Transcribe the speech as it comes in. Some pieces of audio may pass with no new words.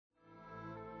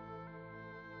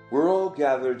We're all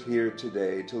gathered here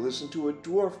today to listen to a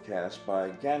DwarfCast by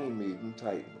Ganymede and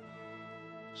Titan.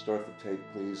 Start the tape,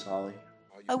 please, Holly.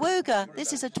 Awooga,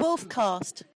 this is a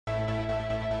DwarfCast.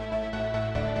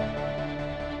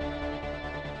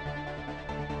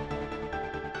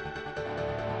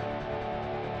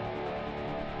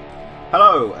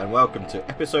 Hello and welcome to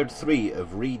episode 3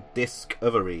 of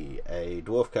Re-Disc-overy, a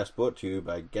DwarfCast brought to you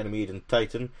by Ganymede and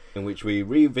Titan, in which we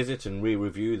revisit and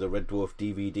re-review the Red Dwarf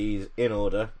DVDs in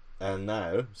order, and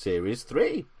now, Series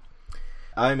 3.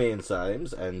 I'm Ian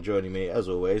Symes, and joining me, as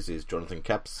always, is Jonathan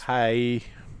Capps. Hi.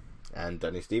 And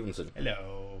Danny Stevenson.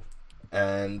 Hello.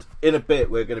 And in a bit,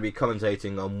 we're going to be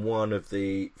commentating on one of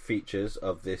the features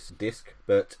of this disc,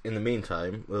 but in the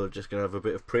meantime, we're just going to have a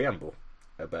bit of preamble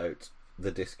about the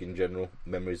disc in general,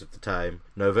 memories of the time.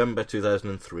 November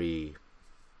 2003.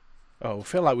 Oh, I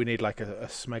feel like we need like a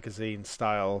magazine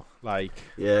style, like...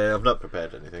 Yeah, I've not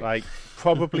prepared anything. Like,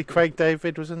 probably Craig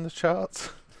David was in the charts,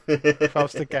 if I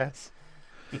was to guess.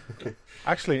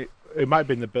 Actually, it might have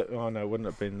been the bit... Oh no, it wouldn't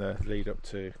have been the lead up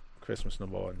to Christmas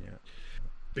 #1 yet.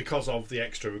 Because of the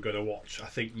extra we're going to watch, I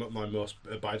think my most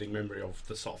abiding memory of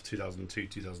the sort of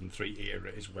 2002-2003 era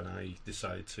is when I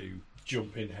decided to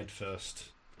jump in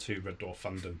headfirst to Red Dwarf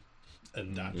fandom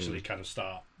and actually kind of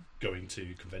start going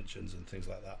to conventions and things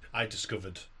like that. I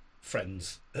discovered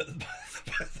Friends at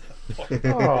that point.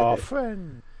 Oh,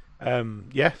 friend.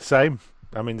 Yeah, same.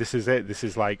 I mean, this is it. This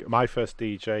is like my first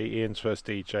DJ. Ian's first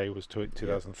DJ was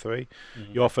 2003.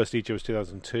 Mm-hmm. Your first DJ was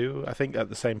 2002, I think, at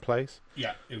the same place.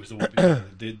 Yeah, it was the one.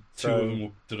 Two of them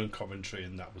were done in Coventry,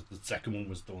 and that was the second one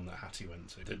was the one that Hattie went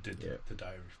to. They did the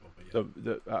diary for.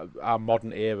 But yeah. Our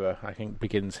modern era, I think,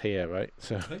 begins here, right?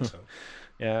 So, I think so.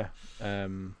 Yeah.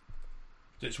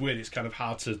 It's weird. It's kind of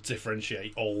hard to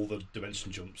differentiate all the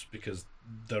dimension jumps because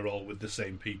they're all with the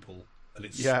same people, and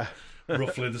it's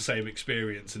roughly the same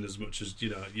experience. In as much as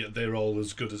they're all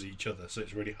as good as each other, so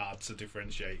it's really hard to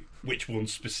differentiate which one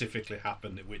specifically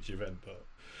happened at which event. But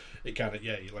it kind of,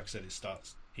 like I said, it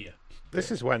starts here.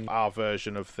 This is when our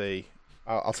version of the,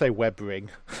 I'll say web ring.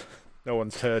 No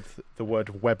one's heard the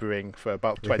word web ring for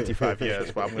about 25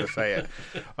 years, but I'm going to say it.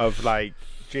 Of like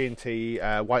G&T,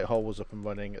 Whitehall was up and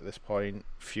running at this point.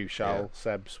 Fuchsial,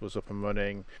 Seb's was up and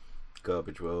running.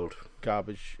 Garbage World,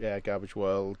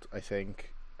 I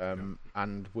think.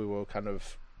 And we were kind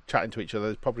of chatting to each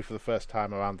other, probably for the first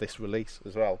time around this release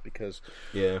as well, because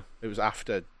it was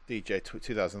after DJ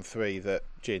 2003 that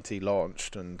G&T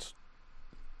launched, and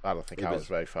I don't think I was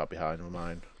very far behind on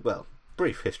mine. Well,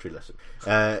 brief history lesson.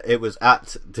 It was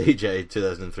at DJ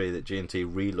 2003 that G&T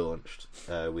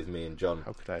relaunched with me and John.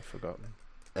 How could I have forgotten?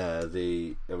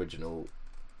 The original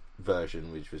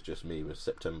version, which was just me, was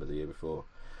September the year before.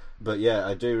 But yeah,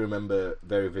 I do remember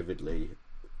very vividly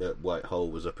that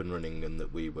Whitehall was up and running and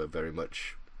that we were very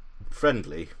much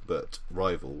friendly but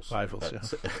rivals at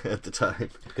the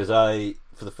time, because I,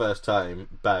 for the first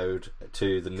time, bowed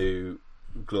to the new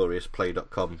glorious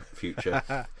Play.com future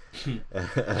and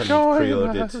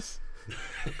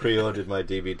pre-ordered my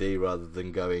DVD rather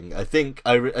than going. I think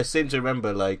I seem to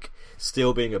remember like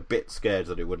still being a bit scared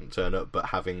that it wouldn't turn up, but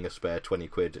having a spare 20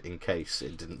 quid in case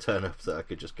it didn't turn up, that I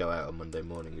could just go out on Monday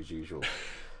morning as usual.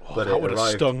 But that would have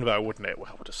stung though, wouldn't it?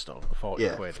 Well, would have stung 40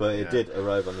 quid. But it did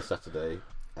arrive on the Saturday,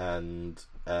 and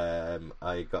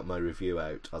I got my review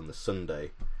out on the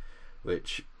Sunday,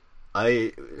 which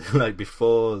I like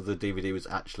before the DVD was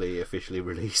actually officially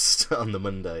released on the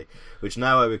Monday, which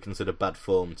now I would consider bad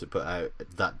form to put out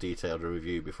that detailed a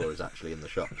review before it's actually in the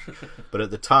shops. But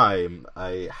at the time,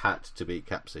 I had to beat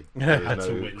Capsy. There was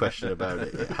no question about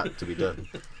it. It had to be done.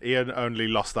 Ian only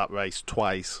lost that race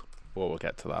twice. Well, we'll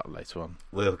get to that later on.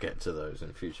 We'll get to those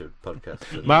in future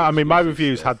podcasts. My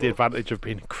reviews had the advantage of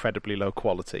being incredibly low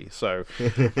quality, so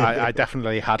I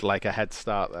definitely had like a head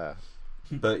start there.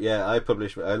 But yeah, I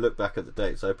look back at the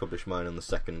dates. I published mine on the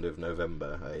 2nd of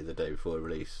November, the day before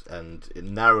release, and it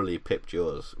narrowly pipped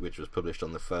yours, which was published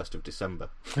on the 1st of December.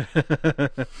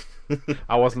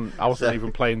 I wasn't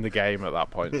even playing the game at that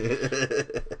point.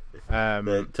 But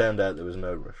it turned out there was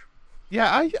no rush.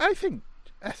 Yeah, I think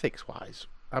ethics-wise,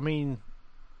 I mean,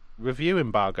 review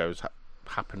embargoes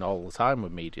happen all the time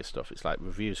with media stuff. It's like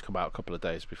reviews come out a couple of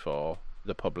days before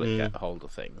the public get hold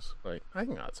of things. Like, I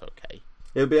think that's okay.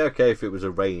 It would be okay if it was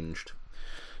arranged.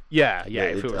 Yeah,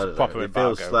 if it was a proper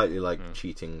embargo. It feels slightly like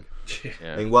cheating.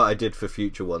 I mean, what I did for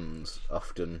future ones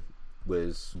often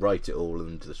was write it all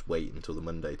and just wait until the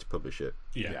Monday to publish it.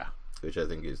 Yeah. Which I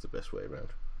think is the best way around.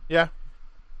 Yeah.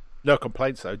 No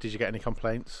complaints, though. Did you get any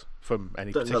complaints from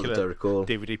any particular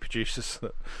DVD producers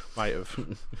that might have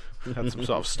had some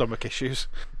sort of stomach issues?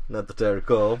 Not that I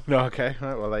recall. No, okay.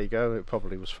 Right, well, there you go. It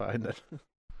probably was fine then.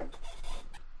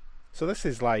 So this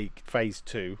is like phase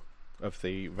 2 of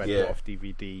the Red Dwarf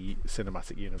DVD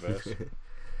cinematic universe.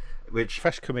 Which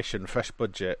fresh commission, fresh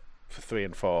budget for 3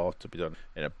 and 4 to be done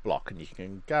in a block, and you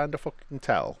can kind of fucking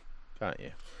tell, can't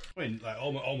you? I mean, like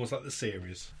almost like the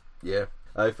series. Yeah,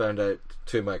 I found out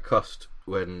to my cost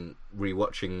when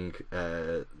rewatching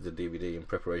the DVD in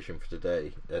preparation for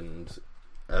today, and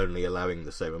only allowing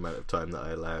the same amount of time that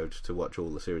I allowed to watch all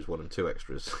the series 1 and 2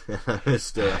 extras. I was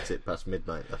still at it past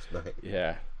midnight last night.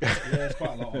 Yeah, there's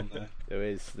quite a lot on there. There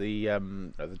is the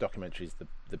documentary is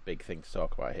the big thing to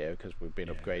talk about here, because we've been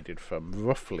upgraded from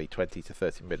roughly 20 to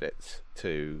 30 minutes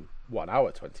to 1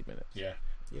 hour 20 minutes. Yeah.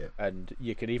 And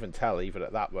you can even tell, even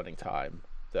at that running time,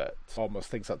 that almost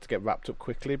things had to get wrapped up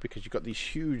quickly, because you've got these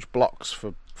huge blocks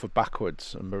for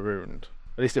Backwards and Marooned.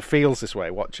 At least it feels this way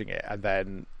watching it, and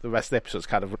then the rest of the episodes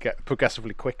kind of get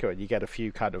progressively quicker, and you get a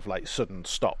few kind of like sudden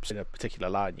stops in a particular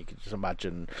line. You can just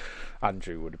imagine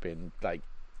Andrew would have been like,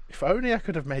 if only I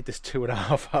could have made this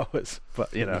 2.5 hours.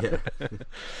 But you know,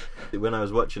 when I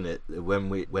was watching it, when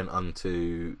we went on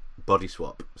to Body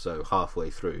Swap, so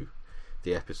halfway through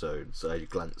the episodes, I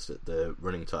glanced at the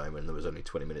running time, and there was only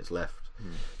 20 minutes left.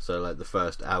 So like the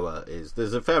first hour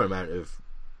there's a fair amount of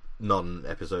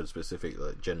non-episode specific,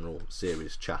 like general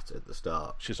series chat at the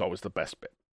start, which is always the best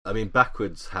bit. I mean,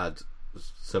 Backwards had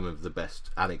some of the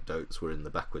best anecdotes were in the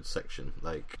Backwards section,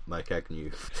 like Mike Agnew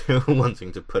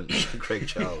wanting to punch Craig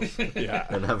Charles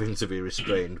and having to be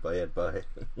restrained by Ed Bye.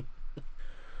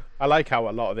 I like how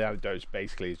a lot of the anecdotes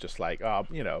basically is just like,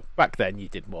 back then you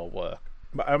did more work.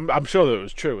 I'm sure that it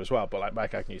was true as well, but like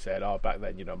Mike Agnew said, back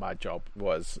then, my job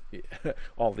was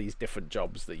all these different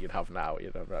jobs that you'd have now,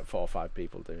 about 4 or 5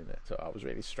 people doing it, so I was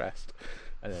really stressed.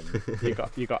 And then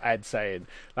you got Ed saying,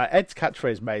 like, Ed's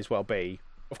catchphrase may as well be,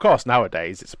 of course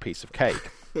nowadays it's a piece of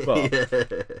cake, but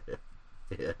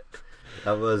yeah.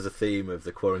 That was a theme of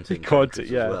the quarantine as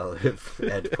well,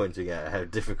 Ed pointing out how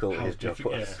difficult his job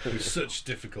was. It was such a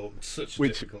difficult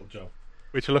job.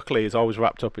 Which luckily is always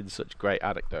wrapped up in such great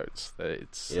anecdotes that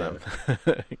it's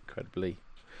incredibly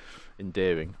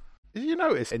endearing. Did you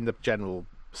notice in the general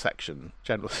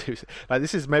series, like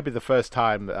this is maybe the first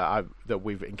time that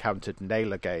we've encountered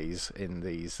nailer gaze in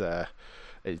these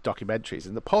documentaries,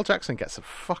 and that Paul Jackson gets a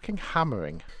fucking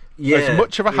hammering. Yeah, as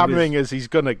much of a hammering as he's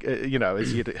gonna,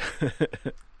 as you.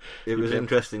 It was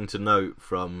interesting to note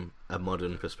from a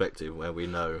modern perspective, where we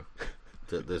know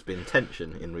that there's been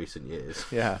tension in recent years.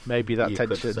 Yeah, maybe that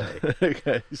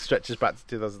tension stretches back to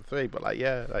 2003,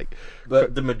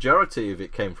 but the majority of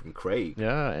it came from Craig,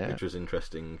 which was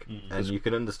interesting, and you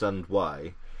can understand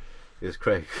why. Because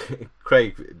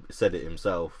Craig said it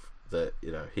himself that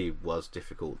he was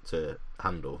difficult to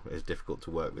handle, is difficult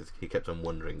to work with. He kept on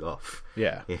wandering off.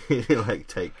 Yeah,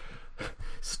 take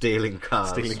stealing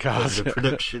cars from the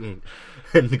production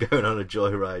and going on a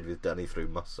joyride with Danny through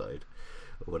Moss Side,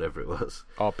 or whatever it was,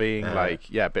 or being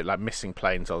a bit like missing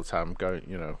planes all the time,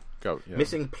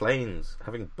 missing planes,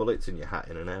 having bullets in your hat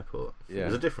in an airport. It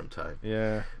was a different time.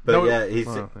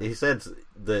 He said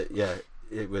that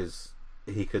it was,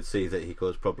 he could see that he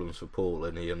caused problems for Paul,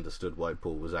 and he understood why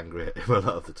Paul was angry at him a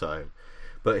lot of the time.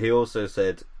 But he also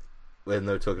said, when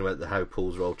they were talking about how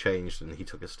Paul's role changed and he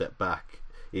took a step back,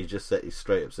 he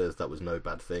straight up says that was no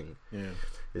bad thing.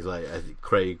 It's like, I think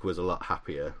Craig was a lot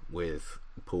happier with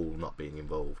Paul not being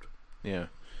involved.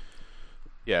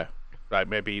 Like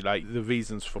maybe like the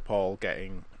reasons for Paul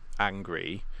getting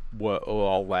angry were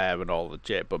all there and all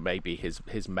legit, but maybe his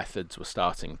methods were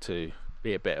starting to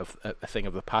be a bit of a thing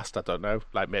of the past. I don't know,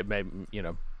 like maybe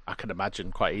I can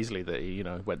imagine quite easily that he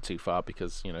went too far,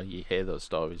 because you hear those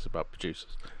stories about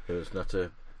producers. It was not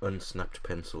a unsnapped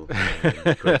pencil in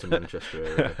the Greater Manchester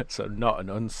area. So not an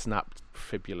unsnapped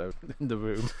fibula in the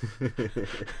room.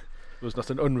 It was not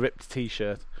an unripped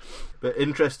t-shirt. But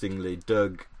interestingly,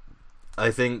 Doug, I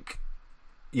think,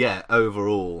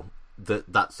 overall,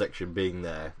 that section being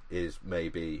there is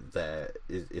maybe there.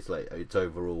 It's like, it's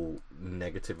overall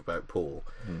negative about Paul.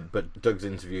 But Doug's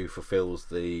interview fulfills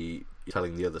the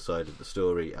telling the other side of the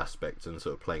story aspect, and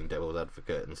sort of playing devil's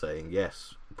advocate and saying,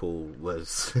 yes, Paul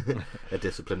was a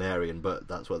disciplinarian, but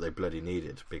that's what they bloody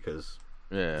needed, because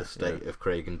the state of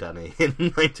Craig and Danny in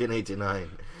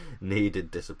 1989 needed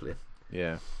discipline.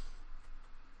 Yeah,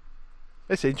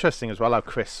 It's interesting as well how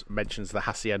Chris mentions the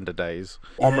Hacienda days.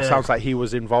 Almost sounds like he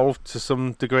was involved to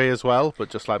some degree as well, but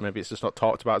just like maybe it's just not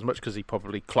talked about as much because he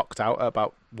probably clocked out at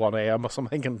about 1 a.m. or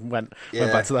something and went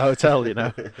back to the hotel, you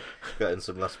know. Got in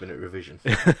some last minute revision.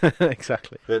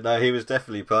 Exactly. But no, he was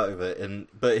definitely part of it,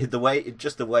 but the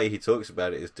way he talks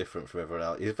about it is different from everyone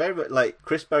else. He's very like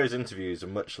Chris Barry's interviews are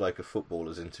much like a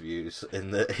footballer's interviews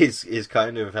in that he's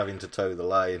kind of having to toe the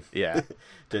line. Yeah.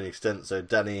 To an extent. So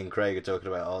Danny and Craig are talking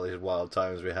about all these wild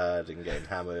times we had and getting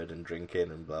hammered and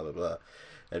drinking and blah blah blah.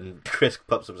 And Chris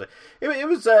pops up and says,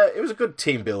 it was a good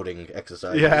team building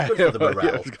exercise. Yeah, it was good for the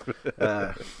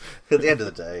morale. At the end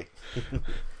of the day,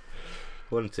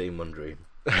 one team, one dream.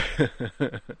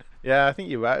 Yeah, I think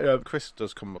you're right. Chris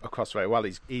does come across very well.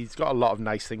 He's got a lot of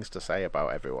nice things to say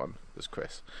about everyone. There's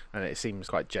Chris, and it seems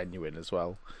quite genuine as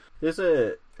well. There's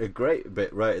a great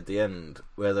bit right at the end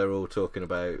where they're all talking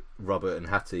about Robert and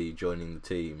Hattie joining the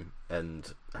team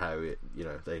and how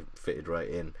they fitted right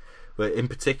in. But in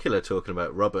particular, talking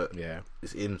about Robert,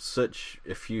 in such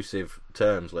effusive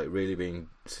terms, like really being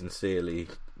sincerely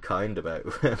kind about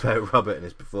Robert and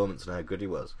his performance and how good he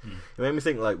was. It made me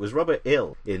think, like, was Robert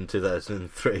ill in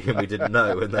 2003 and we didn't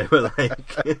know? And they were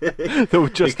like, they were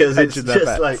just because it's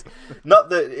just like, not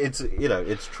that it's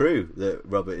it's true that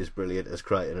Robert is brilliant as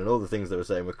Crichton and all the things they were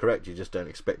saying were correct. You just don't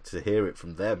expect to hear it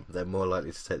from them. They're more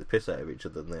likely to take the piss out of each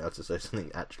other than they are to say something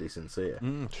actually sincere.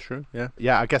 It's true.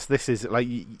 Yeah. I guess this is like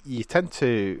you tend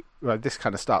to this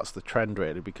kind of starts the trend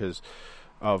really because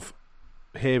of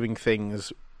hearing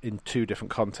things in two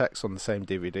different contexts on the same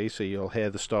DVD. So you'll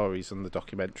hear the stories on the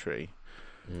documentary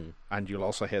and you'll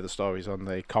also hear the stories on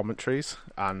the commentaries,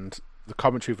 and the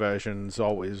commentary version's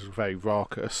always very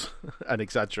raucous and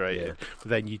exaggerated, but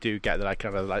then you do get like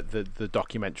kind of like the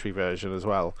documentary version as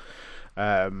well,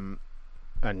 and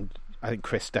I think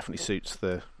Chris definitely suits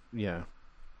the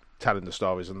telling the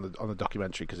stories on the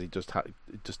documentary because he does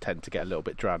tend to get a little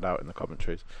bit drowned out in the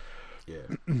commentaries.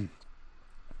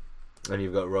 And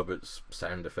you've got Robert's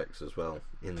sound effects as well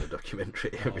in the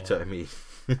documentary every time he...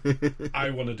 I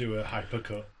want to do a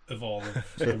hypercut of all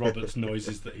of Robert's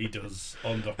noises that he does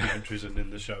on documentaries and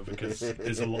in the show because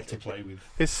there's a lot to play with.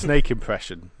 His snake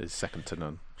impression is second to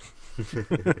none.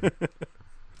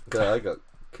 I got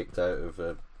kicked out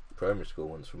of primary school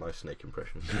once for my snake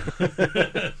impression.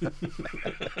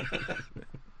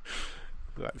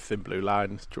 Like Thin Blue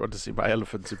Line. Do you want to see my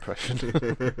elephant's impression?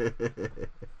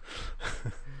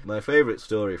 My favourite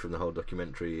story from the whole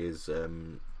documentary is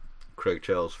Craig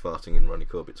Charles farting in Ronnie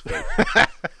Corbett's face.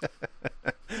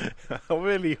 I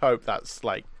really hope that's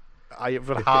like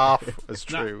even half as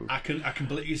true. I can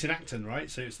believe it's in Acton,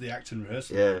 right? So it's the Acton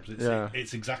rehearsal.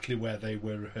 It's exactly where they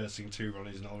were rehearsing to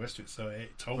Ronnie's and all the rest of it. So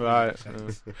it totally makes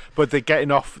sense. But they're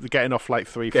getting off like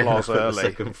three floors early. The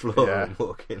second floor and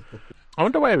walking. I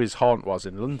wonder where his haunt was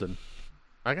in London.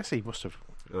 I guess he must have.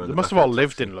 They must have all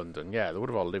lived in London. Yeah, they would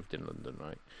have all lived in London,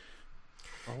 right?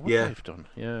 What they've done.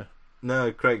 Yeah.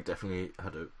 No, Craig definitely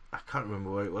had I can't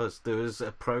remember where it was. There was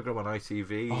a programme on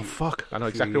ITV. Oh fuck! I know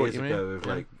exactly what you mean. Of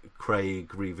like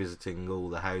Craig revisiting all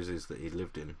the houses that he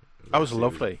lived in. That was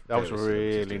lovely. That was a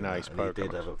really nice programme. He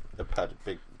did have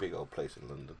a big old place in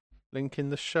London. Link in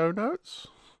the show notes.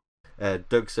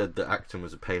 Doug said that Acton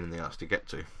was a pain in the ass to get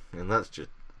to, and that's just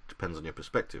depends on your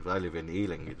perspective. I live in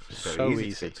Ealing; it's very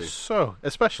easy to get to. So,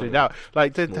 especially now,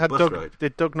 like did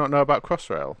Doug not know about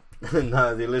Crossrail?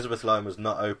 No, the Elizabeth line was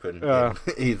not open in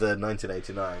either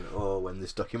 1989 or when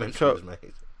this documentary was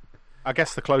made. I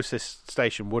guess the closest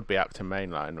station would be Acton Main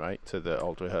Line, right, to the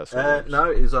old rehearsal. No,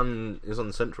 it was on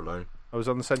the Central Line. I was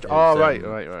on the Central. Oh,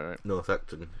 right. North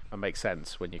Acton. That makes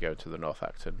sense when you go to the North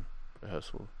Acton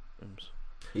rehearsal rooms.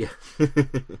 Yeah.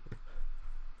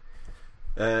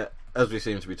 As we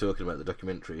seem to be talking about the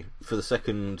documentary, for the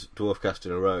second DwarfCast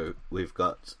in a row, we've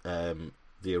got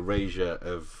the erasure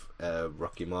of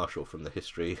Rocky Marshall from the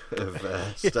history of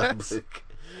Starbuck.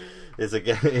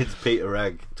 It's Peter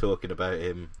Ragg talking about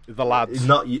him. The lads,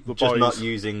 not the just boys. Not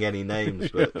using any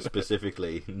names, but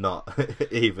specifically not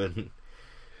even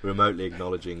remotely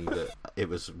acknowledging that it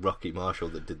was Rocky Marshall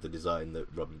that did the design that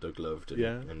Rob and Doug loved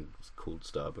and called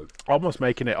Starbuck. Almost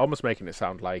making it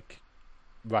sound like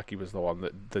Rocky was the one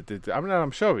that did. I mean,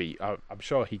 I'm sure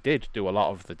he did do a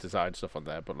lot of the design stuff on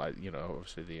there, but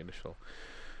obviously the initial.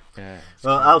 Yeah.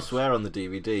 Well, elsewhere on the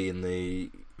DVD in the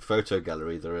photo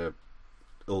gallery, there are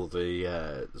all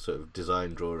the sort of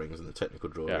design drawings and the technical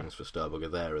drawings for Starbuck are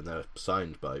there, and they're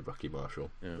signed by Rocky Marshall.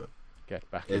 Yeah.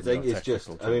 Get back. I think it's just.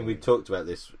 I mean, we talked about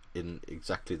this in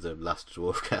exactly the last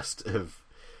DwarfCast of,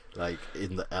 like,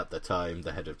 at the time,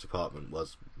 the head of department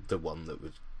was the one that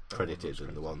was credited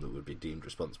and the one that would be deemed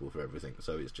responsible for everything.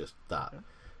 So it's just that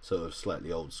sort of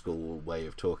slightly old school way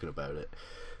of talking about it.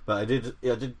 But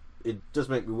it does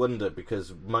make me wonder,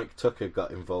 because Mike Tucker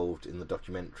got involved in the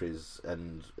documentaries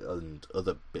and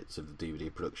other bits of the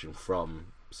DVD production from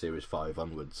Series 5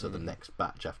 onwards, so the next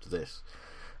batch after this.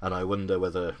 And I wonder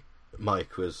whether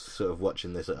Mike was sort of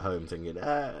watching this at home thinking,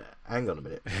 hang on a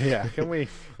minute. Yeah, can we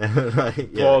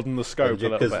broaden the scope a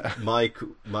little bit?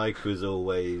 Mike was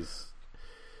always...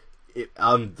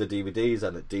 on the DVDs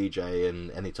and at DJ,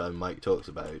 and anytime Mike talks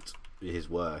about his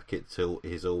work,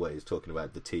 he's always talking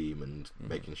about the team and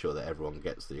making sure that everyone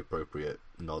gets the appropriate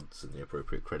nods and the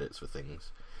appropriate credits for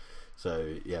things.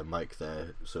 So yeah, Mike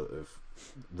there sort of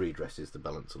redresses the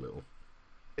balance a little.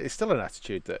 It's still an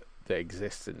attitude that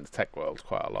exists in the tech world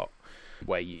quite a lot,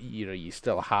 where you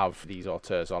still have these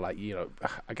auteurs, or like,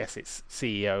 I guess it's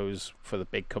CEOs for the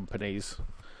big companies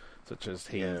such as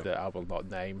that I will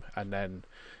not name, and then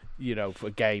for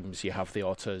games, you have the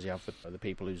auteurs, you have the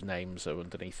people whose names are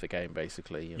underneath the game,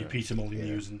 basically. Your Peter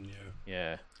Molyneux and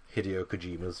Hideo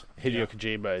Kojima's. Hideo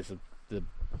Kojima is the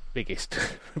biggest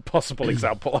possible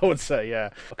example, I would say,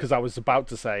 because I was about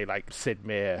to say like Sid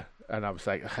Meier, and I was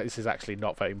like, this is actually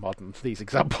not very modern, these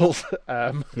examples.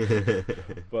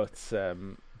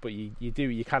 But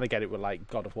you kind of get it with like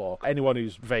God of War. Anyone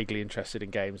who's vaguely interested in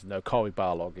games know Cory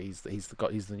Barlog. He's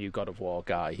the new God of War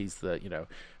guy. He's the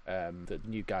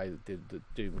new guy that did the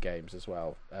Doom games as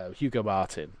well. Hugo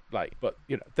Martin. But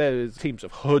there's teams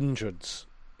of hundreds,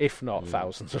 if not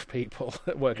thousands, of people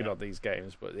working on these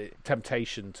games. But the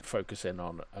temptation to focus in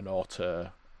on an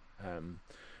auteur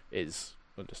is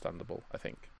understandable, I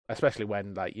think. Especially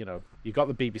when, you've got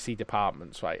the BBC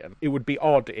departments, right? And it would be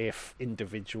odd if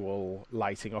individual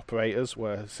lighting operators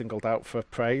were singled out for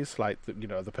praise, like,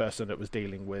 the person that was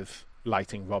dealing with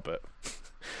lighting Robert.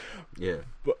 Yeah.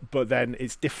 But then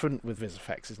it's different with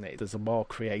VisFX, isn't it? There's a more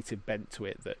creative bent to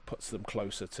it that puts them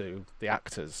closer to the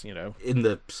actors, In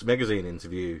the magazine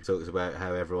interview, it talks about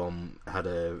how everyone had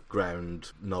a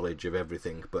ground knowledge of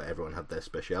everything, but everyone had their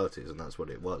specialities, and that's what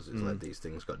it was. It's like these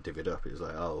things got divvied up. It's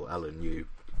like, oh, Alan, you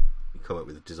come up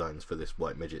with designs for this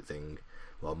white midget thing,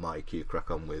 while Mike, you crack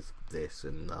on with this,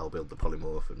 and I'll build the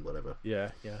polymorph and whatever.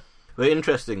 Yeah. But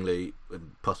interestingly,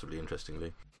 possibly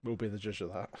interestingly, we'll be the judge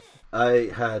of that.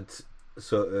 I had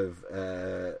sort of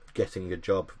getting a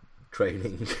job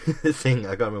training thing, I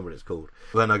can't remember what it's called.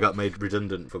 When I got made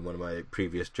redundant from one of my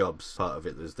previous jobs, part of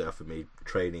it was they offered me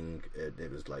training.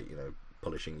 It was like,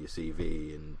 polishing your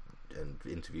CV and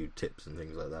interview tips and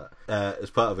things like that. As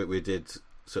part of it, we did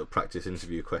sort of practice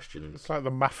interview questions. It's like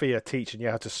the mafia teaching you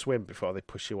how to swim before they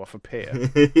push you off a pier.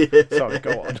 Yeah. Sorry,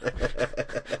 go on.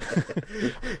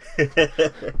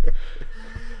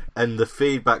 And the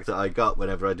feedback that I got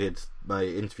whenever I did my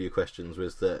interview questions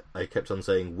was that I kept on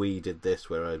saying we did this,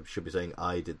 where I should be saying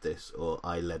I did this, or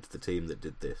I led the team that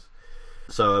did this.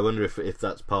 So I wonder if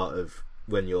that's part of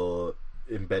when you're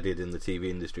embedded in the TV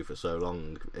industry for so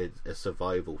long, a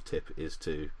survival tip is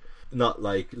to not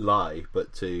lie,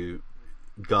 but to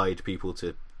guide people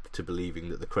to believing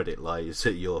that the credit lies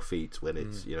at your feet when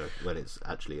it's when it's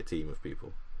actually a team of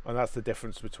people. And that's the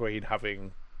difference between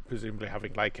presumably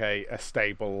having a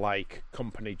stable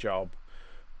company job,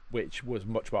 which was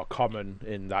much more common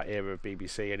in that era of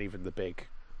BBC and even the big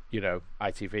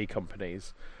ITV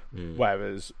companies,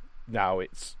 whereas now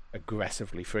it's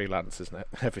aggressively freelance, isn't it?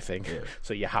 Everything. Yeah.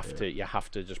 So you have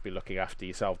to just be looking after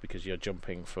yourself because you're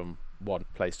jumping from one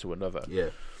place to another. Yeah.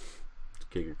 It's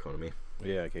gig economy.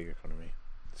 Yeah, gig economy.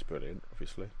 It's brilliant,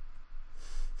 obviously.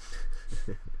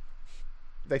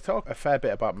 They talk a fair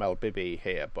bit about Mel Bibby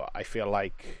here, but I feel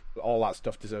like all that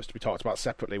stuff deserves to be talked about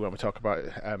separately when we talk about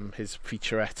his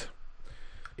featurette.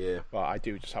 Yeah. But I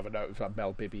do just have a note that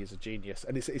Mel Bibby is a genius,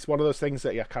 and it's one of those things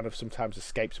that kind of sometimes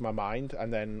escapes my mind,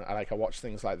 and then I watch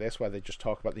things like this where they just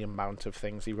talk about the amount of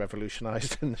things he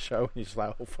revolutionised in the show, and you're just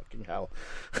like, oh fucking hell.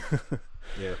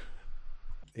 Yeah.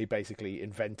 He basically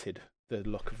invented the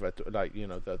look of Red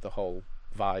Dwarf, the whole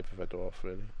vibe of Red Dwarf,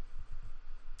 really.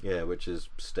 Yeah, which has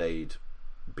stayed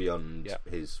beyond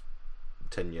his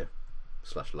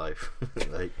tenure/life.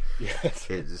 Yes.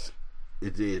 It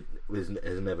has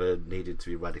never needed to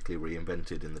be radically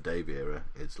reinvented in the Davey era.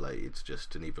 It's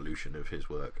just an evolution of his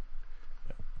work.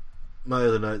 Yeah. My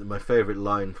other note, my favourite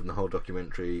line from the whole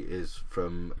documentary is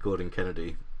from Gordon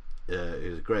Kennedy. It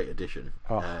was a great addition.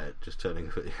 Just turning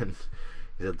up at the end.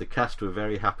 He said, the cast were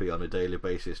very happy on a daily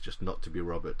basis just not to be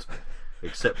Robert.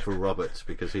 Except for Robert,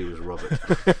 because he was Robert.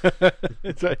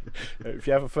 So, if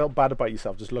you ever felt bad about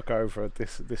yourself, just look over at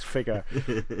this figure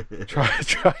trying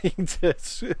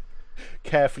to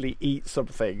carefully eat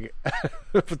something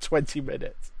for 20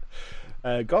 minutes.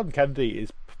 Gordon Kennedy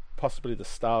is possibly the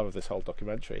star of this whole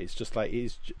documentary. He's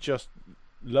just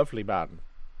lovely man,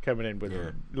 coming in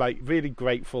with like really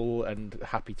grateful and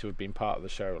happy to have been part of the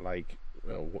show. Like,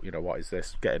 what is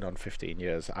this? Getting on 15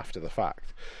 years after the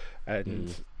fact.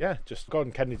 And just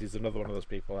Gordon Kennedy's another one of those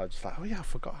people. I just like, oh yeah, I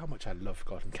forgot how much I love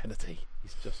Gordon Kennedy.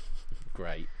 He's just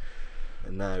great.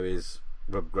 And now he's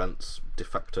Rob Grant's de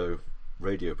facto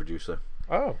radio producer.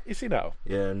 Oh, is he now?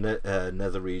 Yeah,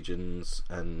 Nether Regions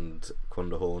and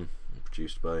Quandahorn,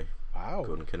 produced by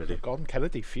Gordon Kennedy. So Gordon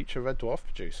Kennedy, future Red Dwarf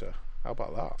producer. How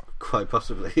about that? Quite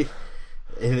possibly,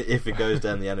 if it goes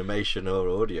down the animation or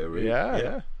audio route.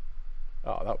 Yeah.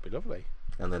 Oh, that would be lovely.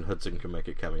 And then Hudson can make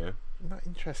a cameo. Isn't that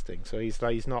interesting? So he's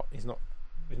not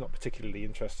particularly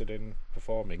interested in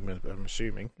performing, I'm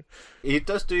assuming. He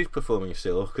does do performing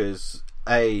still, because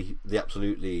the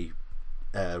Absolutely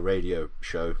radio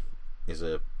show is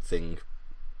a thing.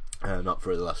 Not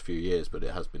for the last few years, but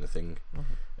it has been a thing.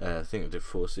 I think I did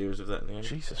 4 series of that in the end.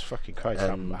 Jesus fucking Christ,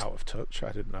 I'm out of touch.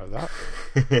 I didn't know that.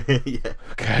 Yeah.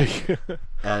 Okay.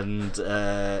 And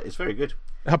it's very good.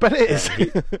 I bet it is.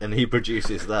 And he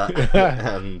produces that,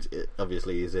 and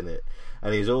obviously he's in it.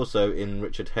 And he's also in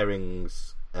Richard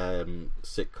Herring's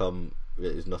sitcom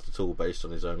that is not at all based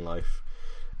on his own life,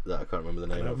 that I can't remember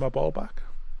the name of. My ball back?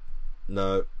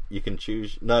 No, you can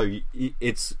choose. No,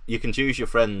 you can choose your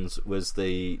friends was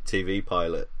the TV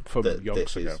pilot from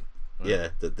yonks ago. Yeah,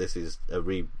 that this is a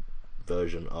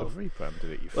re-version of. They've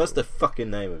rebranded it. What's the fucking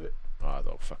name of it? Oh, I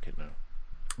don't fucking know.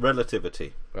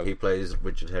 Relativity. He plays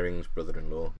Richard Herring's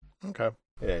brother-in-law. Okay.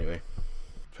 Yeah, anyway.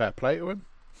 Fair play to him.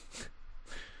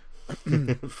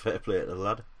 Fair play to the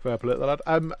lad. Fair play to the lad.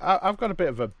 I've got a bit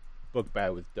of a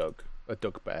bugbear with Doug. A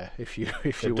Doug bear, if you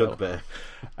will. Doug bear.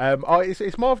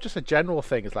 It's more of just a general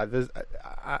thing. It's like and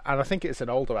I think it's an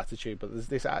older attitude, but there's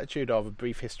this attitude of A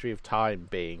Brief History of Time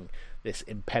being this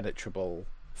impenetrable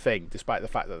thing, despite the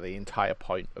fact that the entire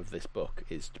point of this book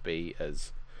is to be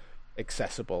as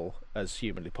accessible as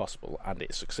humanly possible, and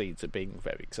it succeeds at being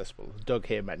very accessible. Doug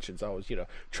here mentions I was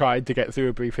tried to get through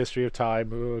A Brief History of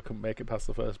Time, I couldn't make it past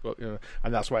the first book, and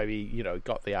that's where he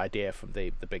got the idea from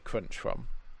the Big Crunch from.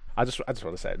 I just want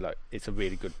to say, look, it's a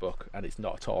really good book, and it's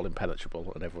not at all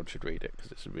impenetrable, and everyone should read it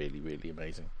because it's really, really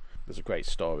amazing. There's a great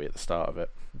story at the start of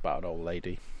it about an old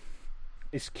lady.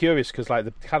 It's curious because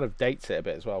the kind of dates it a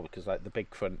bit as well, because the Big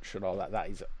Crunch and all that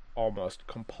is almost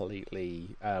completely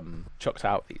chucked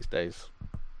out these days.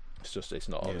 It's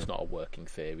not a working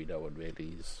theory. No one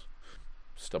really is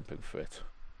stumping for it.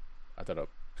 I don't know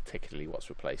particularly what's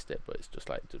replaced it, but it's just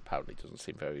it apparently doesn't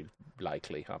seem very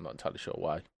likely. I'm not entirely sure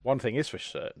why. One thing is for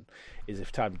certain is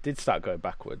if time did start going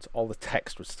backwards, all the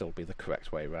text would still be the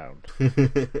correct way around.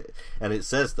 And it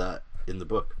says that in the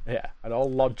book. Yeah, and all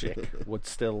logic would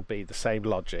still be the same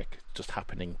logic, just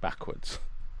happening backwards.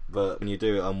 But when you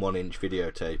do it on 1-inch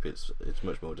videotape, it's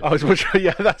much more difficult. Oh, it's much,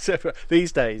 yeah, that's it.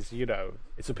 These days,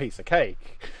 it's a piece of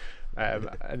cake.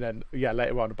 And then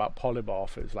later on about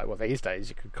polymorph, it was these days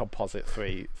you could composite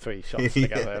three shots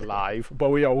together live, but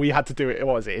we had to do it.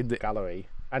 What was it, in the gallery?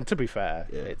 And to be fair,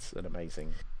 it's an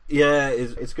amazing. Yeah,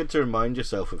 it's good to remind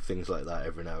yourself of things like that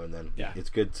every now and then. Yeah, it's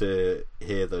good to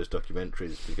hear those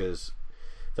documentaries, because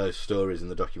those stories in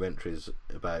the documentaries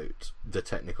about the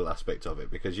technical aspect of it,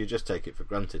 because you just take it for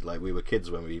granted. Like, we were kids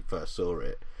when we first saw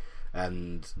it.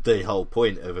 And the whole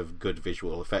point of a good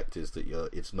visual effect is that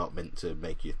it's not meant to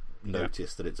make you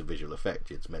notice that it's a visual effect.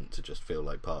 It's meant to just feel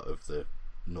like part of the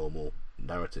normal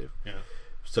narrative. Yeah.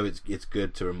 So it's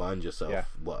good to remind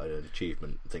yourself what an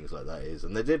achievement things like that is.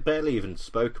 And they barely even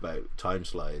spoke about time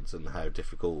slides and how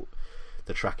difficult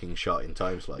the tracking shot in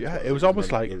time slides was. It was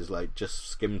almost it was just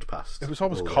skimmed past. It was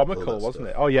almost comical, wasn't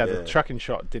it? Oh yeah, the tracking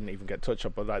shot didn't even get touched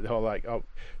up, but the whole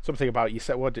something about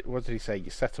what did he say?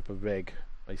 You set up a rig.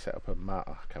 He set up a mat.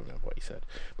 I can't remember what he said,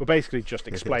 but basically just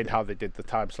explained how they did the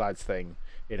time slides thing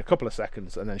in a couple of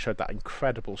seconds, and then showed that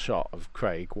incredible shot of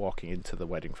Craig walking into the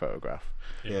wedding photograph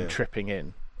and tripping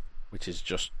in, which is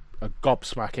just a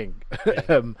gobsmacking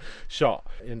shot.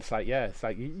 And it's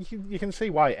you can see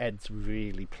why Ed's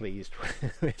really pleased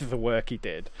with the work he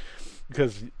did,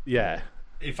 because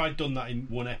if I'd done that in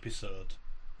one episode,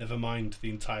 never mind the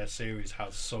entire series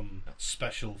has some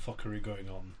special fuckery going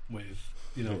on with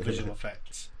visual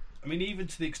effects. I mean, even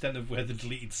to the extent of where the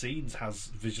deleted scenes has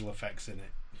visual effects in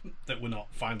it that were not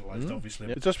finalised, obviously.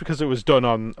 Yeah, just because it was done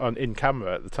on in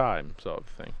camera at the time, sort of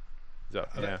thing.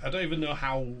 I don't even know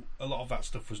how a lot of that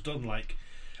stuff was done.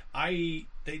 They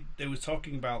were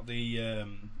talking about the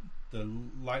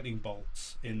lightning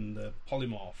bolts in the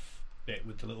polymorph bit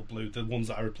with the little blue, the ones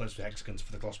that I replaced with hexagons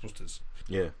for the Glossbusters.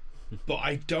 Yeah. But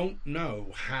I don't know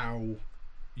how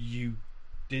you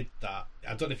did that.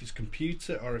 I don't know if it's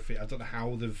computer or if I don't know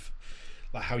how they've,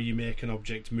 like, how you make an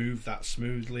object move that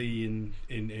smoothly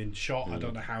in shot. I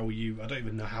don't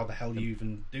even know how the hell you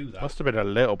even do that. Must have been a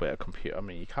little bit of computer. I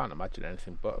mean, you can't imagine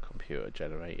anything but a computer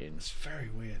generating. It's very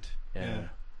weird. Yeah.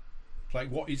 Like,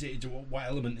 what is it? What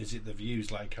element is it they've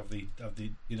used? Like, have the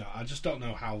I just don't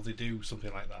know how they do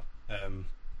something like that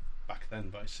back then.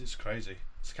 But it's crazy.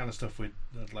 It's the kind of stuff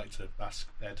I'd like to ask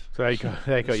Ed. So there you go.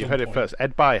 There you go. You heard it first.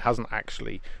 Ed By hasn't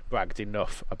actually bragged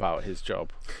enough about his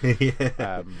job,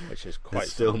 which is quite.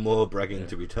 There's still more bragging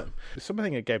to be done.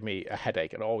 Something that gave me a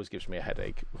headache, and always gives me a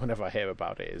headache whenever I hear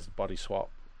about it, is body swap.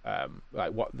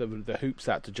 Like what the hoops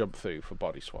they had to jump through for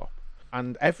body swap.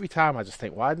 And every time I just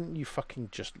think, why didn't you fucking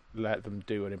just let them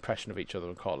do an impression of each other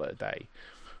and call it a day?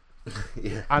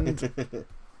 Yeah. And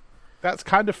that's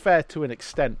kind of fair to an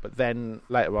extent, but then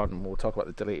later on, we'll talk about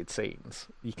the deleted scenes.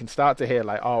 You can start to hear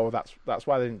like, oh, that's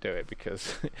why they didn't do it,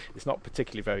 because it's not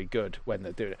particularly very good when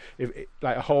they're doing it.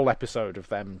 Like a whole episode of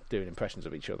them doing impressions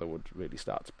of each other would really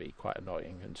start to be quite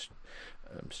annoying and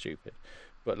stupid.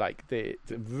 But like the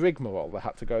rigmarole they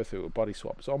had to go through with body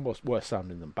swap is almost worse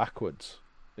sounding than backwards.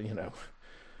 You know,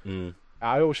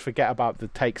 I always forget about the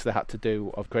takes they had to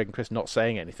do of Craig and Chris not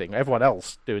saying anything, everyone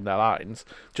else doing their lines,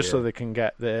 just so they can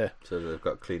get the. So they've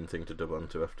got a clean thing to dub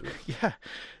onto afterwards. Yeah,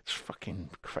 it's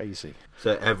fucking crazy.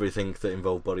 So everything that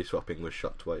involved body swapping was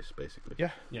shot twice, basically.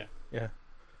 Yeah.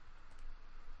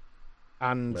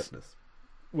 And Madness.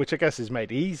 Which I guess is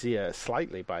made easier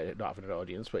slightly by not having an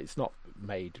audience, but it's not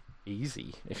made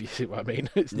easy. If you see what I mean,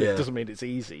 It doesn't mean it's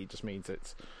easy. It just means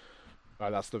it's.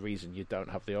 That's the reason you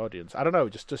don't have the audience. I don't know.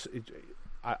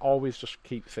 I always just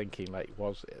keep thinking, like,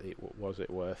 was it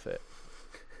worth it?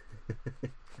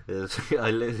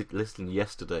 I listened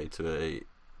yesterday to a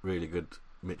really good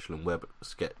Mitchell and Webb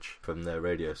sketch from their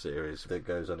radio series that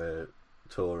goes on a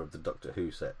tour of the Doctor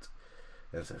Who set.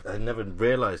 And so I never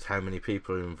realised how many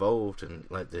people are involved and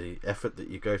like the effort that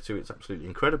you go to. It's absolutely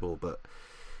incredible, but.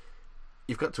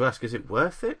 You've got to ask, is it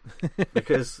worth it?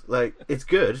 Because, like, it's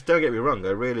good, don't get me wrong, I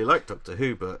really like Doctor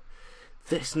Who, but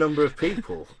this number of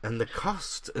people and the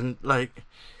cost and, like,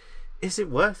 is it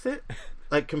worth it?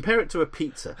 Like, compare it to a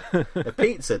pizza. A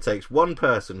pizza takes one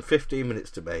person 15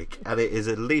 minutes to make, and it is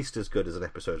at least as good as an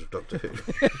episode of Doctor Who.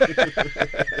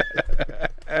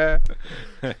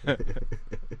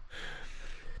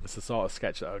 It's the sort of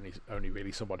sketch that only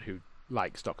really someone who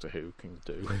likes Doctor Who can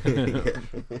do.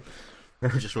 Yeah. I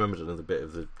just remembered another bit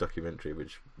of the documentary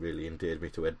which really endeared me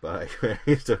to Ed By,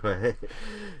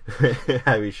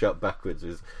 how he shot backwards.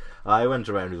 I went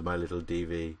around with my little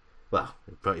DV. Well,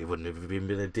 it probably wouldn't have even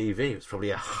been a DV. It was probably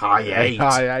a high 8.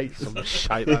 High 8, some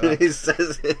shite like that. It's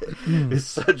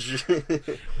such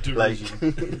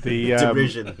derision.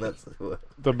 Derision. That's the word.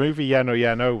 The movie Yano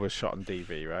Yano was shot on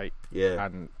DV, right? Yeah.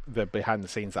 And the behind the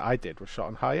scenes that I did was shot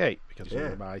on high 8 because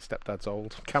of my stepdad's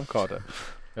old camcorder.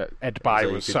 Ed By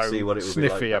was so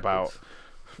sniffy like about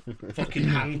fucking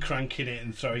hand cranking it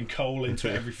and throwing coal into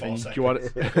it every 4 seconds. Do you want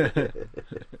it?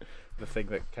 The thing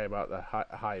that came out, the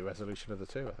high resolution of the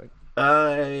two, I think.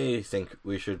 I think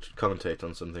we should commentate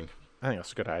on something. I think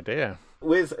that's a good idea.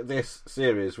 With this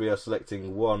series, we are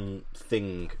selecting one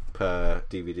thing per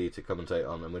DVD to commentate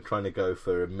on, and we're trying to go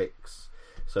for a mix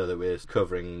so that we're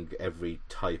covering every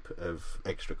type of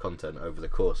extra content over the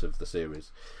course of the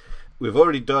series. We've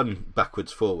already done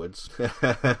Backwards Forwards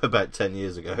about 10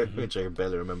 years ago, which I can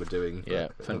barely remember doing. Yeah,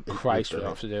 thank Christ we don't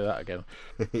have to do that again.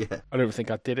 Yeah, I don't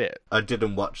think I did it. I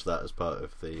didn't watch that as part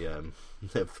of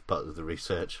the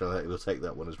research, so we'll take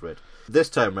that one as read. This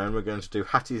time round, we're going to do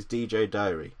Hattie's DJ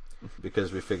Diary,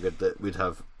 because we figured that we'd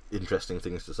have interesting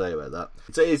things to say about that.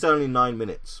 It's only 9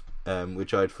 minutes.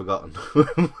 Which I'd forgotten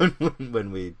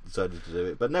when we decided to do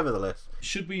it, but nevertheless.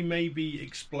 Should we maybe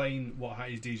explain what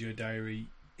Hattie's DJ Diary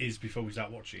is before we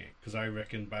start watching it? Because I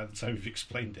reckon by the time we've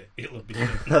explained it, it'll have been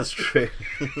done. That's true.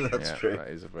 That's true. That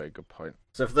is a very good point.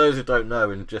 So for those who don't know,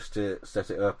 and just to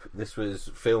set it up, this was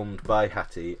filmed by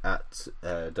Hattie at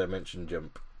Dimension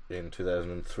Jump in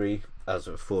 2003, as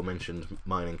aforementioned,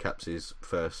 mine and Caps's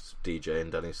first DJ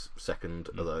and Danny's second,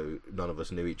 although none of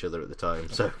us knew each other at the time,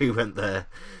 so we went there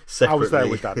separately. I was there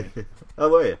with Danny. Oh,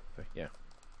 were you? Yeah.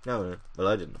 No, well,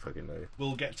 I didn't fucking know you.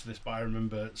 We'll get to this, but I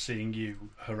remember seeing you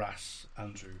harass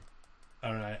Andrew.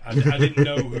 I didn't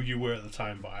know who you were at the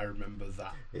time, but I remember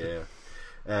that. Yeah.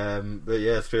 But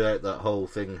yeah, throughout that whole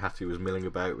thing, Hattie was milling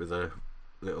about with a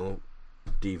little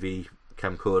DV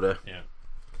camcorder. Yeah.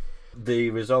 The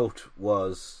result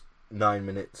was 9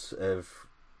 minutes of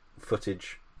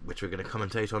footage, which we're going to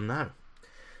commentate on now.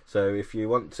 So if you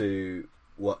want to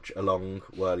watch along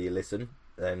while you listen,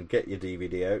 then get your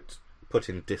DVD out, put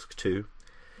in disc 2,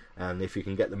 And if you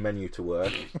can get the menu to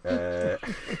work,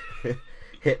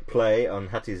 hit play on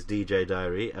Hattie's DJ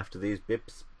Diary after these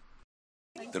bips.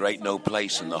 There ain't no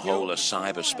place in the whole of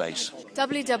cyberspace.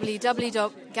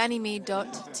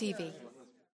 www.ganymede.tv.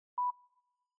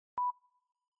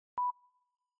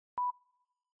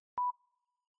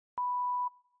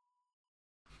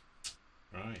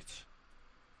 Right.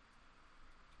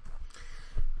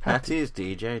 Hattie's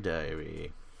DJ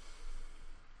Diary.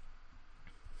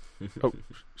 Oh,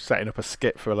 setting up a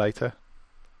skit for later.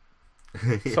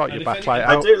 Sort your backlight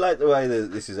I out. do like the way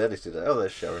that this is edited. Oh,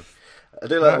 there's Sharon. I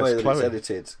do like the way that Chloe. it's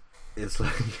edited. It's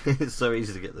like it's so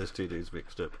easy to get those two dudes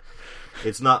mixed up.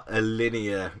 It's not a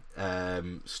linear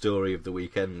story of the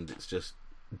weekend. It's just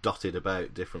dotted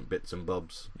about different bits and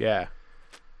bobs. Yeah.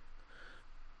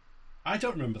 I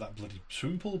don't remember that bloody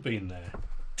swimming pool being there.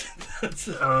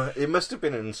 It must have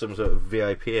been in some sort of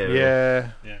VIP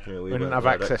area. Yeah. Yeah. We didn't have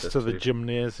access to the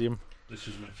gymnasium. This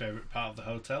was my favourite part of the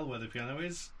hotel where the piano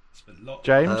is. Spent a lot.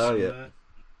 James? Oh, yeah. There.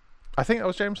 I think that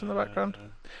was James in the background.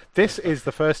 This is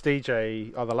the first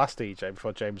DJ, or the last DJ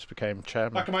before James became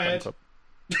chairman. Back of my head.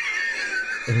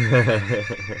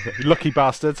 You lucky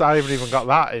bastards! I haven't even got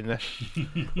that in this.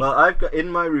 Well, I've got in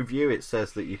my review. It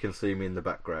says that you can see me in the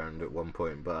background at one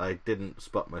point, but I didn't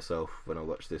spot myself when I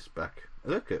watched this back.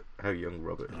 Look at how young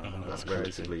Robert is. Oh, That's crazy.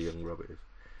 relatively young Robert is.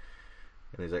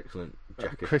 And his excellent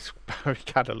jacket. Chris Barry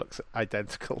kind of looks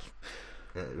identical.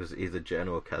 It was either Jen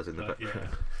or Kaz in the background.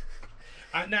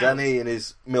 Yeah. Now, Danny and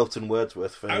his Milton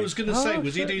Wordsworth face. I was going to say,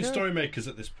 was he shit, doing yeah. Storymakers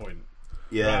at this point?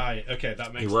 Yeah. Right, okay,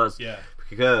 that makes He was. Yeah.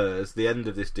 Because the end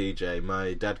of this DJ,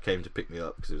 my dad came to pick me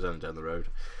up because it was only down the road,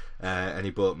 and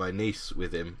he brought my niece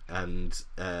with him, and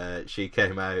she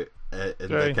came out and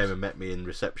they came and met me in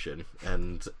reception,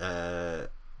 and there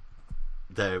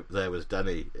was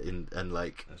Danny and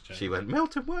like she went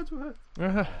Milton Wordsworth.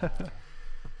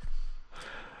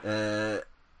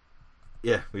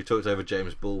 Yeah, we talked over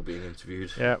James Bull being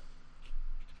interviewed. Yeah,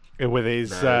 with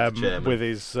his No, the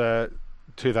chairman.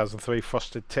 2003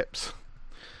 frosted tips.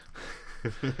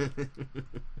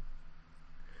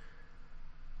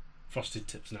 Frosted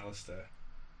Tips and Alistair.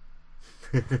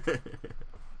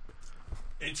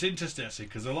 It's interesting actually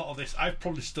because a lot of this, I've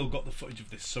probably still got the footage of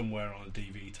this somewhere on a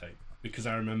DV tape because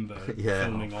I remember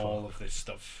filming all of this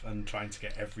stuff and trying to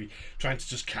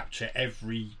just capture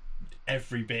every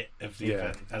bit of the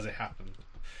event as it happened.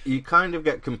 You kind of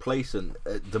get complacent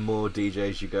the more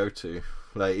DJs you go to.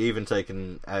 Like, even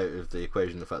taking out of the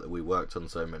equation the fact that we worked on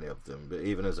so many of them, but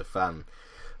even as a fan,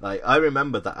 like, I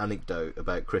remember that anecdote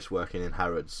about Chris working in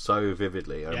Harrods so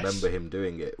vividly. I remember him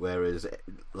doing it, whereas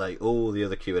like all the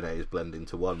other Q&As blend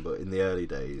into one, but in the early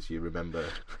days you remember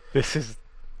This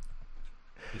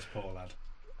poor lad.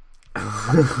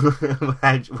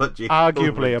 what do you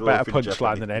arguably a call better dwarf in punchline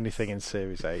Japanese? than anything in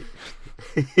Series 8.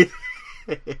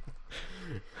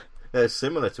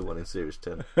 Similar to one in Series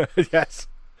 10. Yes.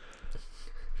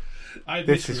 I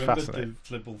This is remembered fascinating.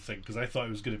 the Flibble thing because I thought it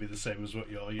was going to be the same as what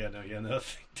your no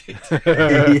thing did.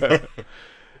 Yeah.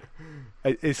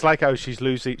 It's like how she's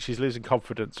losing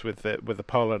confidence with the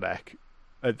polar neck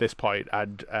at this point,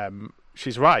 and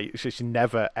she's right. She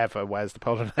never ever wears the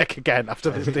polar neck again after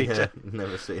this DJ. Yeah,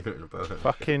 never seen her in a bow.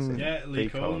 Fucking Yeah, Lee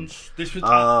Collins. This was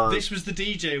the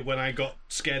DJ when I got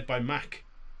scared by Mac.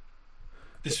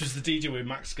 This was the DJ where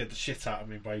Max scared the shit out of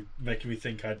me by making me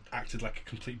think I'd acted like a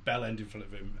complete bell end in front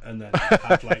of him, and then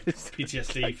had like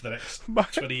PTSD for the next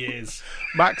 20 years.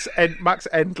 Max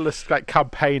endless like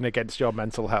campaign against your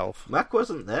mental health. Mac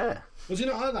wasn't there. Was he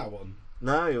not at that one?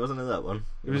 No, he wasn't in that one.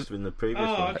 It must have been the previous one.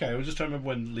 Oh, okay. I was just trying to remember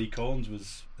when Lee Collins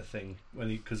was a thing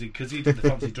because he did the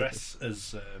fancy dress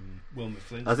as Wilmer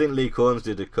Flynn. I think Lee Corns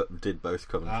did both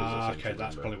commentaries. Ah, okay,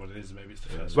 that's probably what it is. Maybe it's the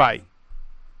first Right. one.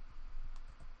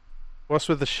 What's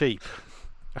with the sheep?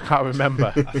 I can't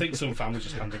remember. I think some fan was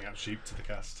just handing out sheep to the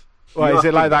cast. Well, You is it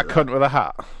are like that thinking cunt with a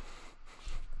hat?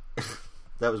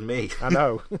 That was me. I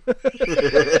know.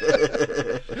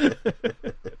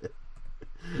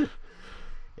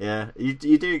 Yeah, you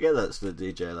do get that to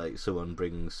the DJ, like someone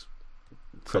brings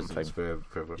presents Something. for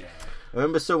everyone. Yeah. I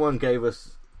remember someone came to a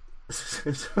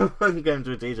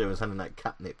DJ and was handing out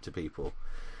catnip to people.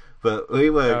 But we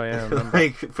were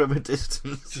like from a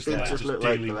distance. Just It like- just just looked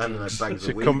like daily they were handing out drugs. bags of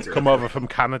Should weed. come over from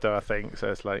Canada, I think. So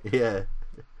it's like, Yeah.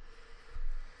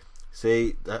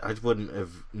 See, I wouldn't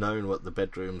have known what the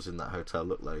bedrooms in that hotel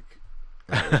looked like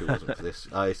if it wasn't for this.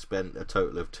 I spent a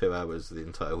total of 2 hours the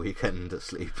entire weekend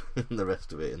asleep, and the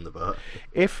rest of it in the bar.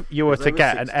 if you were Because to I was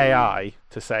get an 16. AI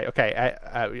to say, okay,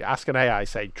 ask an AI,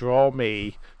 say, draw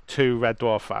me 2 Red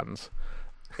Dwarf fans,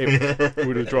 it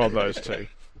would have drawn those two.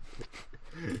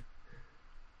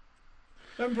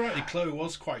 Remember rightly, Chloe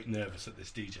was quite nervous at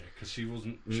this DJ because she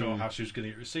wasn't sure how she was going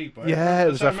to get received. But yeah,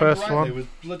 it was her first one. It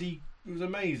was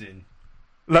amazing.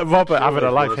 Like Robert having a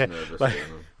life here. Like,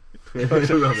 she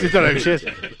don't know who she is.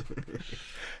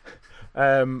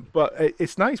 But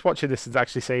it's nice watching this and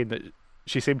actually saying that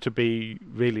she seemed to be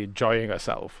really enjoying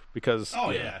herself because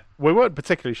we weren't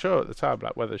particularly sure at the time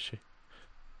like whether she.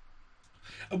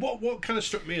 And what kind of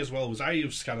struck me as well was I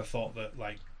just kind of thought that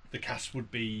like the cast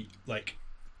would be like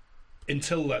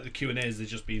until like the Q&As they'd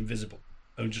just be invisible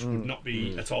and just would not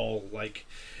be at all like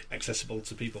accessible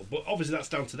to people. But obviously that's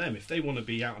down to them. If they want to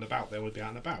be out and about, they want to be out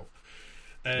and about.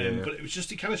 But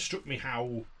it kind of struck me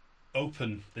how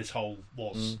open this whole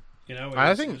was. You know,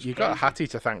 I think you got Hattie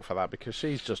to thank for that because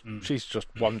she's just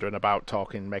wandering about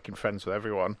talking, making friends with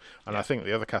everyone, and I think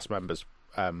the other cast members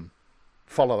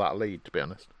follow that lead. To be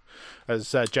honest,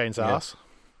 as Jane's arse.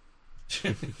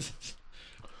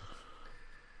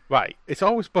 Right, it's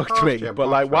always bugged me, but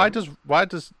like, why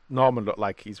does Norman look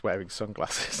like he's wearing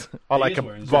sunglasses or like a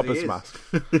robber's mask?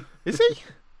 Is he?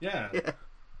 Yeah.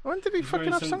 When did he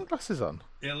fucking have sunglasses on?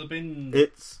 It'll have been.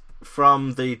 It's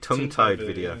from the tongue-tied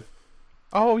video.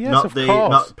 Oh yes, not of the course.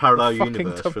 Not Parallel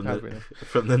Universe from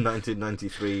the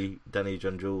 1993 Danny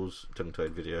John Jules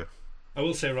tongue-tied video. I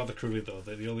will say rather crudely though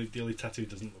that the only tattoo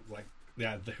doesn't look like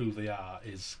who they are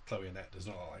is Chloe Annette. Does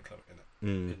not look like Chloe Annette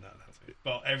in that tattoo.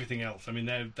 But everything else, I mean,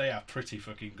 they are pretty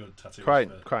fucking good tattoos.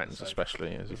 Crichton's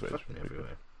especially is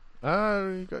everywhere.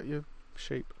 Oh, you got your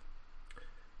sheep.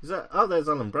 Is that? Oh, there's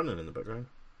Alan Brennan in the background.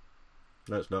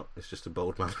 No, it's not. It's just a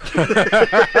bald man.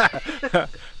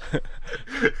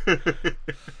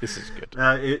 This is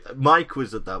good. Mike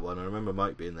was at that one. I remember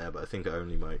Mike being there, but I think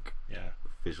only Mike. Yeah.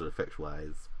 Visual effects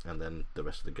wise, and then the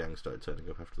rest of the gang started turning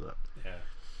up after that. Yeah.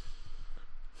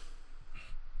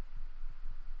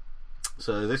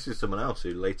 So this is someone else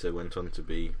who later went on to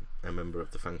be a member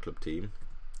of the fan club team.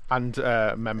 And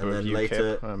a member of UKIP,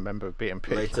 later, a member of BNP.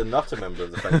 Later not a member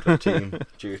of the fan club team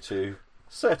due to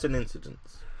certain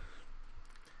incidents.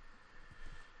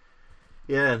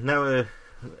 Yeah, now a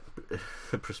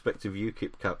prospective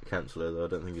UKIP councillor, though I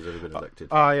don't think he's ever been elected.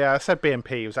 Oh yeah, I said BNP.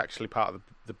 He was actually part of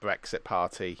the Brexit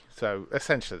party, so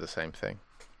essentially the same thing.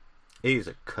 He's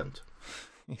a cunt.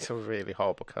 He's a really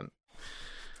horrible cunt.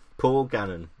 Paul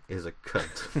Gannon is a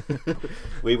cunt.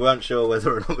 We weren't sure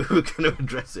whether or not we were going to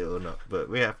address it or not, but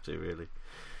we have to, really.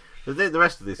 The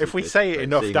rest of this. If we say it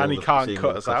enough, Danny can't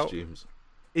cut us out.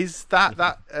 Is that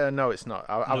no, it's not.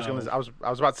 I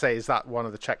was about to say, is that one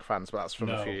of the Czech fans? But that's from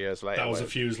a few years later. That was a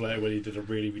few years later when he did a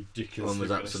really ridiculous. One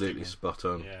was absolutely spot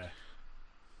on. Yeah.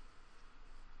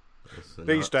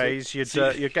 These days,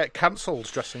 you'd get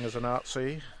cancelled dressing as a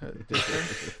Nazi.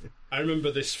 I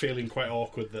remember this feeling quite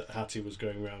awkward that Hattie was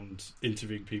going around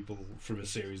interviewing people from a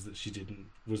series that she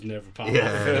was never part of.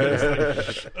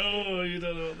 Like, oh, you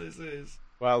don't know what this is.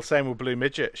 Well, same with Blue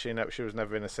Midget. She was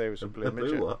never in a series with Blue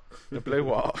Midget. Blue what? The Blue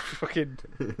what? Fucking.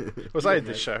 Was I in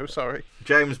this show? Sorry.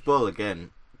 James Bull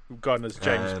again. Gone as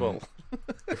James Bull.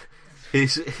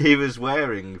 He was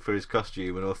wearing for his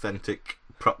costume an authentic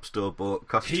prop store bought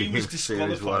costume. He was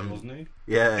Series 1, wasn't he?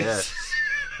 Yeah.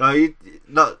 No,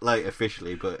 not like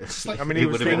officially, but I mean, he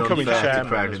would have been unfair to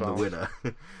crown him the winner.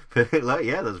 But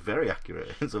that's very accurate.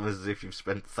 It's almost as if you've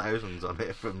spent thousands on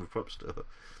it from the prop store.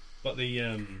 But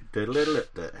the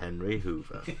Henry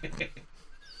Hoover.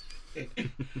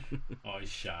 Oh, he's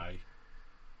shy.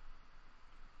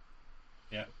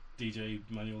 Yeah, DJ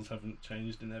manuals haven't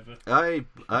changed in ever.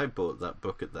 I bought that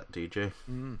book at that DJ.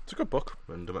 It's a good book.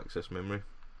 Random Access Memory.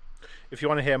 If you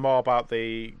want to hear more about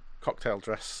the cocktail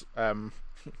dress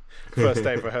first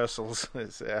day of rehearsals, I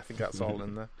think that's all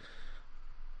in there.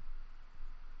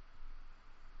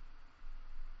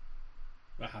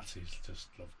 Hattie's just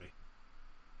lovely.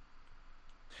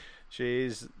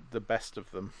 She's the best of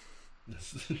them.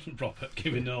 Robert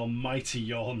giving an almighty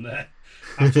yawn there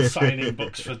after signing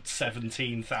books for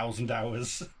 17,000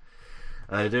 hours.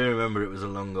 I do remember it was a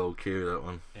long old queue, that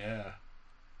one. Yeah.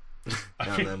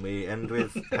 And then we end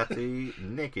with Hattie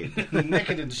naked.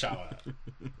 Naked in the shower.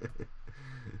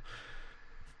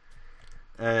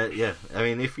 Yeah, I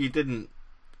mean, if you didn't...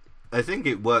 I think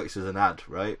it works as an ad,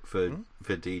 right, for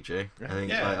DJ. I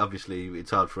think, obviously,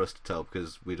 it's hard for us to tell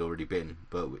because we'd already been,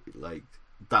 but,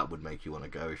 that would make you want to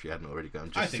go if you hadn't already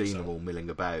gone. Just seeing them all milling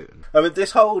about. I mean,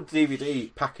 this whole DVD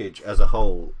package as a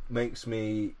whole makes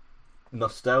me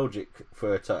nostalgic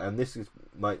for a time, and this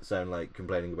might sound like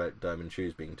complaining about Diamond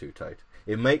Shoes being too tight.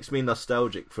 It makes me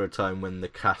nostalgic for a time when the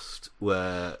cast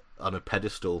were on a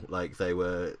pedestal, like they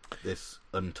were this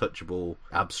untouchable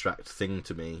abstract thing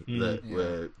to me, they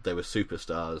were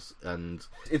superstars. And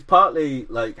it's partly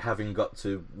like having got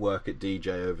to work at DJ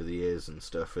over the years and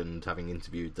stuff, and having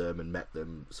interviewed them and met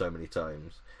them so many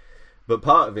times. But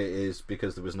part of it is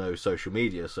because there was no social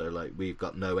media, so like we've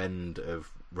got no end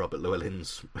of Robert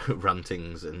Llewellyn's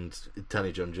rantings and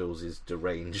Danny John Jules'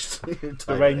 deranged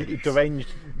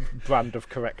brand of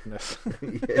correctness.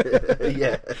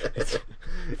 Yeah.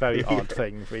 Very odd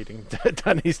thing reading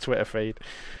Danny's Twitter feed.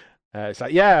 It's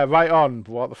like, yeah, right on.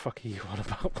 What the fuck are you on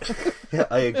about? Yeah,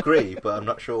 I agree, but I'm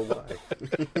not sure why.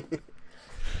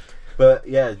 But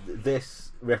yeah,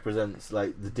 this represents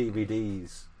like the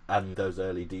DVDs. And those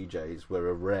early DJs were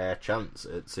a rare chance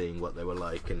at seeing what they were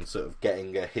like and sort of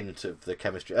getting a hint of the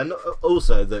chemistry. And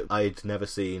also that I'd never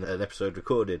seen an episode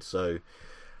recorded, so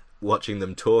watching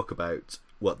them talk about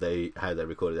how they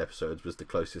recorded episodes was the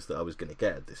closest that I was going to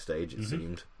get at this stage, it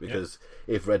seemed. Because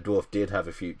if Red Dwarf did have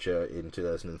a future in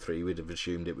 2003, we'd have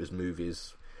assumed it was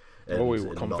movies. Well, we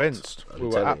were convinced. We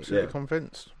were absolutely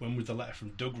convinced. When was the letter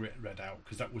from Doug read out?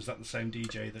 Because was that the same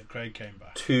DJ that Craig came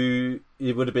back?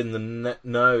 It would have been it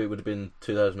would have been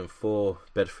 2004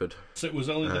 Bedford. So it was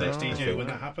only the next DJ when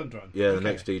that happened, right? Yeah, the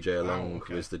next DJ along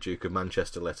was the Duke of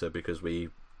Manchester letter, because we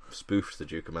spoofed the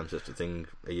Duke of Manchester thing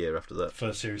a year after that.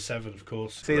 For Series 7, of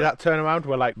course. See that turnaround?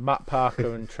 We're like Matt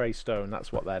Parker and Trey Stone.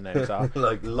 That's what their names are.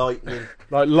 Like lightning.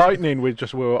 Like lightning. We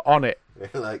were on it.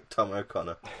 Like Tom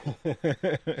O'Connor.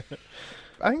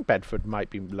 I think Bedford might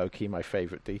be low-key my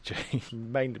favourite DJ,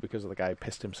 mainly because of the guy who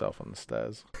pissed himself on the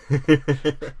stairs.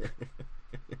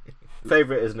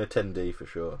 Favourite as an attendee for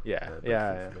sure. Yeah,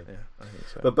 I think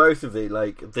so. But both of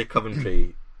the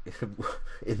Coventry,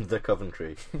 in the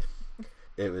Coventry,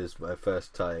 it was my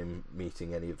first time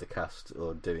meeting any of the cast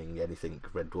or doing anything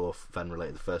Red Dwarf fan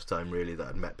related. The first time really that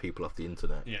I'd met people off the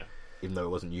internet. Yeah. Even though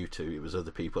it wasn't you two, it was other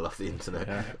people off the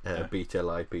internet,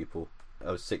 BTLI people.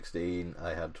 I was 16,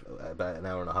 I had about an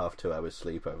hour and a half, 2 hours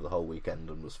sleep over the whole weekend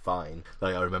and was fine.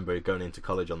 Like, I remember going into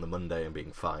college on the Monday and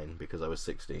being fine because I was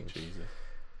 16. Jesus.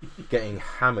 Getting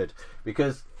hammered.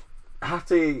 Because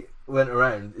Hattie went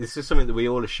around, this is something that we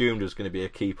all assumed was going to be a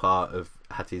key part of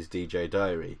Hattie's DJ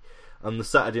diary. On the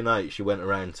Saturday night, she went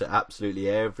around to absolutely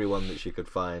everyone that she could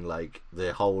find, like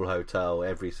the whole hotel,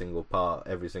 every single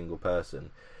person,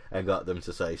 and got them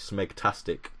to say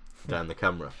 "smegtastic" down the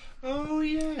camera. Oh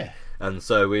yeah. And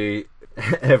so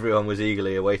everyone was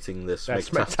eagerly awaiting the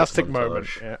smegtastic moment.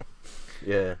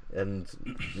 Yeah, and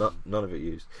none of it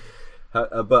used.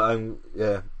 But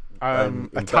I'm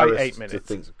a tight 8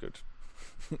 minutes is good.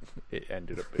 It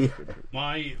ended up being good.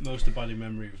 My most abiding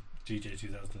memory of DJ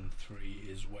 2003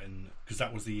 is because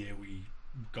that was the year we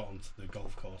got onto the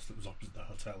golf course that was opposite the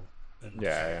hotel. And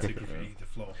to graffiti the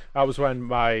floor. That was when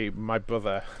my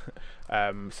brother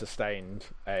sustained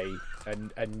a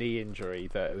knee injury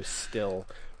that was still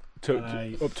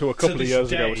up to a couple of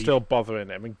years ago was still bothering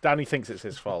him. I mean, Danny thinks it's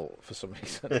his fault for some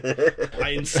reason. I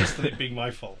insist on it being my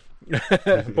fault.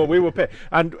 But we were pissed.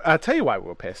 And I'll tell you why we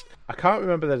were pissed. I can't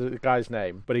remember the guy's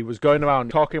name, but he was going around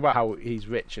talking about how he's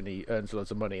rich and he earns loads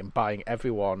of money and buying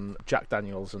everyone Jack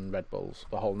Daniels and Red Bulls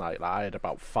the whole night. Like, I had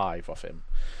about 5 off him.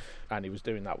 And he was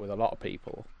doing that with a lot of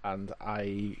people. And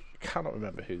I cannot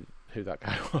remember who that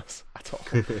guy was at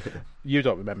all. You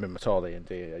don't remember him at all, Ian,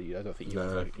 do you? I don't think you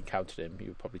ever encountered him.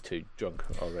 You were probably too drunk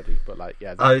already. But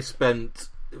I spent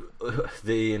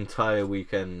the entire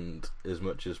weekend as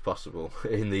much as possible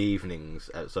in the evenings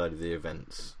outside of the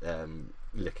events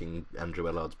licking Andrew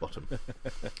Ellard's bottom.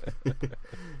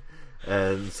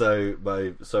 And so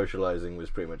my socialising was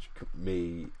pretty much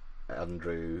me,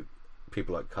 Andrew,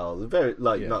 people like Carl,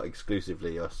 not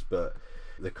exclusively us, but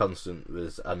the constant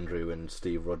was Andrew and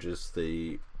Steve Rogers,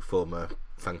 the former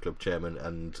fan club chairman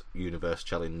and Universe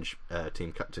Challenge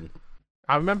team captain.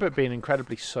 I remember it being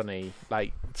incredibly sunny,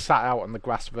 like sat out on the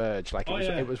grass verge.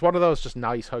 It was one of those just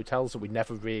nice hotels that we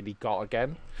never really got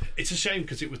again. It's a shame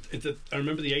because I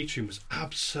remember the atrium was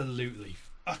absolutely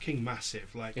fucking massive.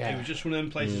 It was just one of them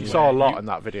places. You saw a lot in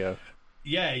that video.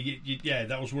 Yeah,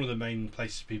 that was one of the main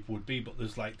places people would be. But there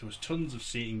was tons of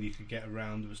seating that you could get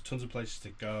around. There was tons of places to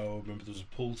go. I remember there was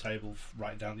a pool table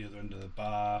right down the other end of the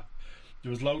bar. There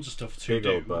was loads of stuff to do. Big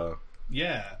old bar.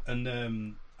 Yeah, and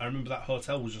I remember that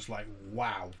hotel was just like,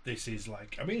 wow, this is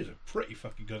like. I mean, it's a pretty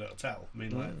fucking good hotel. I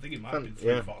mean, I think it might have been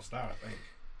 3 or 4 star. I think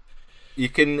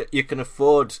you can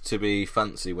afford to be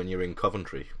fancy when you're in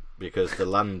Coventry. because the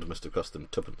land must have cost them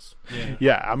tuppence.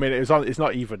 Yeah, I mean, it's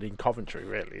not even in Coventry,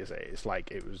 really, is it? It's like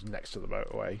it was next to the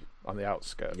motorway on the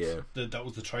outskirts. Yeah, that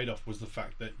was the trade-off, was the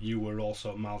fact that you were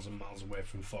also miles and miles away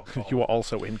from Thorpe. You were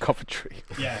also in Coventry.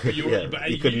 Yeah, but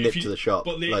you couldn't nip to the shop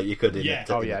like you could in.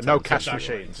 No cash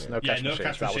machines. No cash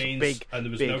machines. That was a big, and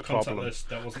there was no contactless.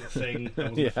 That wasn't a thing.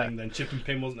 That wasn't a thing then. Chip and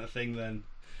pin wasn't a thing then.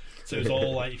 So it was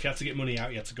all like, if you had to get money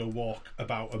out, you had to go walk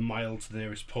about a mile to the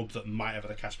nearest pub that might have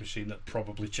a cash machine that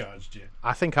probably charged you.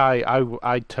 I think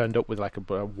I turned up with like a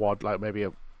wad, like maybe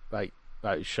it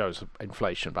shows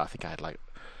inflation, but I think I had like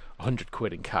 100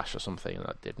 quid in cash or something, and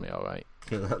that did me all right.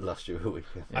 That last year a week.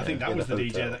 Yeah. I think that was the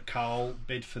DJ that Carl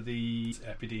bid for the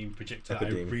Epideme projector that I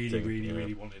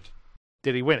really wanted.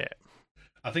 Did he win it?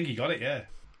 I think he got it, yeah.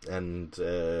 And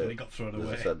it got thrown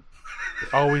away.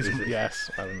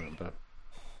 Yes, I remember.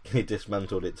 He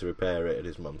dismantled it to repair it, and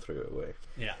his mum threw it away.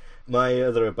 Yeah. My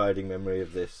other abiding memory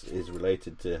of this is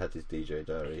related to Hattie's DJ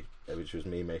diary, which was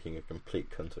me making a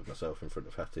complete cunt of myself in front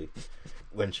of Hattie.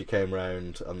 When she came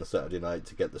round on the Saturday night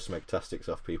to get the smegtastics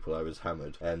off people, I was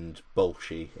hammered and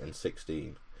bolshy and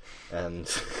 16.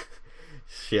 And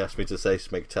she asked me to say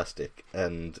smegtastic,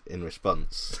 and in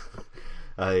response,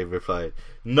 I replied,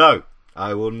 "No,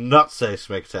 I will not say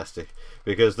smegtastic,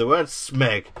 because the word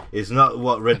smeg is not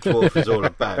what Red Dwarf is all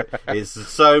about. It's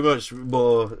so much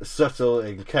more subtle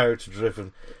and character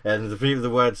driven, and the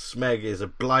word smeg is a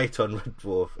blight on Red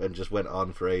Dwarf," and just went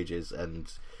on for ages,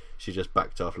 and she just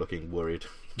backed off looking worried.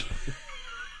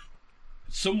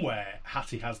 Somewhere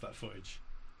Hattie has that footage.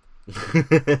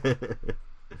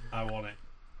 I want it.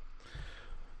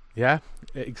 Yeah,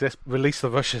 it exists. Release the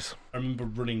rushes. I remember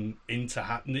running into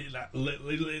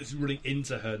running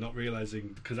into her, not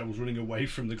realising, because I was running away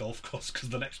from the golf course, because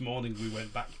the next morning we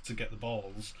went back to get the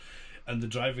balls and the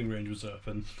driving range was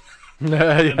open.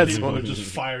 And people were just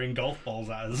firing golf balls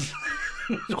at us.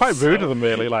 It's quite rude of them,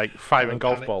 really, like firing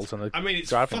golf balls on a driving range.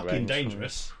 It's fucking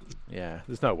dangerous. Yeah,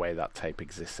 there's no way that tape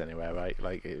exists anywhere, right?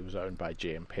 Like, it was owned by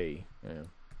GMP. Yeah.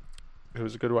 It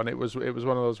was a good one. It was one of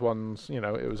those ones,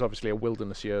 it was obviously a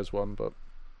Wilderness Years one, but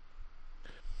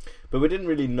we didn't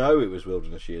really know it was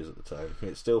Wilderness Years at the time.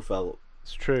 It still felt...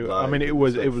 It's true. Like, I mean, it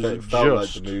felt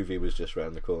like the movie was just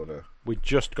round the corner. We'd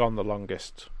just gone the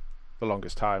longest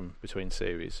time between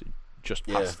series, just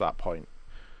past that point.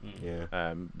 Yeah.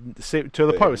 To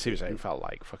the point where Series 8 felt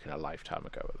like fucking a lifetime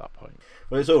ago at that point.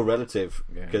 Well, it's all relative,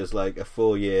 because like a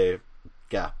 4-year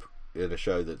gap in a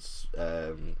show that's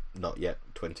not yet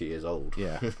 20 years old.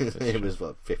 Yeah. It was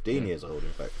 15 years old,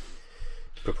 in fact.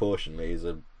 Proportionally is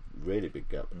a really big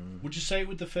gap. Would you say it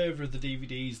with the favour of the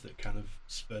DVDs that kind of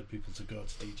spurred people to go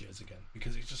to DJs again?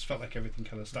 Because it just felt like everything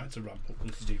kind of started to ramp up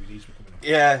once the DVDs were coming out.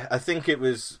 Yeah, I think it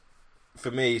was,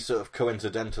 for me, sort of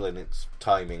coincidental in its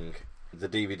timing. The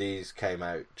DVDs came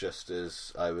out just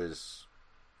as I was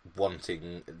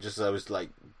like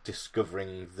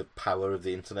discovering the power of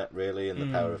the internet, really, and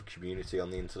the power of community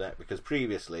on the internet, because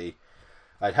previously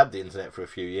I'd had the internet for a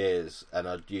few years and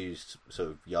I'd used sort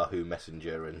of Yahoo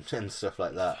Messenger and stuff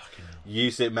like that.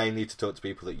 Used it mainly to talk to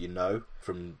people that you know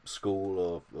from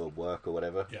school or work or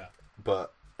whatever. Yeah.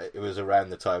 But it was around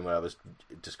the time where I was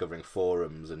discovering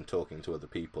forums and talking to other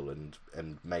people and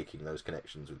making those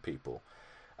connections with people.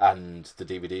 And the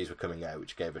DVDs were coming out,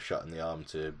 which gave a shot in the arm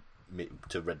to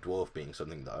Red Dwarf being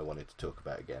something that I wanted to talk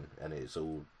about again, and it's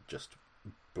all just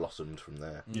blossomed from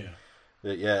there.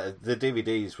 Yeah, the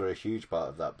DVDs were a huge part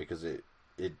of that, because it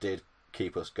did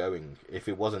keep us going. If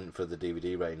it wasn't for the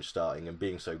DVD range starting and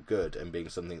being so good and being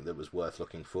something that was worth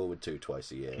looking forward to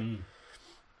twice a year,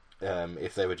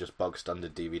 if they were just bog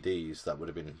standard DVDs, that would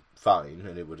have been fine,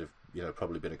 and it would have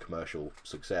probably been a commercial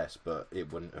success, but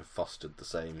it wouldn't have fostered the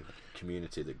same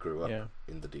community that grew up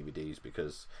in the DVDs,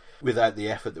 because without the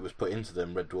effort that was put into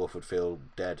them, Red Dwarf would feel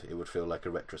dead. It would feel like a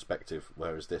retrospective,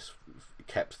 whereas this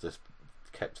kept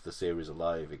the series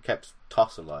alive. It kept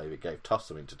Toss alive. It gave Toss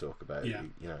something to talk about. Yeah,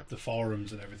 the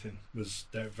forums and everything was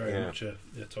very much a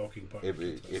talking point.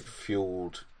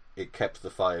 It kept the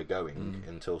fire going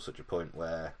until such a point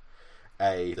where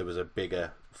A, there was a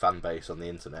bigger fan base on the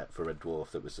internet for Red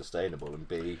Dwarf that was sustainable, and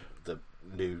B, the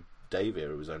new Dave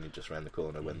era was only just around the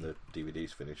corner when the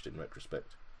DVDs finished in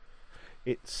retrospect.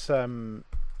 It's and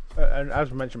as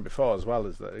we mentioned before as well,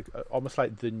 is that almost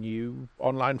like the new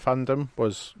online fandom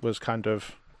was kind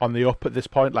of on the up at this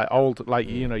point, like old, like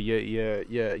your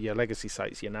legacy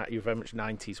sites, your very much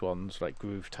 90s ones like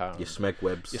Groovetown, your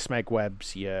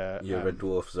Smegwebs, your Red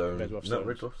Dwarf Zone. Red Dwarf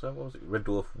Zone, what was it? Red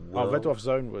Dwarf World. Oh, Red Dwarf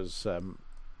Zone was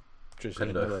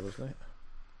Disney Miller, wasn't it?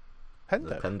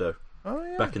 Pendo. Oh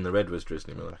yeah. Back in the Red was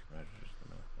Disney Miller.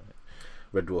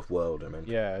 Red Dwarf World, I mean.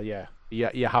 Yeah.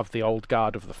 You have the old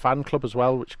guard of the fan club as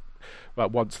well, which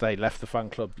But once they left the fan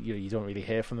club, you don't really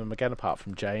hear from them again, apart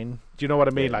from Jane. Do you know what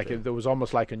I mean? Yeah, There was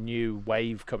almost like a new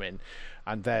wave coming,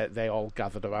 and they all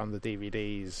gathered around the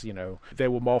DVDs. They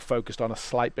were more focused on a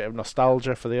slight bit of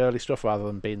nostalgia for the early stuff rather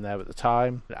than being there at the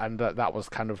time, and that was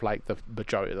kind of like the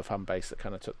majority of the fan base that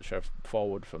kind of took the show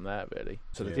forward from there, really.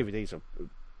 So the DVDs are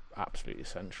absolutely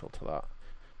essential to that.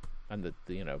 And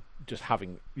just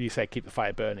having, you say, keep the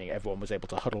fire burning, everyone was able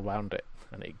to huddle around it,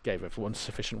 and it gave everyone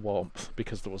sufficient warmth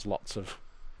because there was lots of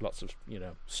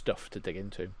stuff to dig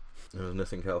into. There was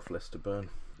nothing helpless to burn.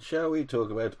 Shall we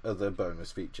talk about other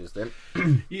bonus features then?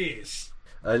 Yes.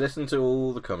 I listened to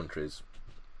all the commentaries.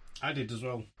 I did as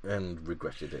well. And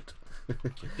regretted it.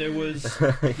 There was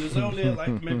only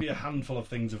maybe a handful of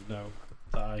things of note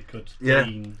that I could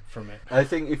glean from it. I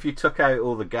think if you took out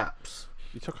all the gaps,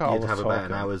 you'd have about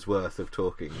an hour's worth of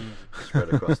talking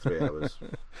spread across 3 hours.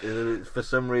 For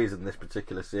some reason, this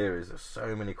particular series, there's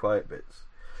so many quiet bits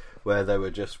where they were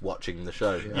just watching the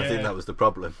show. Yeah. I think that was the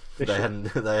problem. They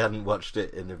hadn't watched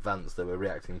it in advance. They were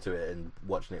reacting to it and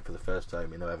watching it for the first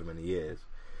time in however many years.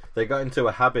 They got into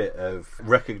a habit of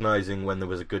recognising when there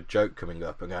was a good joke coming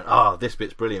up and going, this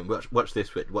bit's brilliant, watch this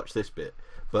bit,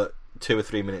 but 2 or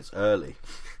 3 minutes early.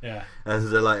 Yeah. And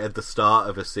they're like at the start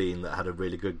of a scene that had a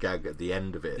really good gag at the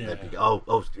end of it. Yeah. They'd be,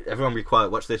 everyone be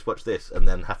quiet, watch this, and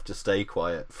then have to stay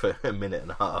quiet for a minute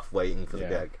and a half waiting for the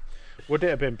gag. Would it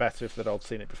have been better if they'd all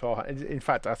seen it beforehand? In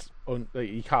fact,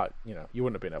 you can't, you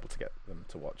wouldn't have been able to get them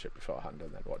to watch it beforehand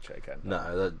and then watch it again.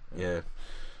 No,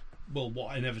 Well,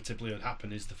 what inevitably would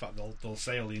happen is the fact they'll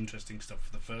say all the interesting stuff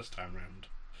for the first time round,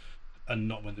 and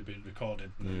not when they're being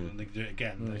recorded. And when they do it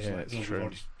again, it's true.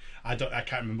 I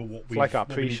can't remember what we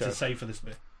need to say for this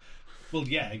bit. Well,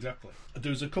 yeah, exactly.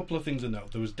 There was a couple of things to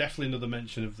note. There was definitely another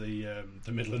mention of the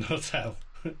Midland Hotel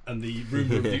and the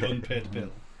rumour of the unpaid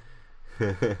bill.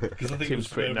 Because I think it was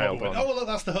pretty nailed on. Look,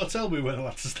 that's the hotel we weren't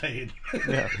allowed to stay in.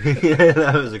 Yeah,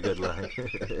 that was a good line.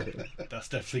 That's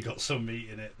definitely got some meat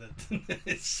in it. That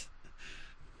is.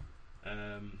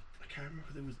 I can't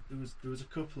remember. There was a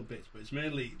couple of bits, but it's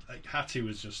mainly like Hattie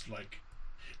was just like,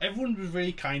 everyone was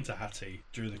really kind to Hattie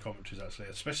during the commentaries, actually,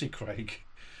 especially Craig.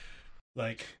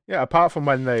 Apart from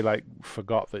when they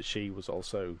forgot that she was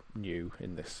also new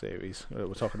in this series.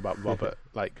 We're talking about Robert.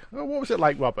 What was it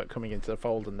like, Robert, coming into the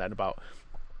fold, and then about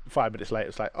 5 minutes later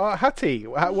it's like, Hattie,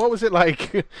 what was it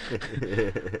like?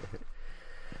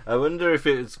 I wonder if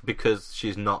it's because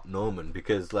she's not Norman,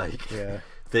 because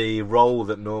the role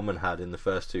that Norman had in the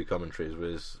first 2 commentaries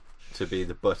was to be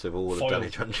the butt of all of Danny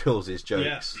John Jules'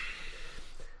 jokes. Yeah.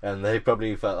 And they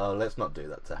probably felt, let's not do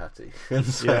that to Hattie. And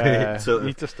so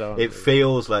it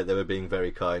feels like they were being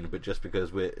very kind, but just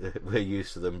because we're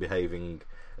used to them behaving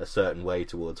a certain way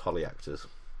towards Holly actors.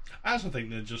 I also think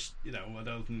they're just, I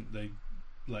don't think they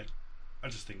I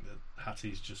just think that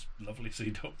Hattie's just lovely, so you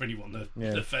don't really want to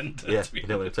defend her. Yeah, you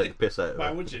don't want to take the piss out of her.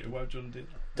 Why would you want to do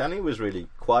that? Danny was really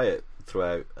quiet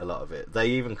throughout a lot of it. They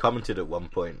even commented at one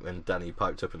point when Danny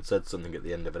piped up and said something at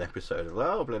the end of an episode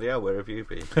of, bloody hell, where have you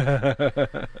been?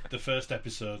 The first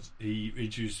episode, he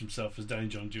introduced himself as Danny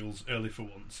John Jules early for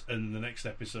once, and the next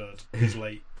episode, he's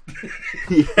late.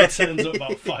 He turns up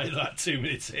about 2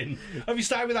 minutes in. Have you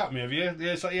started without me, have you?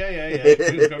 Yeah, it's like, yeah.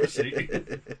 Got a receipt.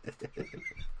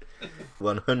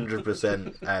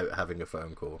 100% out having a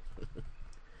phone call.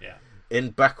 Yeah. In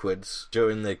Backwards,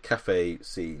 during the cafe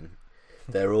scene,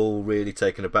 they're all really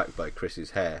taken aback by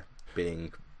Chris's hair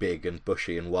being big and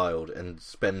bushy and wild, and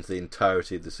spends the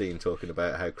entirety of the scene talking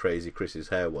about how crazy Chris's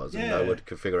hair was, and no one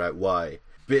could figure out why.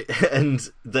 And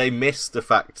they miss the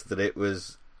fact that it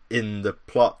was in the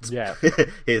plot. Yeah.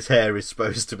 His hair is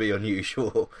supposed to be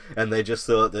unusual, and they just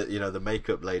thought that the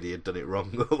makeup lady had done it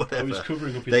wrong or whatever. Oh, he's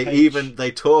covering up his H.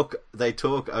 They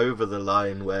talk over the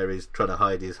line where he's trying to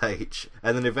hide his H,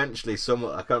 and then eventually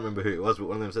someone, I can't remember who it was, but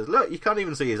one of them says, "Look, you can't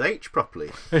even see his H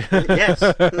properly." Yes.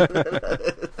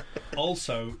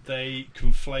 Also, they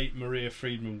conflate Maria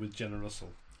Friedman with Jenna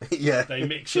Russell. Yeah, they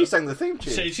mix. She sang the theme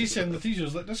tune. She sang the theme tune. I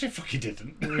was like, "No, she fucking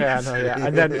didn't."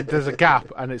 And then there's a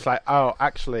gap, and it's like,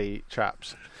 actually,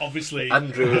 chaps. Obviously,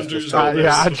 Andrew's Andrew.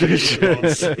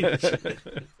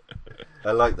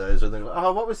 I like those. And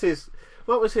what was his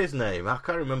name? I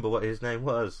can't remember what his name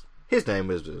was. His name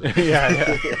was. I'm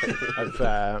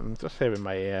just hearing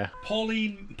my ear.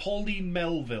 Pauline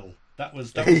Melville. That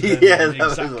was her name.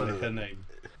 Exactly her name.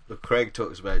 But Craig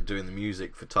talks about doing the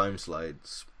music for time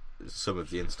slides. Some of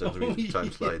the instances of music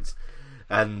time slides,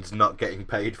 and not getting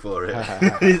paid for it.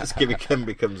 It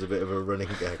becomes a bit of a running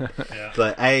gag. Yeah.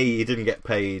 Like, he didn't get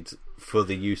paid for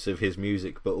the use of his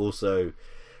music, but also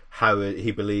he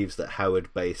believes that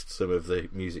Howard based some of the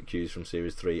music cues from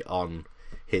Series 3 on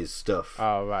his stuff.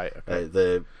 Oh, right.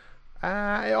 Okay.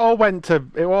 It all went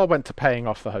to paying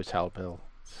off the hotel bill.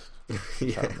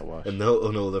 Yeah, and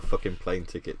all the fucking plane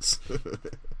tickets.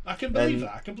 I can believe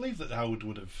that. I can believe that Howard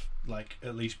would have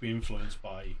at least be influenced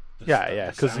by.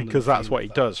 Because that's what he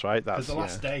does, right? Because the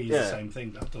last day is the same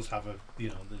thing. That does have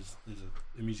there's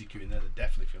a music cue in there that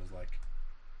definitely feels like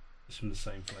it's from the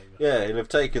same flavour. Yeah, he'll have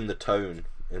taken the tone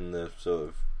in the sort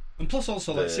of. And plus,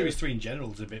 also, Series 3 in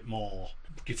general is a bit more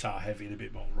guitar heavy and a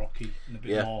bit more rocky and a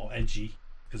bit more edgy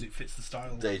because it fits the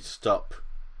style. They stop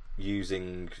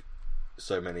using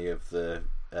so many of the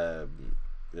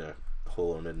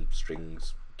horn and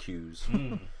strings cues.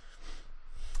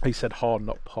 He said horn,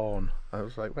 not pawn. I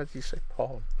was like, where did you say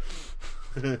pawn?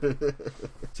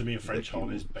 To me, a French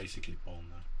horn is basically pawn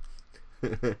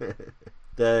now.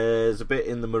 There's a bit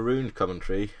in the Marooned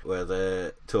commentary where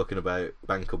they're talking about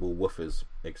bankable woofers,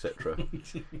 etc.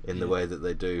 in the way that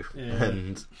they do. Yeah.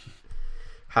 And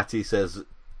Hattie says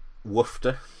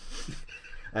woofter.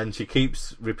 And she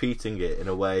keeps repeating it in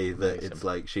a way that it's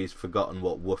like she's forgotten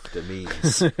what woofter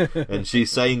means. And she's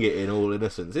saying it in all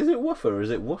innocence. Is it woofer or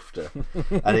is it woofter?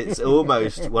 And it's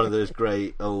almost one of those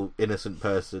great old innocent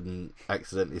person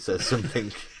accidentally says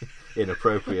something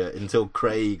inappropriate until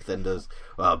Craig then does,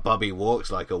 well, Bobby walks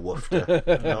like a woofter.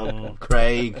 Oh,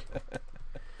 Craig.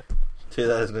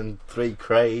 2003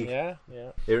 Craig. Yeah.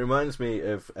 It reminds me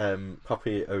of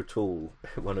Poppy O'Toole,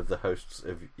 one of the hosts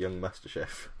of Young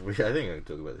MasterChef. I think I can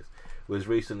talk about this. Was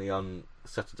recently on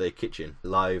Saturday Kitchen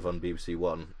live on BBC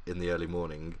One in the early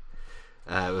morning.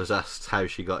 Was asked how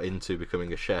she got into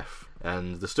becoming a chef,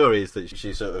 and the story is that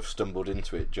she sort of stumbled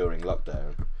into it during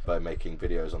lockdown by making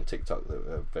videos on TikTok that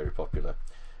were very popular.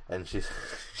 And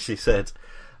she said,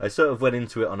 "I sort of went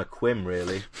into it on a whim,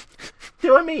 really."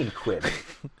 Do I mean whim?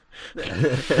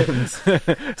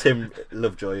 Tim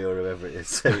Lovejoy or whoever it is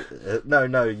said,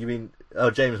 no, you mean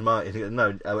James Martin. He goes,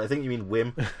 no, I think you mean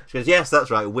whim. She goes, yes, that's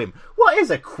right, whim. What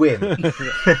is a whim?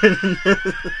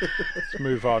 Let's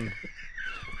move on.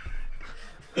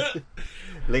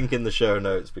 Link in the show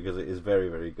notes because it is very,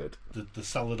 very good. The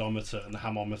saladometer and the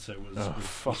hamometer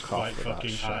was quite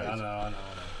fucking high. I know.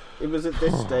 It was at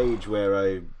this stage where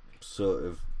I sort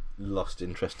of lost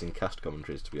interest in cast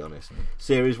commentaries, to be honest.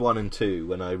 Series 1 and 2,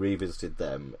 when I revisited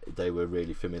them, they were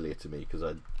really familiar to me because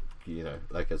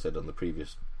like I said on the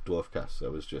previous DwarfCast, I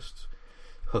was just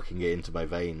hooking it into my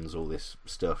veins, all this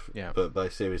stuff. Yeah. But by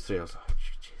Series 3 I was like,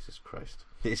 Jesus Christ,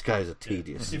 these guys are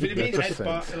tedious. If it'd been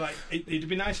it'd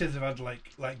be nice if they'd had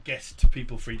like guest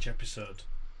people for each episode.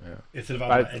 Yeah. If they'd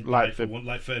have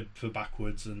had for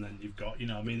backwards, and then you've got, you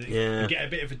get a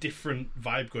bit of a different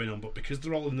vibe going on, but because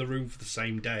they're all in the room for the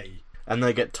same day, and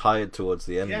they get tired towards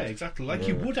the end. Yeah, exactly.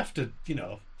 You would after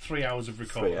 3 hours of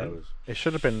recording. 3 hours. It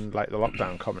should have been like the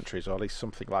lockdown commentaries, or at least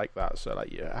something like that. So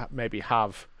you maybe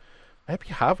have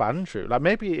Andrew. Like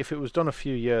maybe if it was done a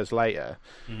few years later,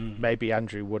 maybe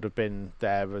Andrew would have been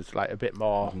there as like a bit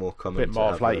more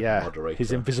of like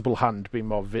his invisible hand being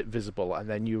more visible, and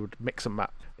then you would mix and match.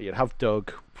 You'd have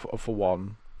Doug for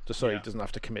one, just so he doesn't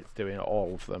have to commit to doing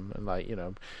all of them,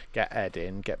 and get Ed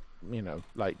in,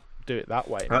 do it that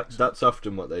way. That's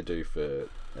often what they do for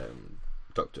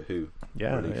Doctor Who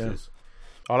releases.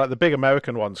 Or like the big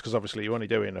American ones, because obviously you're only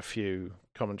doing a few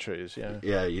commentaries.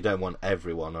 Yeah, you don't want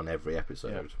everyone on every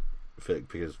episode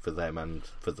because for them and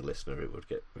for the listener it would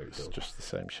get very dull. It's just the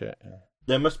same shit. Yeah.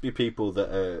 There must be people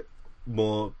that are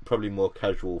probably more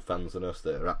casual fans than us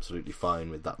that are absolutely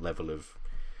fine with that level of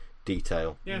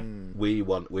detail. Yeah. We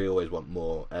always want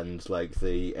more, and like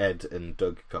the Ed and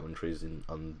Doug commentaries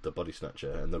on the Body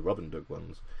Snatcher and the Rob and Doug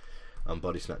ones on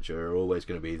Body Snatcher are always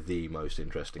going to be the most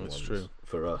interesting ones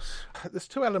for us. There's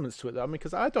two elements to it though,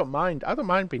 because I don't mind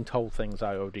being told things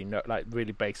I already know, like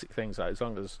really basic things, like, as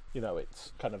long as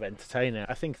it's kind of entertaining.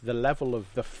 I think the level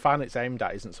of the fan it's aimed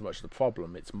at isn't so much the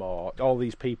problem, it's more all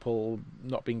these people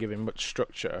not being given much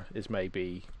structure is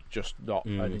maybe just not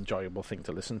an enjoyable thing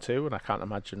to listen to, and I can't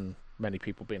imagine many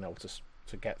people being able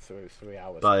to get through 3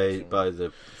 hours by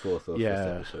the fourth or fifth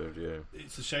episode.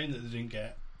 It's a shame that they didn't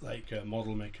get like a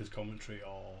Model Maker's commentary,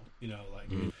 or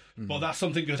but that's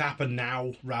something could happen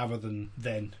now rather than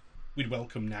then. We'd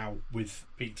welcome now with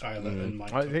Pete Tyler and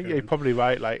Mike Tucker. I think you're probably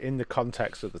right, like in the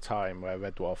context of the time where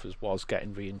Red Dwarf was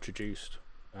getting reintroduced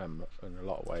in a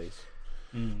lot of ways.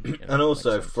 And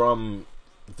also from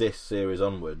this series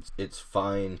onwards, it's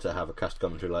fine to have a cast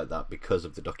commentary like that because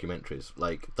of the documentaries.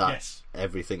 Like that,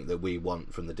 everything that we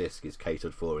want from the disc is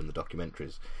catered for in the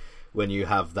documentaries. When you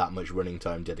have that much running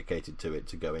time dedicated to it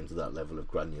to go into that level of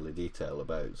granular detail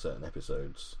about certain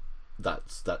episodes, that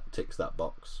ticks that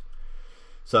box.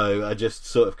 So I just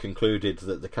sort of concluded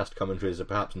that the cast commentaries are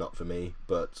perhaps not for me,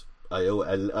 but I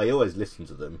always listen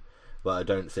to them, but I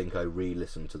don't think I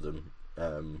re-listen to them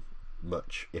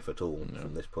much, if at all,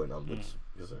 from this point onwards,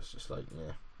 because it's just like,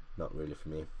 not really for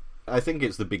me. I think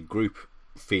it's the big group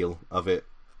feel of it.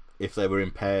 If they were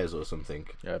in pairs or something,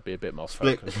 it'd be a bit more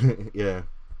split.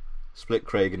 Split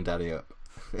Craig and Danny up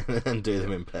and do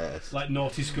them in pairs, like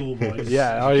naughty schoolboys.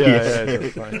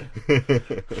 That's fine.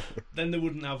 Then they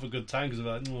wouldn't have a good time because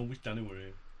they're like, "No, I wish Danny were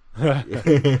here."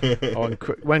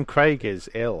 When Craig is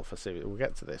ill for series, we'll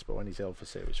get to this, but when he's ill for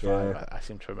series 5, I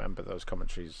seem to remember those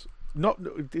commentaries.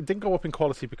 It didn't go up in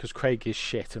quality because Craig is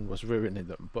shit and was ruining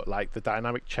them, but like the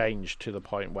dynamic changed to the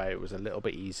point where it was a little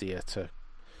bit easier to.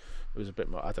 It was a bit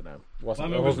more. I don't know. I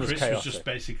remember Chris was just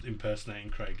basically impersonating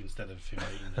Craig instead of him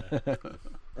being there.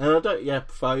 And I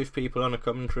don't. 5 people on a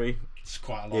commentary. It's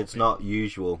quite a lot. It's not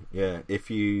usual. Yeah,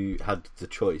 if you had the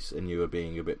choice and you were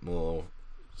being a bit more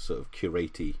sort of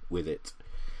curatey with it.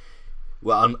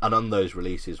 Well, and on those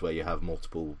releases where you have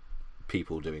multiple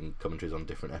people doing commentaries on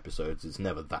different episodes, it's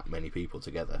never that many people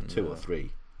together, 2 or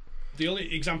 3. The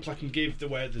only example I can give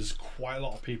where there's quite a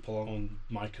lot of people on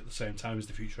mic at the same time is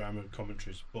the Futurama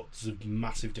commentaries, but there's a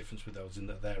massive difference with those in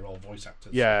that they're all voice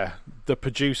actors. Yeah, the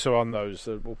producer on those,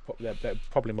 they're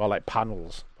probably more like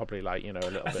panels, probably like, a little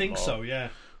bit more. I think so, yeah.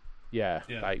 Yeah,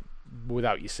 like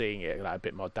without you seeing it, like a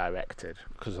bit more directed,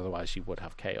 because otherwise you would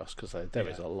have chaos, because there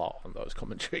is a lot on those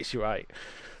commentaries, you're right.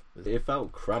 It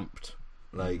felt cramped.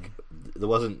 Like, there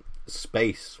wasn't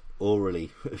space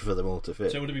orally for them all to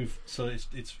fit. So it would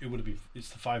have been. It's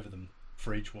the 5 of them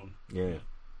for each one. Yeah.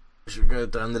 Should we go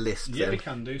down the list? Yeah, then? we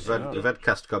can do. We've had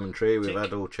cast commentary. We've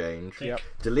had all change. Yep.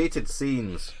 Deleted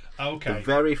scenes. Okay. The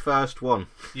very first one.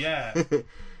 Yeah.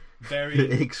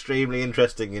 Very extremely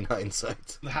interesting in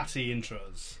hindsight. The Hattie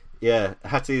intros. Yeah,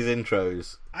 Hattie's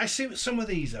intros. I see some of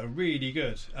these are really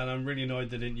good, and I'm really annoyed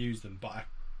they didn't use them. But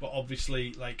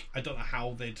obviously, like, I don't know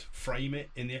how they'd frame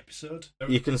it in the episode.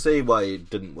 You can see why it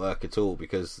didn't work at all,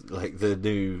 because like the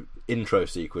new intro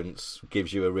sequence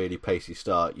gives you a really pacey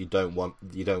start. You don't want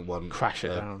crash it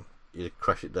down. You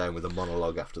crash it down with a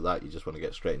monologue after that. You just want to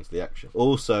get straight into the action.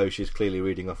 Also, she's clearly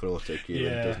reading off an auto cue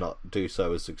and does not do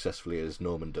so as successfully as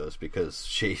Norman does, because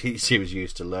she was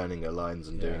used to learning her lines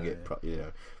and doing it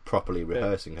properly,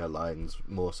 rehearsing her lines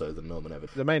more so than Norman ever.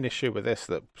 The main issue with this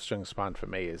that strings to mind for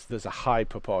me is there's a high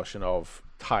proportion of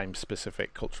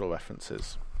time-specific cultural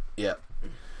references. Yeah,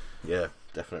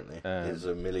 definitely. There's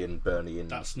a million Bernie in.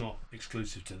 That's not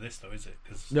exclusive to this, though, is it?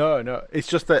 No. It's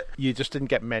just that you just didn't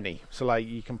get many. So, like,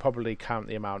 you can probably count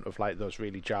the amount of like those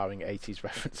really jarring 80s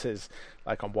references,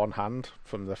 like on one hand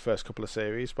from the first couple of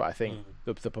series. But I think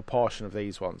the proportion of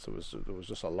these ones, there was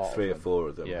just a lot. 3 or 4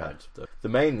 of them had. The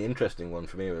main interesting one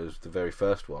for me was the very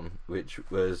first one, which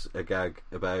was a gag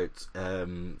about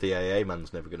the AA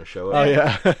man's never going to show up. Oh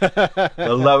yeah.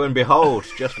 Well, lo and behold,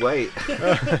 just wait.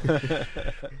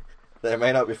 They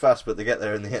may not be fast, but they get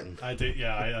there in the end. I do,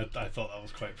 yeah. I thought that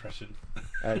was quite prescient.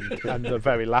 And the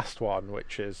very last one,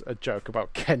 which is a joke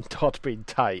about Ken Dodd being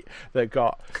tight, that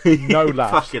got no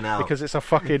laughs because it's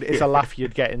a laugh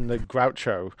you'd get in the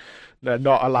Groucho,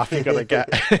 not a laugh you're gonna get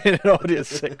in an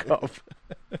audience sitcom.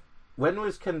 When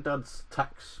was Ken Dodd's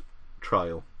tax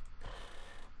trial?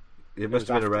 It must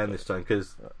have been around this time,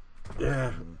 because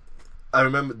I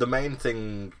remember the main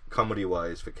thing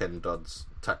comedy-wise for Ken Dodd's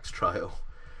tax trial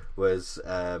was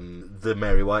the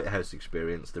Mary Whitehouse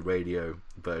Experience, the radio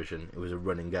version. It was a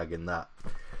running gag in that.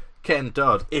 Ken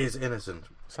Dodd is innocent.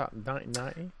 Was that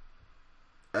 1990?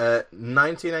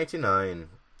 1989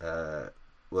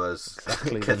 was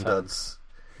exactly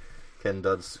Ken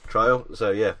Dodd's trial.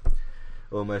 So yeah,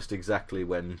 almost exactly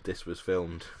when this was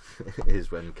filmed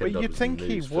is when Ken Dodd was in the news. But you'd think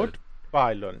he would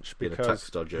buy lunch,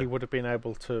 because he would have been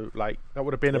able to, like, that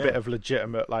would have been a bit of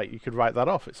legitimate, like, you could write that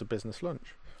off, it's a business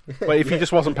lunch. But if he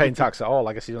just wasn't paying tax at all,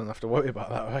 I guess he doesn't have to worry about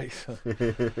that, right? So.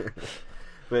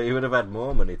 But he would have had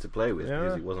more money to play with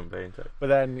because he wasn't paying tax. But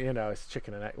then, it's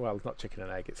chicken and egg. Well, not chicken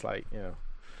and egg. It's like,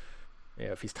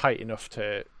 if he's tight enough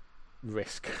to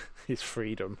risk his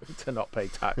freedom to not pay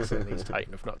tax, and he's tight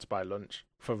enough not to buy lunch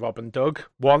for Rob and Doug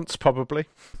once, probably.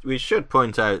 We should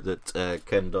point out that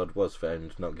Ken Dodd was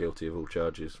found not guilty of all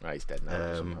charges. Right, he's dead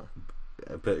now.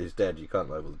 But he's dead. You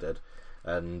can't label the dead.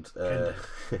 And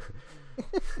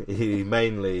he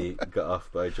mainly got off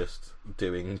by just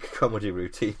doing comedy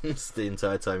routines the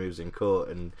entire time he was in court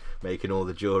and making all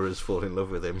the jurors fall in love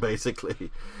with him,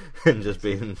 basically, and just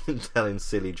telling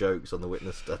silly jokes on the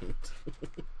witness stand.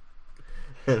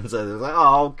 And so they were like,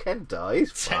 "Oh, Ken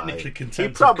dies. Technically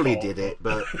contempt. He probably did it,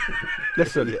 but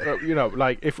listen,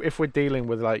 like if we're dealing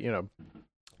with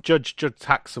judge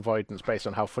tax avoidance based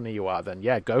on how funny you are, then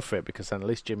yeah, go for it, because then at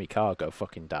least Jimmy Carr go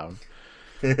fucking down."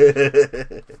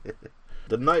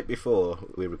 The night before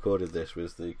we recorded this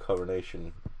was the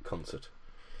Coronation concert.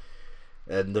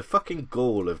 And the fucking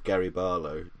gall of Gary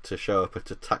Barlow to show up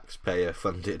at a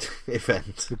taxpayer-funded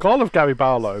event. The gall of Gary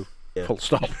Barlow, full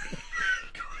stop.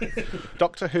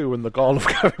 Doctor Who and the gall of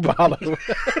Gary Barlow.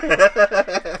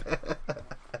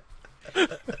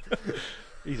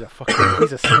 He's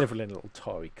a snivelling little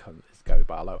Tory cunt, is Gary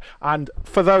Barlow. And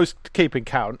for those keeping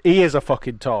count, he is a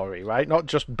fucking Tory, right? Not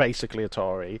just basically a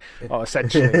Tory, or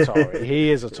essentially a Tory.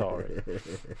 He is a Tory.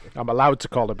 I'm allowed to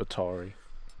call him a Tory.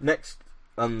 Next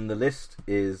on the list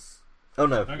is... Oh,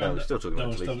 no, we're still talking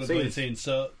about deleted scenes.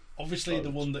 So, obviously the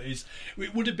one that is...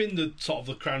 It would have been the sort of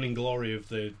the crowning glory of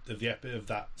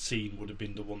that scene would have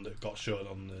been the one that got shown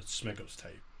on the Smegots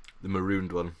tape. The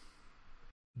marooned one.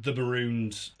 The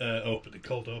marooned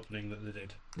cold opening that they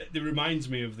did. It reminds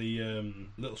me of the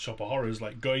Little Shop of Horrors,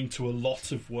 like going to a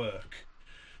lot of work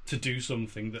to do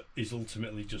something that is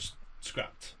ultimately just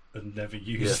scrapped and never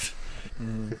used.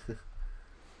 Yeah.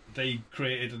 They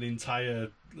created an entire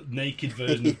naked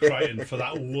version of Crichton for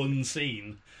that one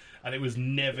scene, and it was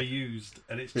never used,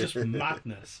 and it's just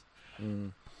madness.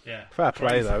 Yeah, fair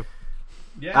play though.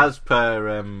 Yeah, as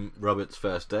per Robert's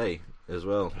first day as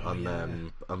well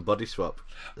on Body Swap.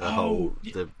 There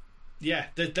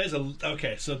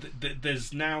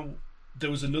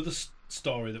was another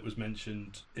story that was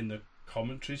mentioned in the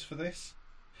commentaries for this,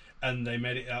 and they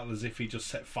made it out as if he just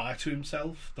set fire to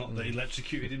himself, not that he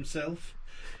electrocuted himself.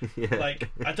 Yeah. Like,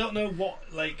 I don't know what,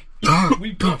 like,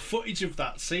 we've got footage of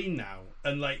that scene now,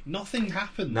 and like nothing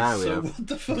happens. What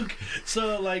the fuck?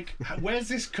 So like, where's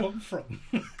this come from?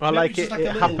 Well, like it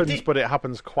happens, but it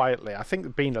happens quietly. I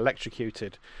think being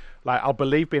electrocuted, like, I'll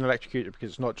believe being electrocuted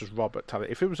because it's not just Robert telling.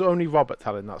 If it was only Robert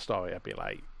telling that story, I'd be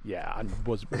like, yeah, and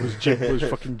was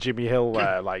fucking Jimmy Hill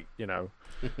there, like, you know,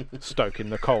 stoking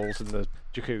the coals in the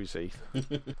jacuzzi.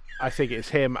 I think it's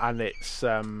him, and it's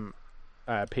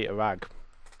Peter Ragg.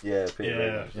 Yeah, Peter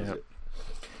Ragg. Yeah.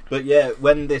 But yeah,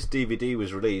 when this DVD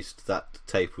was released, that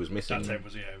tape was missing. That tape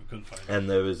was, we couldn't find it. And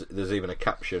there's even a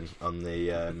caption on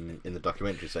the in the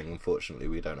documentary saying, "Unfortunately,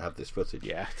 we don't have this footage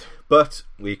yet, but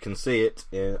we can see it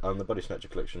on the Body Snatcher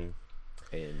collection."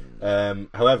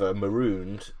 However,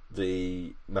 Marooned,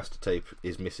 the master tape,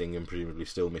 is missing and presumably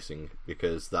still missing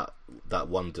because that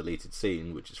one deleted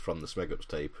scene, which is from the Smegots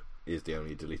tape, is the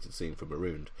only deleted scene from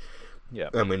Marooned. Yeah,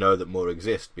 and we know that more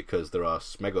exist because there are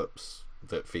Smegots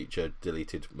that feature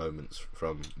deleted moments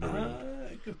from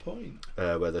Marooned. Good point.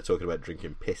 Where they're talking about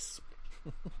drinking piss.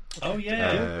 Oh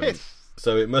yeah, piss.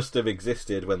 So it must have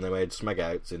existed when they made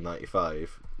Smegouts in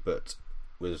 '95, but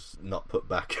was not put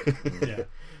back. Yeah.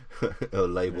 Or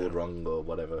labelled wrong or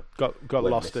whatever. Got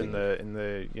lost missing. in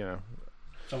the you know,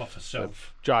 fell off a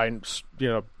shelf. Giant, you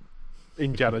know,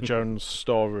 Indiana Jones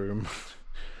storeroom.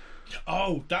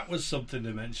 Oh, that was something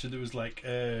they mentioned. It was like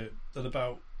that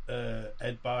about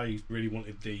Ed By really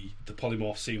wanted the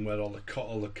polymorph scene where all the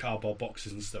cardboard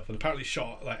boxes and stuff, and apparently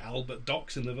shot like Albert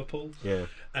Docks in Liverpool. Yeah,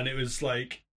 and it was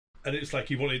like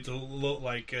he wanted to look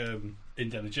like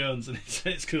Indiana Jones, and it's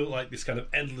going to look like this kind of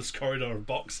endless corridor of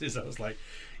boxes. I was like,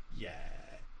 yeah,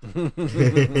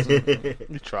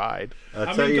 you tried.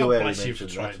 I'll tell you where he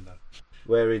mentioned that.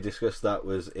 Where he discussed that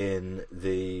was in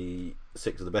the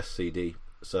 6 of the Best CD.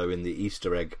 So in the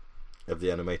Easter egg of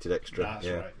the animated extra. That's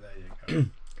right, there you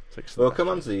go. Well, come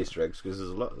on to the Easter eggs because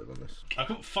there's a lot of them on this. I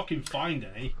couldn't fucking find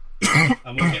any.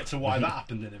 And we'll get to why that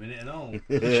happened in a minute and all.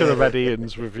 You should have read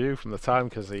Ian's review from the time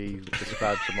because he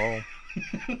described them all.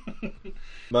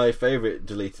 My favourite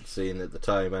deleted scene at the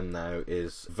time and now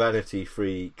is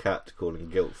Vanity-Free Cat calling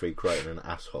guilt-free Crichton an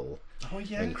asshole. Oh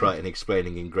yeah. And Crichton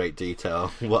explaining in great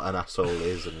detail what an asshole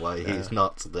is and why he's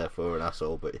not therefore an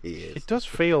asshole, but he is. It does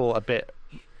feel a bit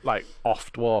like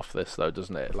off Dwarf this though,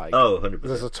 doesn't it? Like, 100%.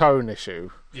 There's a tone issue.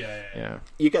 Yeah.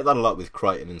 You get that a lot with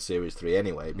Crichton in Series 3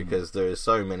 anyway, because there is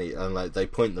so many, and like they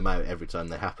point them out every time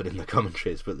they happen in the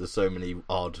commentaries, but there's so many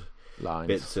odd lines,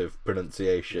 bits of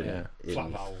pronunciation. Flat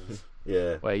vowels.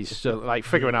 Yeah. Where he's still like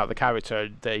figuring out the character.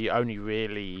 They only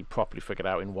really properly figured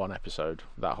out in one episode,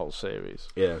 that whole series.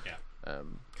 Yeah.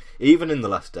 Even in The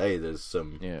Last Day, there's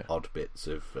some odd bits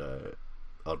of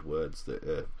odd words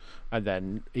that. And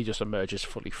then he just emerges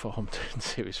fully formed in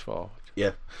Series 4.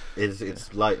 Yeah,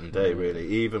 it's light and day really.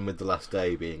 Even with The Last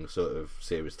Day being sort of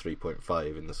Series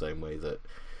 3.5 in the same way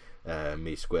that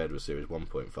Me Squared was Series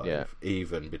 1.5. Yeah.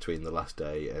 Even between The Last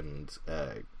Day and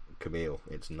Camille,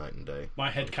 it's night and day.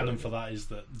 My headcanon for that is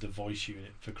that the voice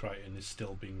unit for Crichton is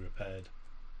still being repaired.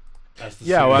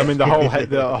 Well, I mean,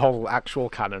 the whole actual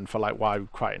canon for like why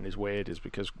Crichton is weird is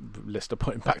because Lister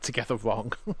put him back together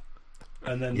wrong.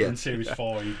 And then in Series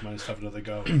 4, he managed to have another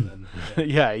go. And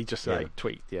then, he just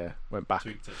tweaked, went back.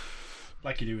 Tweaked it.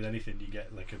 like you do with anything, you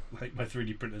get like my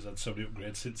 3D printer's had so many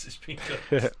upgrades since it's been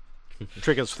done.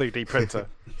 Trigger's 3D printer.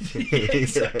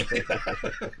 Exactly.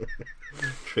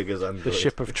 Trigger's Android. The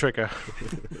ship of Trigger.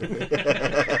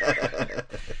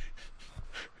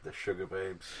 The Sugar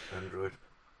Babes Android.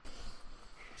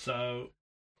 So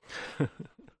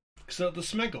the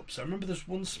Smeg Ups, I remember there's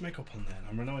one Smeg Up on there, and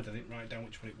I'm annoyed I didn't write down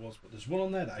which one it was, but there's one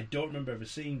on there that I don't remember ever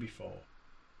seeing before.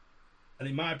 And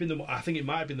it might have been I think it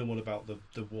might have been the one about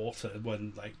the water,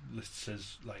 when like List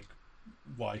says like,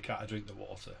 why can't I drink the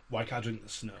water? Why can't I drink the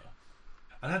snow?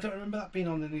 And I don't remember that being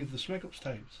on any of the Smeg Ups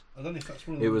tapes. I don't know if that's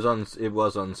one of them. It was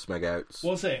on Smeg Outs.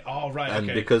 Was it? Oh right, and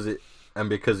okay. because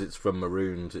it's from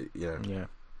Marooned, you know. Yeah.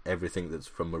 Everything that's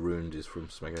from Marooned is from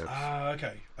Smeg Outs. Ah,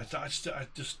 okay. I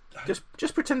Just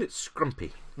pretend it's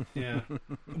Scrumpy. Yeah.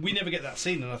 We never get that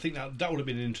scene, and I think that would have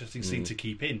been an interesting scene to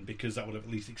keep in, because that would have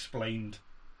at least explained.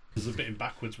 There's a bit in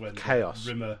backwards when Chaos.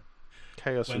 Rimmer,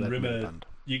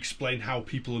 you explain how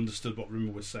people understood what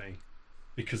Rimmer was saying,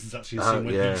 because there's actually a scene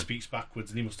when he speaks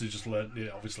backwards, and he must have just learned. You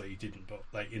know, obviously, he didn't, but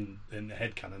like in the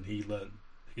headcanon, he learned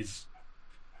his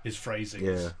phrasing.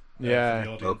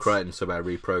 Yeah. Well, Crichton somehow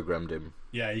reprogrammed him.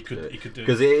 Yeah, he could do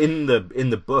because in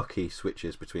the book he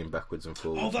switches between backwards and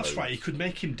forwards. Oh, that's right. He could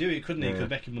make him do it, couldn't he? He could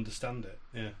make him understand it.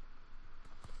 Yeah.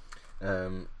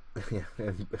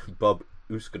 Bob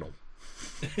Uskanal.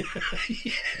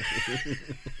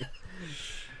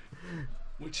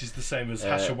 Which is the same as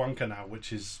Hashawanka now,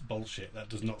 which is bullshit. That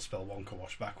does not spell Wonka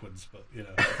wash backwards, but you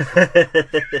know.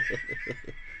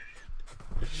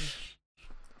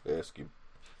 Erskine.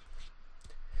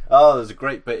 Oh, there's a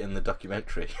great bit in the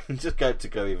documentary. Just go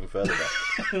even further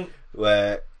back,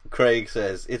 where Craig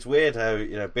says it's weird how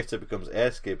Bitter becomes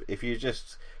Erskine. If you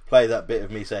just play that bit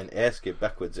of me saying Erskine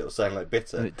backwards, it'll sound like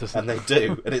Bitter, and they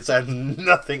do, and it sounds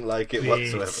nothing like it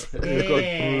whatsoever.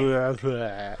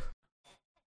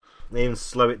 They even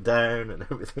slow it down and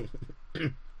everything.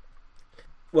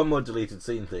 One more deleted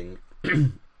scene thing.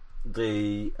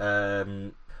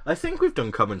 I think we've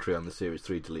done commentary on the Series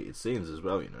 3 deleted scenes as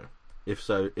well, If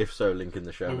so, link in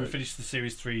the show. When we finished the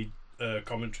Series 3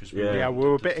 commentaries. We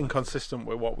were a bit inconsistent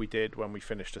with what we did when we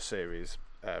finished a series.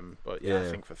 But I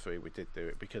think for 3 we did do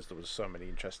it because there was so many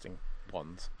interesting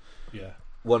ones. Yeah.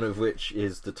 One of which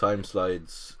is the Time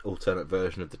Slides alternate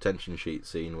version of the tension sheet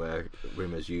scene where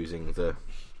Rimmer's using the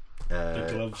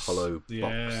hollow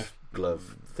box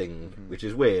glove thing, which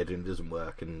is weird and doesn't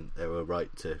work, and they were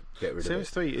right to get rid of it. Series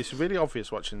 3, it's really obvious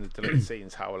watching the deleted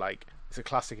scenes how it's a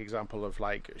classic example of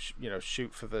aim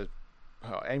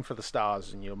for the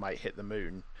stars and you might hit the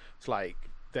moon. It's like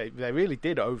they really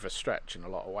did overstretch in a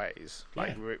lot of ways,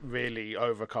 really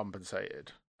overcompensated,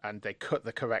 and they cut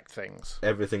the correct things.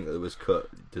 Everything that was cut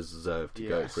deserved to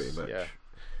go pretty much. Yeah.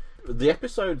 The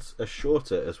episodes are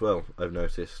shorter as well, I've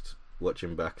noticed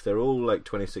watching back. They're all like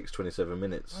 26, 27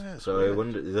 minutes. So weird. I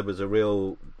wonder, there was a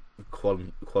real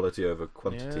quality over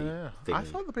quantity thing. I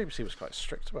thought the BBC was quite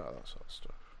strict about that sort of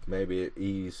stuff. Maybe it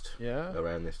eased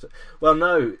around this. Well,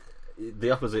 no, the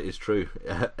opposite is true.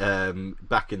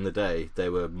 Back in the day, they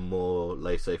were more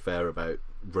laissez-faire about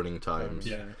running times.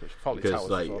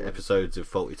 Because like episodes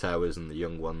of Fawlty Towers and The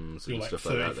Young Ones and stuff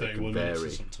like that, they can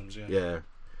vary. Sometimes,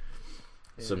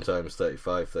 sometimes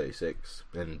 35, 36,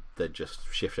 and they'd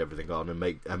just shift everything on and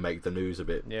make the news a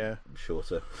bit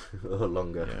shorter or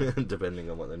longer,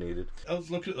 depending on what they needed. I was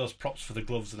looking at those props for the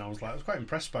gloves, and I was quite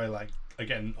impressed by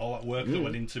again all that work that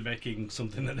went into making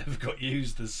something that never got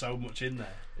used. There's so much in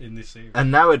there in this series.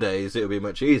 And nowadays it would be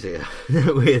much easier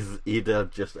with you'd have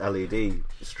just LED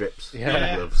strips.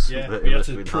 Gloves. We had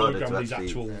to program these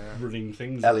actual running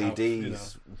things.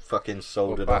 LEDs fucking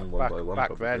soldered on one by one.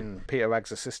 Back then, Peter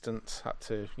Ragg's assistants had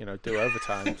to do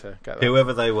overtime to get that.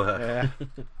 Whoever they were.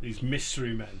 These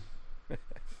mystery men.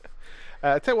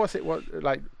 I tell you what, it was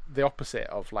like the opposite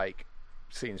of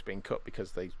scenes being cut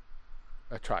because they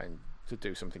are trying to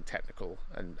do something technical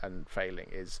and failing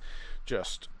is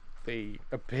just the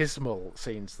abysmal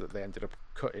scenes that they ended up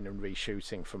cutting and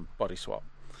reshooting from Body Swap.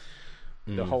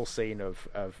 The whole scene of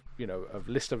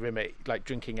Lister Rimmer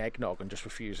drinking eggnog and just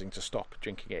refusing to stop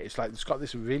drinking it. It's got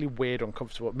this really weird,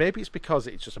 uncomfortable. Maybe it's because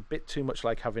it's just a bit too much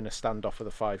like having a standoff with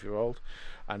a 5-year-old,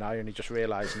 and I only just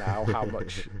realise now how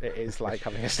much it is like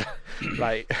having a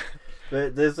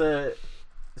But there's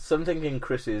something in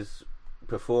Chris's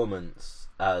performance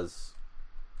as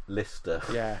Lister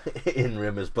in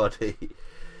Rimmer's body.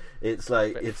 It's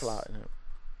it's flat, isn't it?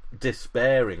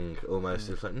 Despairing almost.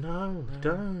 It's like, no,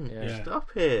 don't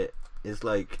stop it. It's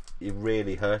like you're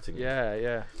really hurting.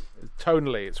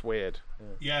 Tonally it's weird.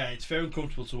 It's very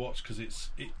uncomfortable to watch because it's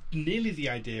nearly the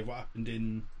idea of what happened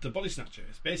in The Body Snatcher.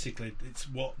 It's basically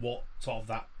what sort of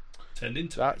that turned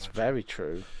into. That's very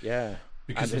true. Yeah.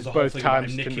 Because and there's the whole both thing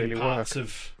times about didn't nicking really parts work.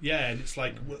 of and it's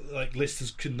like Lister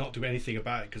could not do anything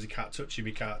about it because he can't touch him.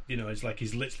 He can't, it's like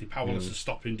he's literally powerless to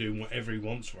stop him doing whatever he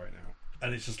wants right now.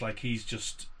 And it's just like he's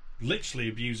just literally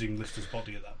abusing Lister's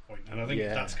body at that point. And I think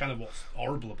that's kind of what's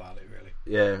horrible about it, really.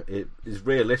 Yeah, it is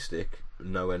realistic,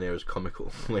 nowhere near as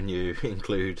comical when you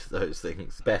include those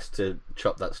things. Best to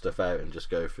chop that stuff out and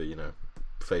just go for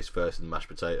face first and mashed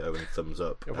potato and thumbs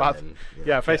up.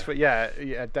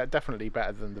 Definitely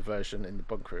better than the version in the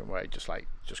bunk room where it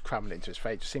just cramming it into his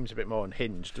face. It seems a bit more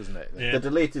unhinged, doesn't it? The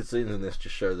deleted scenes in this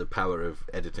just show the power of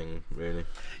editing, really.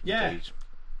 Yeah.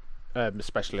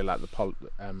 Especially like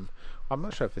I'm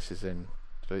not sure if this is in,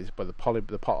 but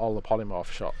all the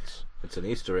polymorph shots. It's an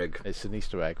Easter egg. It's an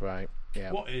Easter egg, right?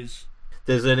 Yeah. What is?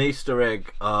 There's an Easter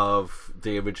egg of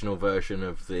the original version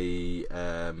of the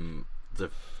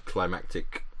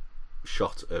climactic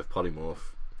shot of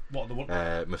polymorph. What, the one?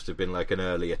 Must have been like an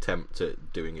early attempt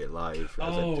at doing it live,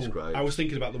 as I described. I was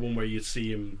thinking about the one where you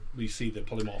see the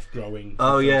polymorph growing.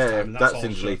 Oh yeah, that's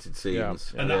in deleted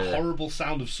scenes. And that horrible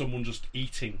sound of someone just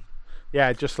eating.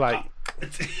 Yeah, just like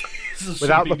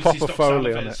without the proper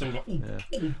foley on it.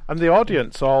 And the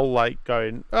audience all like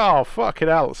going, "Oh fucking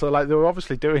hell!" So like they were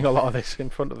obviously doing a lot of this in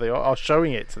front of or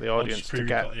showing it to the audience to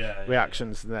get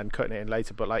reactions and then cutting it in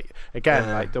later. But like again,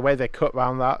 like the way they cut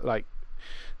around that, like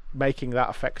making that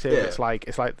effective, it's like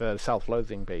the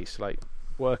self-loathing beast, like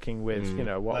working with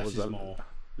what was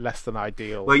less than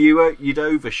ideal. Well, you'd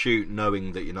overshoot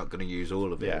knowing that you're not going to use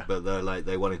all of it, but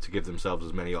they wanted to give themselves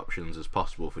as many options as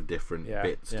possible for different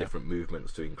bits, different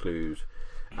movements to include,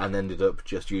 and ended up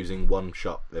just using one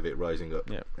shot of it rising up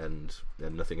and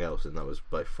nothing else, and that was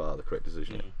by far the correct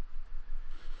decision.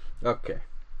 Okay.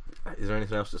 Is there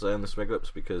anything else to say on the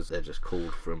Smeg-Ups? Because they're just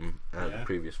called from the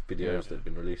previous videos that have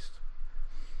been released.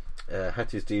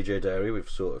 Hattie's DJ Diary we've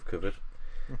sort of covered.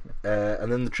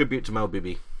 And then the tribute to Mel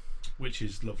Bibby, which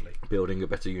is lovely. Building a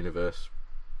better universe.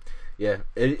 Yeah,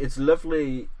 it's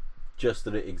lovely just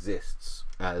that it exists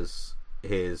as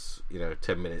his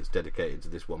 10 minutes dedicated to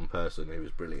this one person who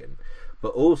was brilliant, but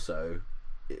also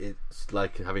it's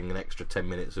like having an extra 10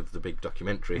 minutes of the big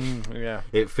documentary.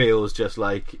 It feels just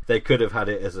like they could have had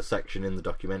it as a section in the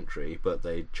documentary, but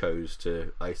they chose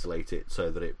to isolate it so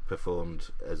that it performed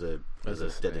as a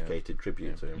dedicated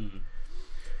tribute to him.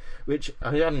 Which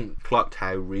I hadn't clocked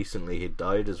how recently he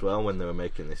died as well when they were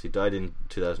making this. He died in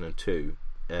 2002,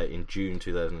 in June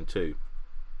 2002,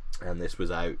 and this was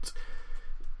out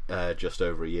just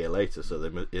over a year later. So they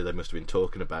must have been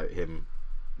talking about him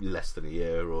less than a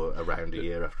year or around a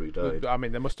year after he died. I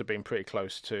mean, they must have been pretty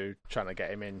close to trying to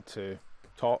get him in to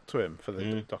talk to him for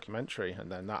the documentary,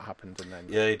 and then that happened. And then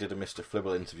he did a Mr.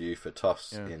 Flibble interview for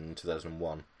TOS in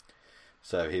 2001,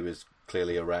 so he was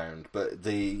clearly around. But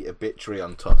the obituary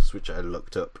on TOS, which I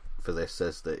looked up for this,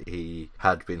 says that he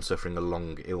had been suffering a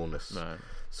long illness,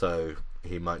 so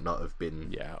he might not have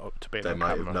been up to being they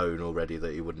might have known already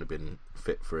that he wouldn't have been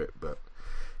fit for it, but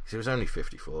he was only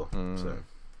 54, so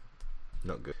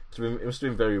not good. So it must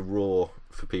have been very raw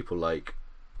for people like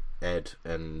Ed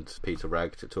and Peter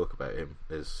Ragg to talk about him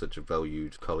as such a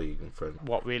valued colleague and friend.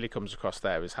 What really comes across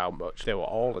there is how much they were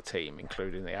all a team,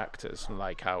 including the actors, and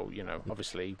like how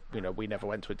obviously we never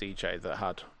went to a DJ that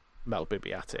had Mel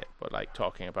Bibby at it, but like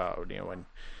talking about when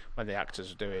the actors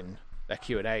were doing their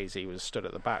Q&As, he was stood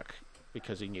at the back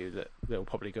because he knew that they were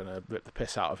probably going to rip the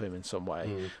piss out of him in some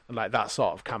way, and like that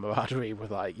sort of camaraderie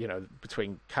with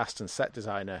between cast and set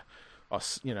designer, or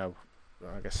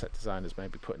I guess set designers may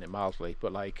be putting it mildly,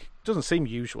 but like doesn't seem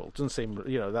usual. Doesn't seem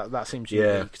that seems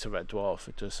unique to Red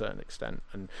Dwarf to a certain extent,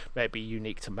 and maybe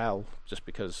unique to Mel just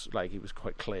because like he was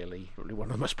quite clearly really one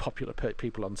of the most popular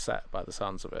people on set by the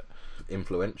sounds of it.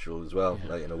 Influential as well,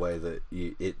 like in a way that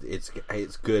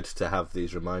it's good to have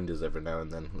these reminders every now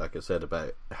and then. Like I said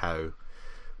about how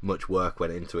much work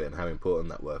went into it and how important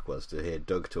that work was. To hear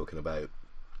Doug talking about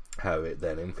how it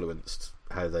then influenced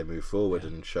how they move forward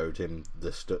and showed him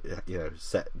the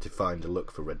defined a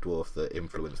look for Red Dwarf that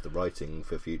influenced the writing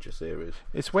for future series.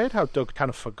 It's weird how Doug kind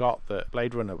of forgot that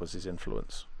Blade Runner was his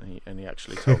influence, and he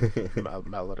actually told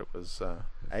Mel that it was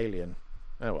Alien.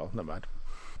 Oh well, never mind.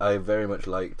 I very much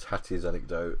liked Hattie's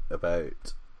anecdote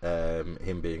about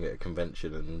him being at a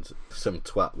convention and some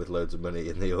twat with loads of money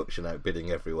in the auction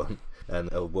outbidding everyone,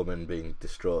 and a woman being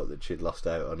distraught that she'd lost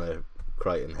out on a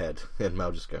Crichton head, and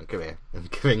Mel just going, "Come here," and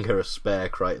giving her a spare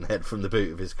Crichton head from the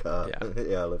boot of his car. I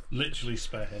love. Literally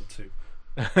spare head too.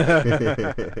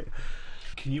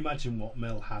 Can you imagine what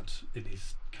Mel had in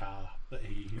his car that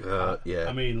he?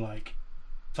 I mean, like,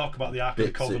 talk about the Ark of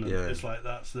the Covenant. It's like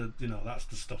that's the that's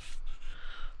the stuff.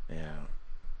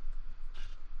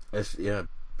 It's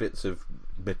bits of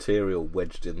material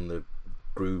wedged in the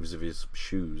grooves of his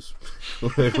shoes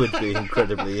would be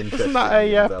incredibly interesting. Isn't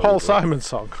that a Paul Simon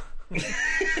song?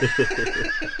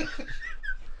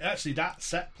 Actually, that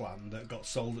set plan that got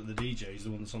sold at the DJ is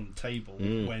the one that's on the table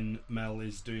when Mel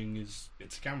is doing his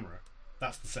bits of camera.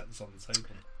 That's the set that's on the table.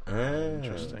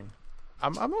 Interesting.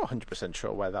 I'm not 100%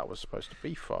 sure where that was supposed to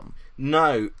be from.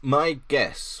 No, my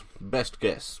best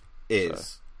guess,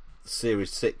 is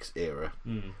Series 6 era,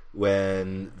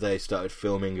 when they started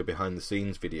filming a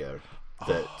behind-the-scenes video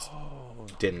that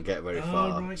didn't get very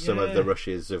far. Right, Some of the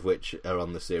rushes of which are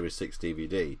on the Series 6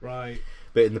 DVD. Right.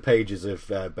 But in the pages of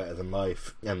Better Than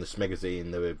Life and this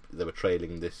magazine, they were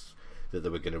trailing this, that they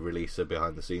were going to release a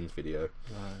behind-the-scenes video.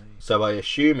 Right. So I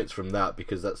assume it's from that,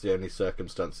 because that's the only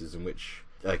circumstances in which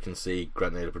I can see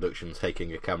Grant Naylor Productions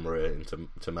taking a camera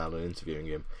into Mal and interviewing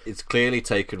him. It's clearly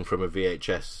taken from a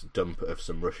VHS dump of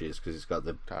some rushes, because it's got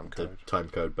the time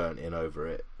code burnt in over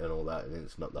it and all that, and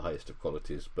it's not the highest of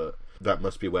qualities, but that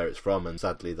must be where it's from, and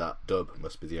sadly that dub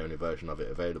must be the only version of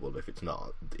it available if it's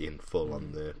not in full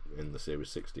in the Series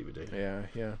 6 DVD.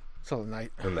 Yeah. So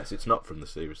night. Unless it's not from the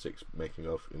Series 6 making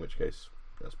of, in which case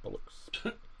that's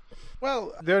bollocks.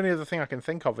 Well, the only other thing I can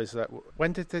think of is that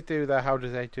when did they do that? How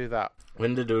did they do that?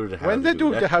 When they do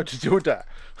how to do that?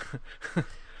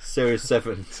 Series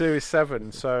 7. Series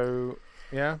 7. So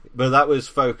yeah. But that was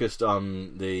focused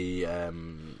on the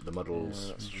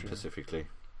models specifically.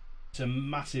 It's a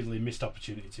massively missed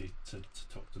opportunity to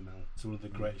talk to Mel. It's one of the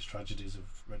greatest tragedies of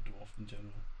Red Dwarf in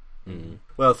general.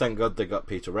 Well, thank God they got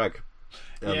Peter Ragg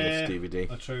on this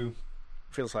DVD. True.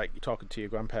 Feels like you're talking to your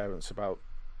grandparents about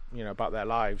their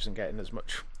lives and getting as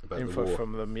much info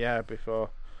from them. Yeah, before.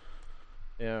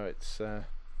 It's.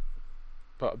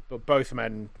 But both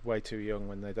men way too young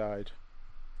when they died.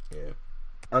 Yeah.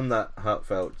 On that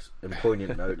heartfelt and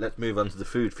poignant note, let's move on to the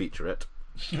food featurette.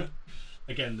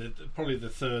 Again, probably the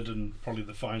third and probably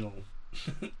the final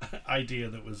idea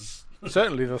that was...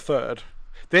 Certainly the third.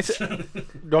 This,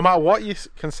 no matter what you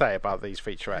can say about these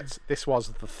featurettes, this was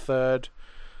the third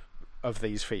of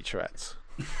these featurettes.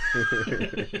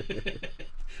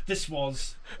 This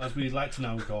was, as we'd like to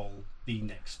now call, the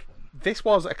next one. This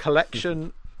was a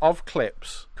collection of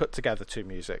clips cut together to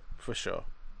music, for sure.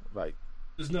 Like,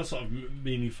 there's no sort of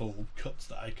meaningful cuts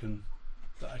that I can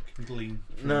glean.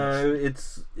 No,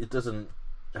 it doesn't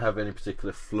have any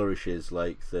particular flourishes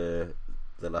like the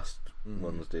last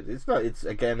ones did. It's not. It's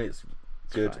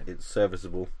good. Fine. It's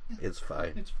serviceable. It's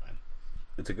fine. It's fine.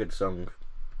 It's a good song.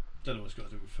 Don't know what's got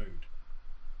to do with food.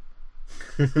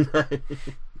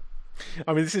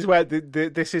 I mean, this is where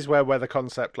the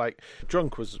concept, like,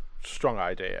 drunk was a strong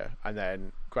idea, and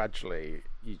then gradually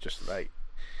you just like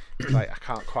I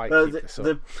can't quite keep this up.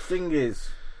 The thing is,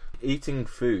 eating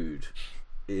food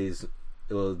is,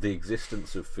 or the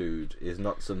existence of food is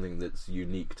not something that's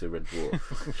unique to Red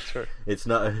Dwarf. True. It's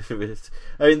not.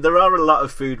 I mean, there are a lot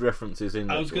of food references in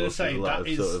Red Dwarf. I was going to say, a lot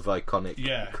of sort of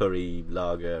iconic curry,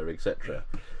 lager, etc.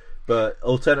 Yeah. But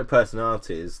alternate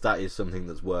personalities, that is something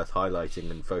that's worth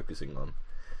highlighting and focusing on.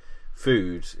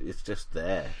 Food, it's just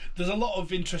there. There's a lot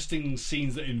of interesting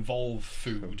scenes that involve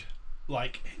food,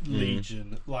 like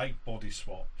Legion, like Body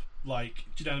Swap, like,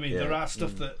 do you know what I mean? Yeah. There are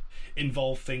stuff that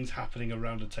involve things happening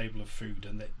around a table of food,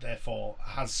 and that therefore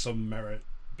has some merit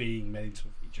being made into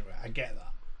a feature. I get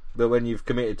that. But when you've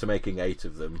committed to making 8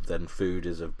 of them, then food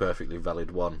is a perfectly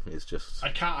valid one. It's just... I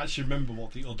can't actually remember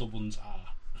what the other ones are.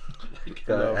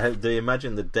 Do you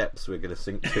imagine the depths we're going to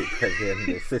sink to by the end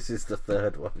if this is the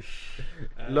third one?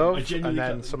 Love, and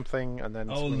then something, and then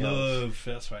something Love, else.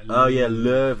 that's right. Oh yeah,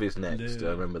 Love is next.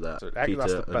 I remember that. So,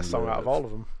 that's the best song out of all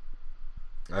of them.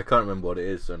 I can't remember what it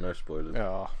is, so no spoilers.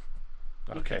 Oh,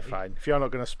 okay, fine. If you're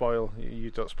not going to spoil, you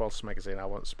don't spoil this magazine. I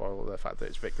won't spoil the fact that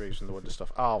it's Vic Reeves and the Wonder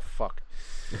Stuff. Oh fuck.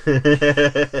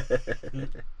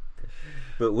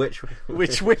 But which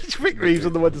Vic Reeves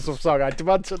and the Wonder Stuff song? I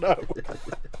demand to know.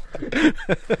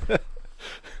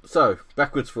 So,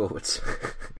 backwards, forwards.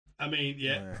 I mean,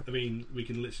 I mean, we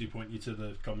can literally point you to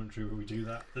the commentary where we do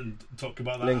that and talk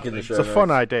about that. Link in the show It's a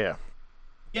fun idea.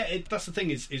 Yeah, that's the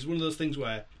thing. Is one of those things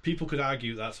where people could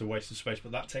argue that's a waste of space,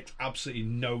 but that takes absolutely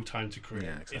no time to create.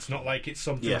 Yeah, exactly. It's not like it's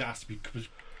something that has to be,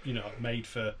 made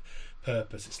for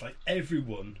purpose. It's like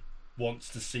everyone wants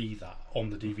to see that on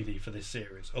the DVD for this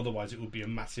series. Otherwise, it would be a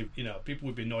massive. People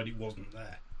would be annoyed it wasn't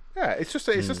there. Yeah, it's just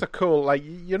a cool, like,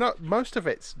 most of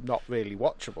it's not really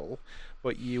watchable,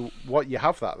 but what you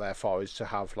have that there for is to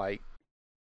have, like,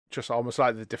 just almost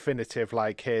like the definitive,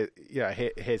 like,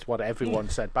 here's what everyone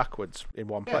said backwards in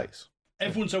one place.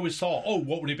 Everyone's always thought,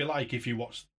 what would it be like if you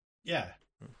watched? Yeah,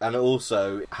 And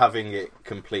also, having it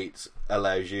complete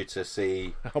allows you to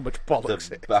see how much bollocks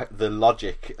the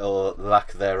logic or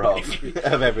lack thereof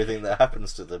of everything that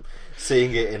happens to them,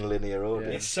 seeing it in linear order.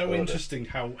 It's so interesting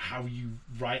how you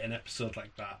write an episode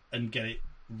like that and get it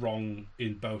wrong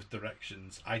in both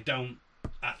directions. I don't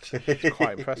actually... It's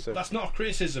quite impressive. That's not a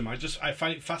criticism. I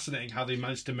find it fascinating how they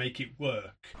managed to make it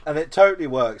work. And it totally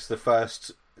works the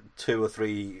first 200 or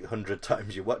 300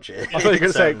 times you watch it. I thought you were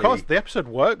going to say, of course, the episode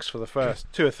works for the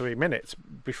first 2 or 3 minutes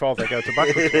before they go to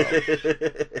backwards.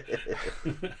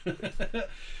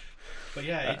 But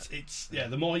yeah, it's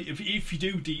the more if you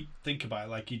do deep think about it,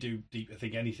 like you do deep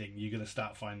think anything, you're going to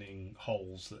start finding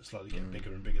holes that slowly get bigger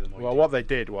and bigger. The more. Well, what they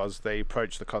did was they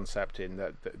approached the concept in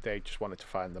that they just wanted to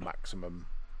find the maximum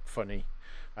funny,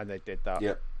 and they did that.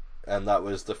 Yep. And that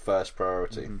was the first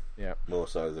priority, more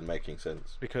so than making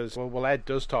sense. Because well, Ed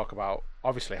does talk about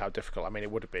obviously how difficult. I mean, it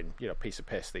would have been piece of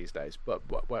piss these days, but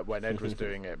when Ed was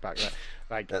doing it back then,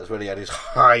 like that's when he had his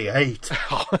high 8.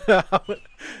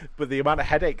 But the amount of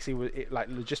headaches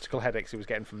logistical headaches he was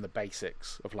getting from the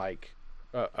basics of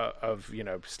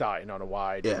starting on a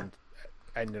wide and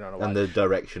ending on a wide, and the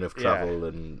direction of travel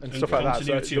and stuff like that.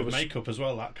 Continuity of makeup as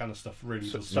well, that kind of stuff really.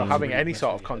 So having any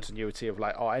sort of continuity of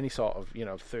any sort of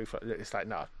through, it's like,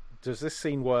 no, does this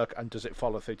scene work and does it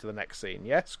follow through to the next scene?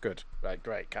 Yes, good, right,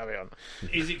 great, carry on.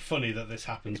 Is it funny that this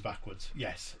happens backwards?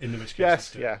 Yes, in which case.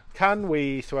 Yes, yeah. Can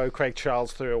we throw Craig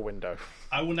Charles through a window?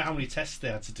 I wonder how many tests they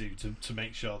had to do to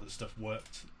make sure that stuff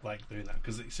worked, like doing that.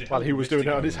 Because he was doing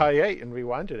it on his high 8 and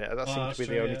rewinding it. That seemed to be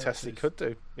the only test he could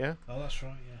do. Yeah. Oh, that's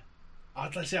right. Yeah.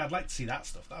 I'd like to see that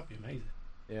stuff. That'd be amazing.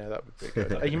 Yeah, that would be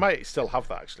good. You might still have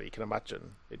that, actually. You can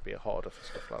imagine it'd be a hoarder for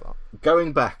stuff like that.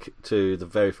 Going back to the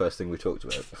very first thing we talked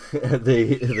about,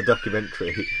 the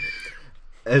documentary,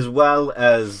 as well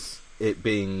as it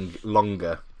being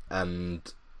longer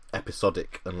and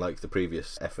episodic, unlike the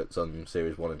previous efforts on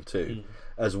series 1 and 2,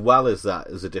 as well as that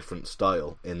as a different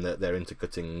style in that they're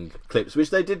intercutting clips, which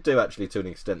they did do actually to an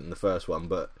extent in the first one,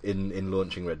 but in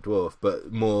launching Red Dwarf,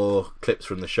 but more clips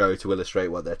from the show to illustrate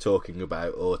what they're talking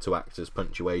about or to act as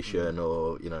punctuation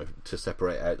or to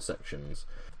separate out sections.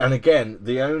 And again,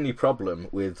 the only problem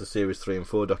with the series 3 and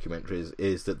 4 documentaries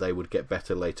is that they would get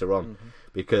better later on,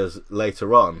 because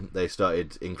later on they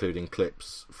started including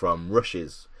clips from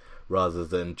rushes rather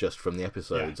than just from the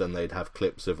episodes, and they'd have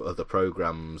clips of other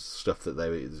programs, stuff that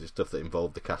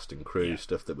involved the cast and crew,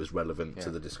 stuff that was relevant to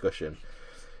the discussion.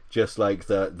 Just like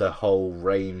the whole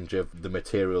range of the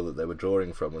material that they were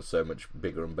drawing from was so much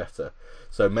bigger and better.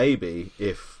 So maybe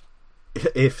if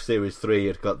series 3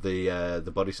 had got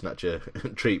the body snatcher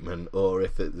treatment, or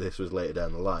if this was later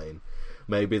down the line,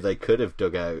 maybe they could have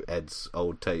dug out Ed's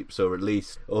old tapes,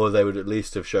 or they would at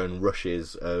least have shown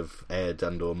rushes of Ed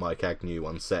and or Mike Agnew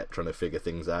on set trying to figure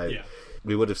things out. Yeah.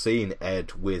 We would have seen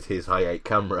Ed with his high 8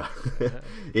 camera.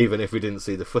 Even if we didn't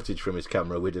see the footage from his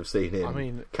camera, we'd have seen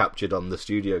him captured on the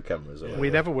studio cameras. We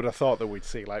never would have thought that we'd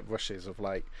see rushes of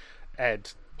Ed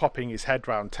popping his head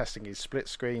round testing his split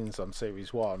screens on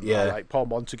series 1, or Paul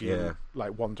Montague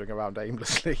wandering around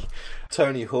aimlessly.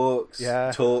 Tony Hawk's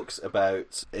talks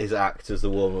about his act as the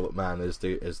warm-up man as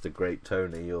the great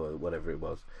Tony or whatever it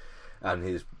was, and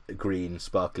his green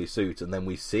sparkly suit, and then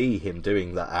we see him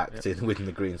doing that act with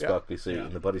the green sparkly suit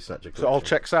and the body snatcher collection. So all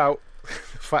checks out.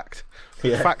 Fact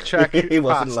check. He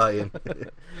wasn't lying.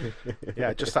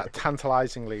 Yeah, just that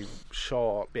tantalisingly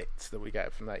short bits that we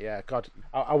get from that. Yeah, God,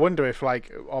 I wonder if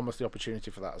almost the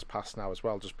opportunity for that has passed now as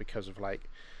well, just because of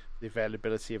the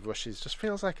availability of rushes. Just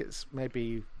feels like it's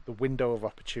maybe the window of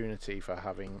opportunity for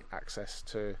having access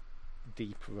to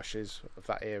deep rushes of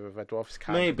that era of Red Dwarf is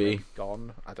kind of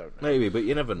gone. I don't know. Maybe, but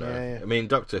you never know. Yeah. I mean,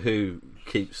 Doctor Who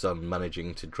keeps on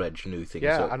managing to dredge new things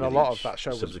up. Yeah, and a lot of that show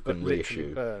was subsequent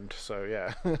reissue burned. So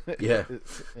yeah,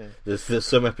 There's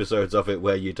some episodes of it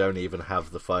where you don't even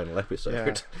have the final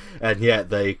episode, and yet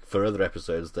for other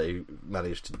episodes they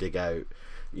managed to dig out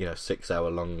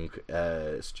 6-hour-long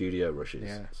studio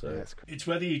rushes. It's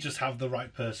whether you just have the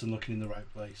right person looking in the right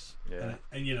place.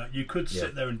 And you could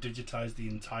sit there and digitise the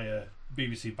entire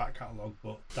BBC back catalogue,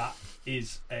 but that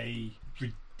is a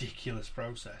ridiculous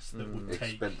process that would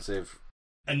take expensive.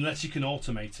 Unless you can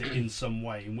automate it in some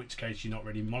way, in which case you're not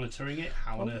really monitoring it.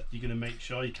 How on earth are you going to make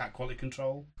sure you can't quality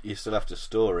control? You still have to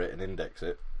store it and index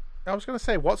it. I was going to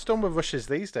say, what's done with rushes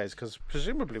these days? Because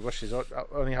presumably rushes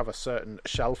only have a certain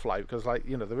shelf life, because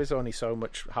there is only so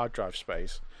much hard drive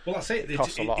space. Well, that's it. It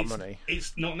costs a lot of money.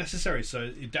 It's not necessary,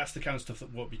 so that's the kind of stuff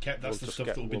that won't be kept. That's the stuff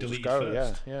that will be deleted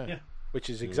first. Yeah. which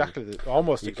is exactly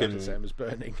almost exactly the same as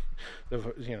burning.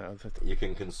 You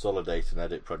can consolidate an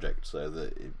edit project so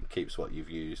that it keeps what you've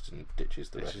used and ditches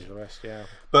the rest. Yeah.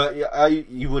 But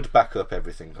you would back up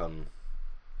everything on,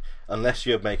 unless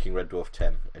you're making Red Dwarf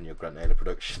 10 and your Grant Naylor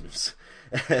Productions.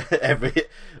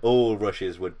 All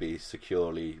rushes would be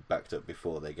securely backed up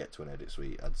before they get to an edit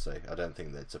suite. I'd say. I don't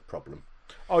think that's a problem.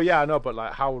 Oh yeah, I know, but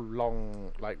like, how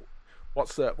long? Like,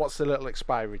 what's the little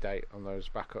expiry date on those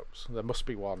backups? There must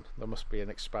be one. There must be an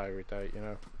expiry date.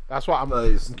 That's what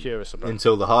I'm curious about.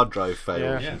 Until the hard drive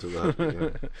fails. Yeah. Until the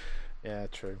hard, yeah,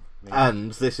 true. Yeah.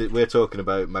 And we're talking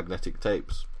about magnetic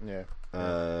tapes. Yeah.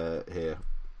 Here,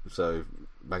 so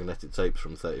magnetic tapes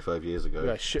from 35 years ago.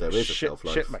 Yeah, there is a shelf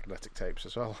life. Shit magnetic tapes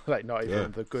as well. Like, not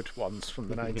even the good ones from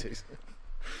the 90s.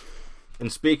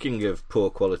 And speaking of poor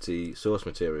quality source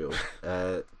material,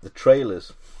 the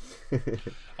trailers.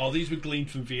 These were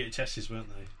gleaned from VHSs, weren't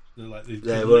they?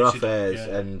 They were off airs,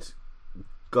 and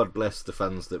God bless the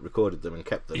fans that recorded them and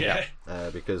kept them. Yeah.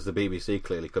 Because the BBC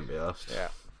clearly couldn't be asked. Yeah.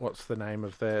 What's the name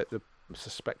of the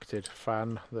suspected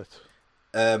fan that?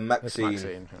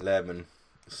 Maxine Lehrman,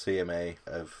 CMA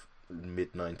of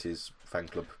mid-90s fan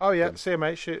club. Oh yeah,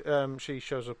 CMA. She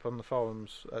shows up on the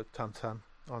forums at Tantan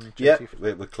on GT. Yeah,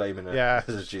 we're claiming her as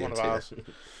a GT. One of ours.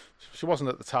 She wasn't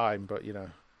at the time, but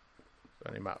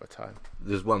only a matter of time.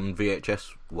 There's one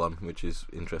VHS one which is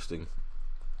interesting.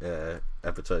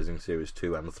 Advertising series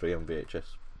 2 and 3 on VHS.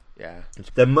 Yeah.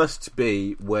 There must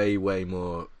be way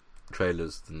more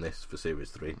trailers than this for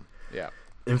series 3. Yeah.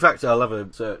 In fact, I'll have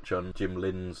a search on Jim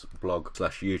Lynn's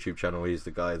blog/YouTube channel. He's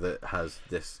the guy that has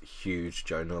this huge,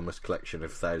 ginormous collection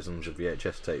of thousands of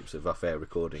VHS tapes of off-air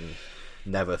recording,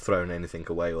 never thrown anything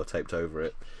away or taped over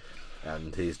it,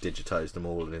 and he's digitised them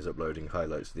all and is uploading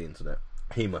highlights to the internet.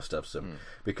 He must have some,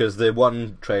 because the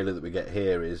one trailer that we get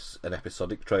here is an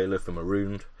episodic trailer for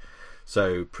Marooned.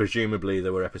 So presumably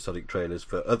there were episodic trailers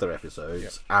for other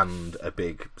episodes and a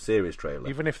big series trailer.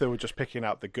 Even if they were just picking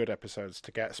out the good episodes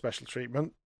to get special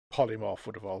treatment, Polymorph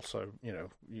would have also,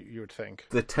 you would think.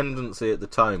 The tendency at the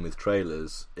time with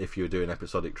trailers, if you were doing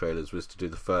episodic trailers, was to do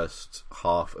the first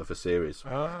half of a series.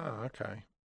 Ah, okay.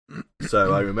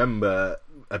 So I remember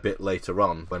a bit later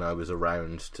on, when I was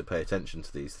around to pay attention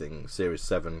to these things, Series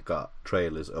 7 got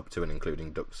trailers up to and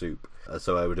including Duck Soup.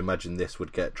 So I would imagine this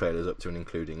would get trailers up to and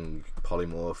including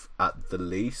Polymorph at the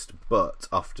least, but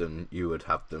often you would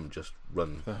have them just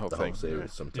run the whole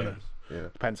series sometimes. Yeah.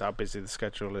 Depends how busy the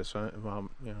schedule is, right?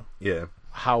 Yeah.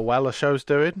 How well a show's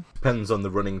doing? Depends on the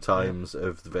running times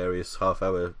of the various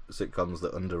half-hour sitcoms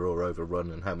that under or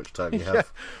overrun, and how much time you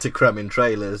have to cram in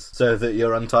trailers so that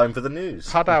you're on time for the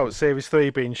news. Had out Series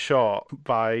 3 being short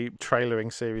by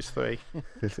trailering Series 3.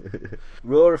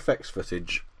 Raw effects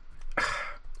footage.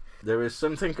 There is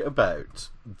something about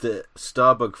the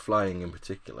Starbug flying in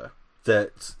particular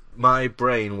that my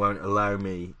brain won't allow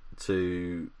me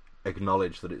to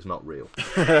acknowledge that it's not real.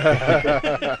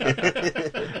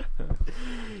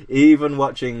 Even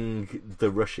watching the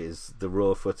rushes, the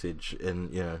raw footage,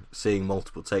 and seeing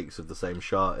multiple takes of the same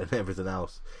shot and everything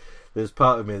else, there's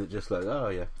part of me that just like, oh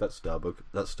yeah, that's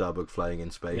Starbug flying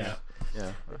in space.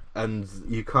 Yeah. And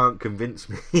you can't convince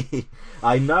me.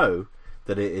 I know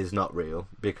that it is not real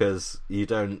because you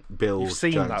don't build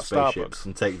giant spaceships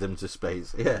and take them to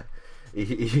space. Yeah.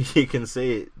 You can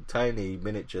see it, tiny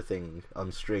miniature thing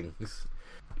on strings.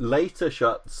 Later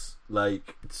shots,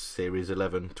 like Series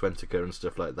 11, Twentica and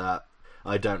stuff like that,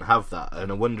 I don't have that, and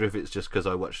I wonder if it's just because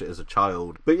I watched it as a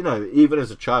child. But even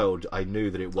as a child, I knew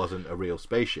that it wasn't a real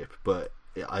spaceship, but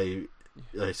I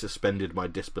suspended my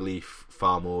disbelief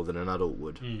far more than an adult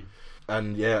would.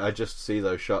 And I just see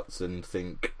those shots and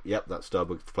think, yep, that's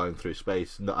Starbug flying through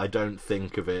space. No, I don't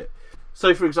think of it.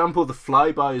 So, for example, the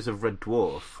flybys of Red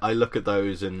Dwarf, I look at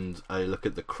those and I look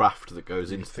at the craft that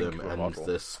goes into them and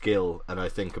the skill, and I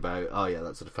think about, oh yeah,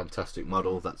 that's a fantastic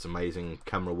model, that's amazing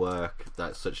camera work,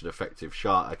 that's such an effective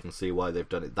shot, I can see why they've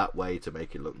done it that way to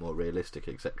make it look more realistic,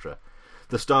 etc.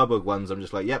 The Starbug ones, I'm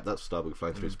just like, yep, that's Starbug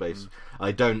flying through space.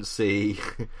 I don't see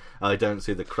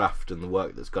the craft and the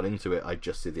work that's gone into it, I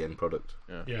just see the end product.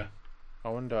 Yeah. I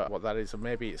wonder what that is, or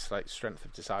maybe it's like strength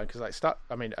of design. Because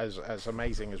as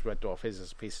amazing as Red Dwarf is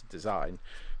as a piece of design,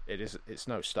 it's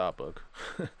no Starbug.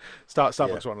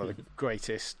 Starbug's one of the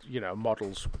greatest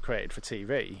models created for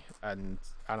TV, and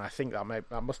I think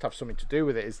that must have something to do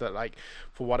with it. Is that, like,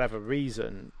 for whatever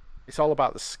reason, it's all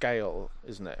about the scale,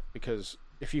 isn't it? Because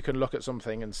if you can look at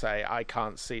something and say, I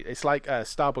can't see, it's like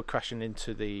Starbug crashing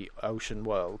into the ocean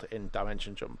world in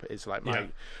Dimension Jump is like my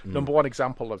number one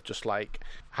example of just like,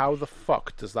 how the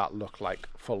fuck does that look like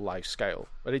full life scale?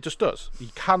 But it just does. You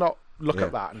cannot look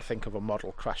at that and think of a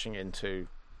model crashing into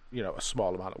a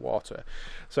small amount of water.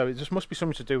 So it just must be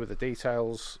something to do with the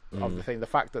details of the thing. The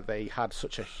fact that they had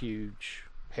such a huge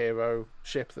hero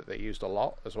ship that they used a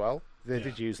lot as well. They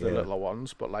did use the littler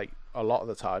ones, but like a lot of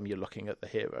the time you're looking at the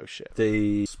hero ship.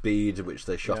 The speed at which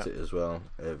they shot it as well,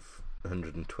 of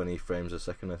 120 frames a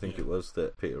second, I think it was,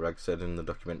 that Peter Ragg said in the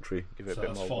documentary. Give it a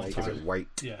bit more weight. Give it weight.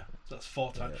 Yeah, that's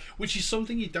 4 times. Which is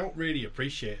something you don't really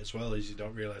appreciate as well, is you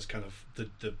don't realise kind of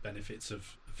the benefits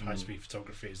of high-speed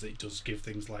photography, is that it does give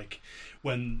things like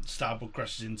when Starbug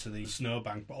crashes into the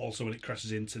snowbank, but also when it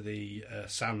crashes into the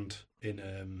sand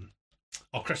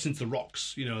or crashes into the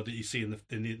rocks, that you see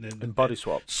in Body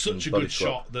Swap. Such a good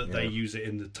shot that they use it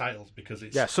in the titles, because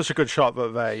it's such a good shot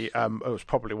that they it was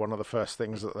probably one of the first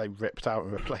things that they ripped out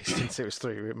and replaced in Series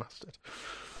 3 Remastered.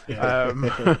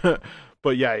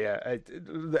 But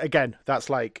again, that's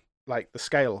like the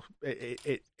scale.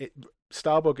 It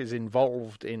Starbug is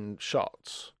involved in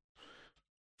shots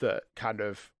that kind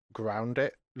of ground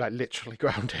it, like literally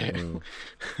ground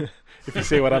it. If you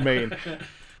see what I mean.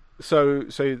 So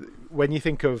when you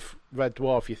think of Red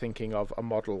Dwarf, you're thinking of a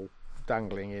model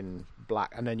dangling in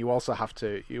black, and then you also have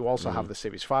the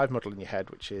Series 5 model in your head,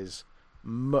 which is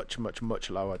much, much, much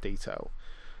lower detail.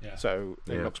 Yeah. So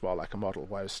it looks more like a model,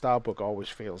 whereas Starbug always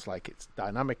feels like it's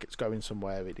dynamic, it's going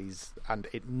somewhere, it is, and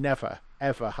it never,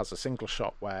 ever has a single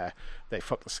shot where they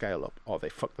fuck the scale up, or they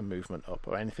fuck the movement up,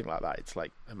 or anything like that. It's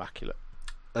like immaculate.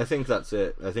 I think that's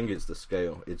it. I think it's the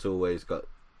scale. It's always got,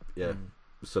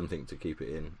 something to keep it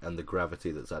in, and the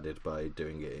gravity that's added by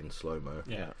doing it in slow-mo.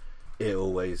 Yeah. It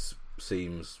always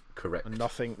seems correct. And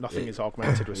nothing is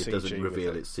augmented with CG. It doesn't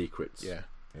reveal its secrets. Yeah.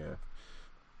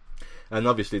 And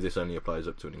obviously this only applies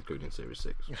up to and including Series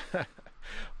 6.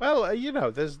 Well,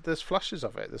 there's flashes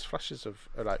of it. There's flashes of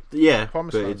but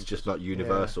it's just not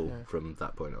universal from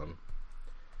that point on.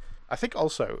 I think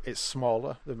also it's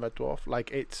smaller than Red Dwarf. Like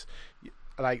it's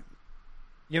like,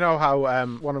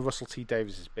 how one of Russell T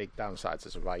Davies' big downsides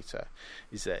as a writer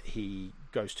is that he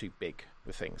goes too big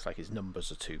with things. Like his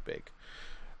numbers are too big.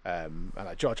 And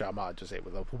like George R. R. Martin does it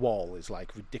with a wall is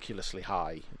like ridiculously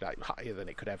high, like higher than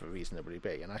it could ever reasonably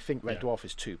be. And I think Red Dwarf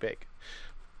is too big.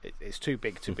 It's too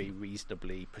big to be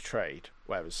reasonably portrayed,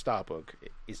 whereas Starbug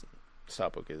isn't.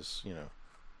 Starbug is,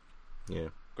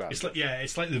 grounded.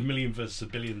 It's like the million versus a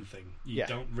billion thing. You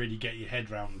don't really get your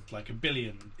head round. Like a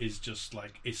billion is just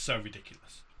like, it's so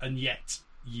ridiculous, and yet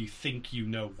you think you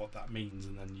know what that means,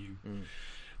 and then you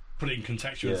put it in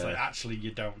contextual. It's like, actually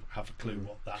you don't have a clue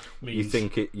what that means.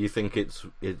 You think it's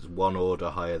one order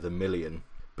higher than million,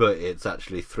 but it's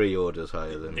actually 3 orders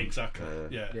higher than exactly.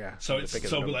 So it's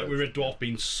so like with Red Dwarf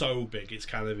being so big, it's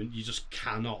kind of, you just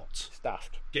cannot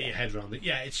get your head around it.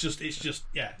 It's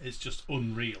just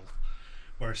unreal.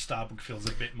 Whereas Starbug feels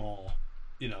a bit more,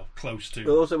 close to.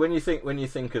 But also, when you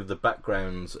think of the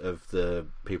backgrounds of the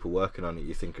people working on it,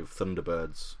 you think of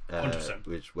Thunderbirds,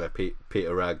 100%. where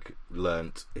Peter Ragg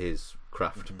learnt his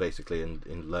craft basically,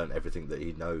 and learnt everything that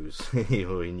he knows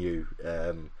or he knew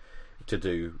to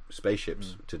do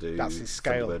spaceships, to do that's his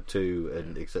scale. Thunderbird 2,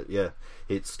 and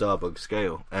it's Starbug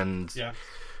scale. And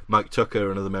Mike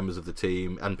Tucker and other members of the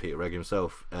team, and Peter Ragg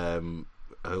himself.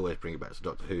 I always bring it back to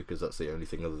Doctor Who because that's the only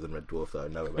thing other than Red Dwarf that I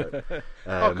know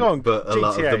about. Go on, but a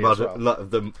lot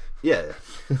of them,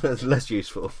 that's less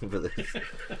useful for this.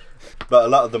 But a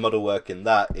lot of the model work in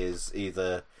that is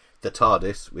either the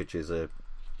TARDIS, which is a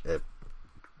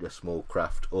small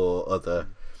craft, or other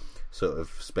sort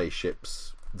of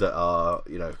spaceships that are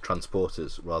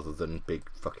transporters rather than big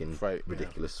fucking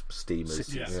ridiculous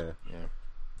steamers.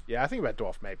 Yeah, I think Red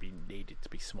Dwarf maybe needed to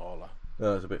be smaller.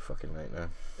 Oh, it's a bit fucking late now.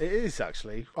 It is,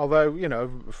 actually. Although,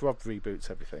 Rob reboots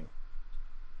everything.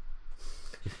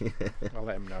 I'll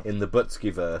let him know. In the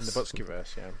Butsky-verse. In the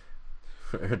Butsky-verse,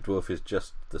 Red Dwarf is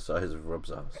just the size of Rob's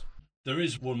ass. There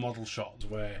is one model shot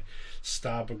where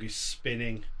Starbug is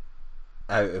spinning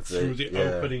out of through the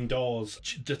opening doors.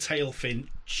 The tail fin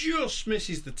just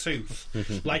misses the tooth.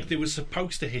 Like they were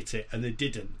supposed to hit it and they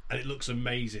didn't. And it looks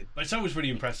amazing. But it's always really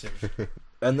impressive.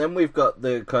 And then we've got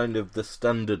the kind of the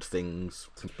standard things,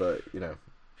 but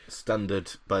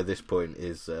standard by this point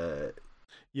is the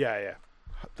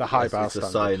high bar. It's a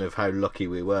sign of how lucky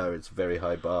we were. It's a very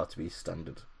high bar to be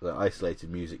standard. The isolated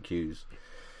music cues,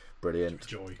 brilliant.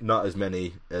 Joy. Not as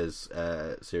many as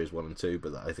Series 1 and 2,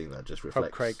 but I think that just reflects.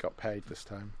 Hope Craig got paid this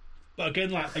time. But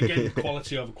again,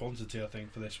 quality over quantity, I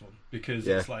think, for this one, because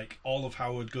it's like all of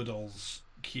Howard Goodall's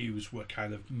cues were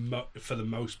kind of for the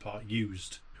most part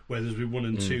used. Whereas with 1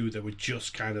 and 2, they were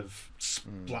just kind of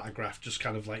splattergraph, just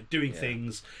kind of like doing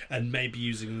things and maybe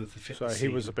using them to fit. So the he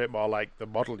scene. was a bit more like the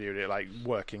model unit, like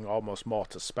working almost more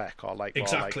to spec, or like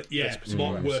exactly,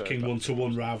 more like more working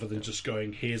 1-to-1 rather than just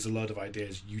going, here's a load of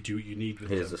ideas, you do what you need with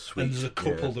Here's them. a suite, and there's a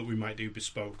couple that we might do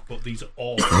bespoke, but these are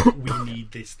all we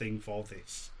need this thing for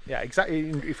this. Yeah, exactly.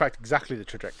 In fact, exactly the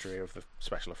trajectory of the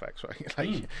special effects, right?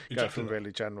 Like go from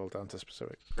really general down to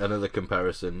specific. Another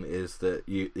comparison is that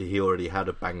he already had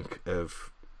a bank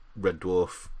of Red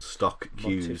Dwarf stock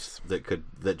cues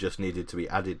that just needed to be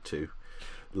added to.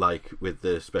 Like with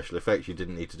the special effects, you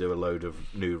didn't need to do a load of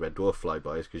new Red Dwarf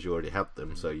flybys because you already had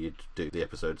them, so you'd do the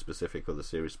episode specific or the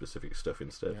series specific stuff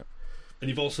instead. Yep. And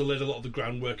you've also laid a lot of the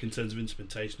groundwork in terms of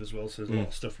instrumentation as well, so there's a lot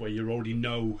of stuff where you already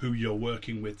know who you're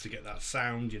working with to get that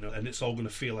sound, and it's all going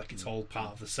to feel like it's all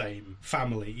part of the same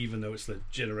family, even though it's the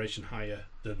generation higher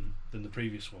than the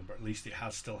previous one, but at least it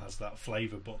still has that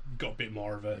flavour, but got a bit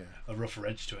more of a rougher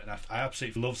edge to it. And I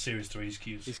absolutely love Series 3's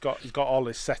cues. He's got all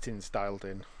his settings dialed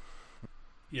in.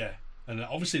 Yeah. And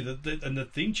obviously the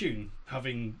theme tune,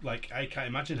 having, like, I can't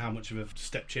imagine how much of a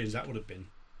step change that would have been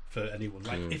for anyone.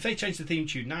 Like, if they changed the theme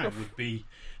tune now, it would be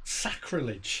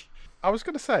sacrilege. I was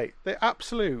going to say, the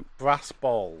absolute brass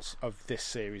balls of this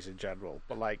series in general,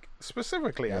 but, like,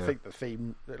 specifically, I think the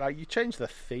theme, like, you changed the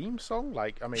theme song,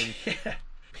 like, I mean,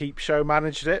 Peep Show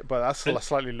managed it, but that's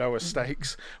slightly lower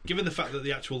stakes. Given the fact that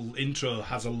the actual intro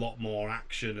has a lot more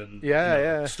action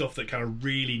and stuff that kind of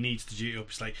really needs to G up,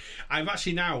 it's like, I've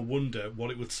actually now wondered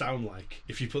what it would sound like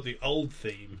if you put the old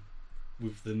theme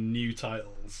with the new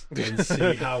titles and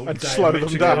see how and slow them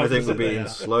down. Everything would be in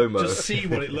slow-mo. Just see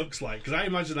what it looks like, because I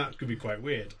imagine that could be quite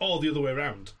weird. Or the other way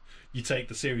around. You take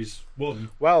the Series 1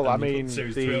 well, and I mean, put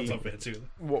Series 3 on top of it too.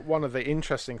 One of the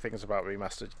interesting things about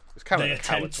Remastered is kind they of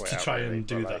attempt to try and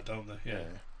do that, like, don't they?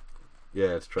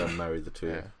 Yeah, to try and marry the two.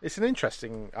 Yeah. It's an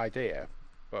interesting idea,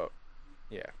 but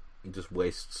it just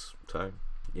wastes time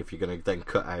if you're going to then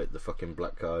cut out the fucking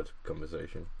black card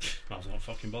conversation. I was not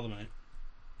fucking bother, mate.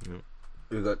 Yeah.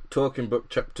 We've got talking book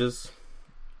chapters,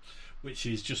 which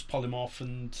is just Polymorph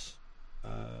and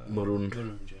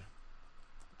Marooned.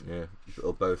 Yeah,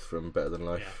 or both from Better Than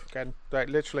Life. Yeah. Again, like,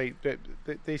 literally,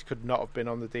 these could not have been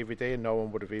on the DVD, and no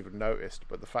one would have even noticed.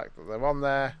 But the fact that they're on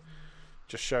there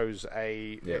just shows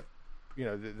they're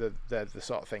the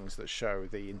sort of things that show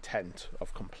the intent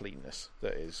of completeness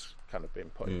that is kind of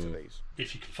being put into these.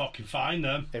 If you can fucking find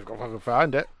them. If you can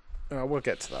find it, we'll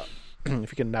get to that.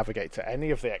 If you can navigate to any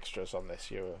of the extras on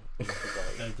this, you're.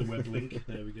 There's the web link.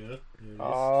 There we go.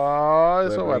 Oh,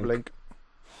 it's a web link.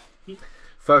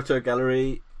 Photo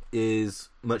gallery is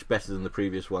much better than the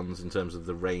previous ones in terms of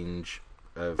the range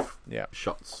of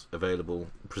shots available.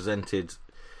 Presented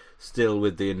still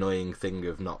with the annoying thing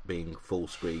of not being full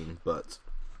screen, but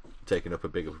taking up a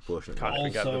bigger proportion.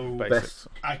 Also,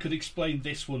 I could explain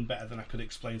this one better than I could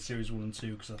explain Series 1 and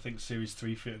 2, because I think Series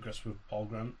 3 photographs were Paul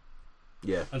Grant.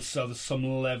 Yeah, and so there's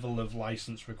some level of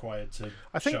license required to.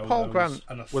 I think show Paul those, Grant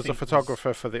and was a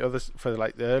photographer for the others, for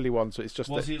like the early ones. So it's just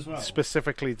was he as well?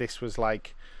 Specifically, this was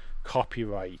like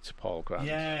copyright Paul Grant.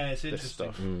 Yeah, it's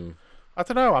interesting. Stuff. I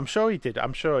don't know. I'm sure he did.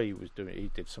 I'm sure he was doing.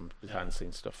 He did some behind the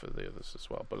scenes stuff for the others as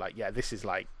well. But like, this is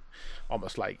like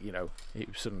almost like it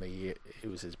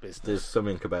was his business. There's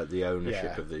something about the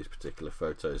ownership of these particular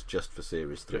photos just for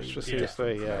Series 3. Just for Series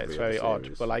 3, it's very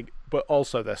odd. But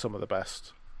also they're some of the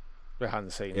best behind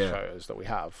the scenes photos that we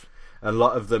have. A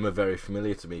lot of them are very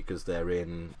familiar to me because they're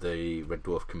in the Red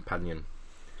Dwarf Companion,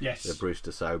 the Bruce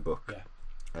Dessau book,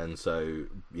 and so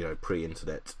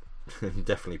pre-internet,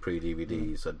 definitely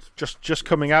pre-DVDs. Just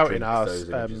coming out in our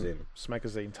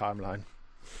Smegazine timeline.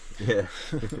 Yeah,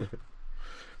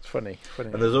 it's funny.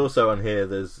 And there's also on here,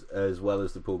 there's as well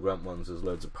as the Paul Grant ones, there's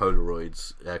loads of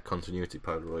Polaroids, continuity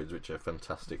Polaroids, which are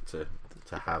fantastic to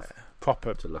have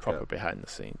proper to look proper at. behind the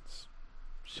scenes.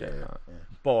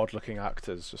 Bored-looking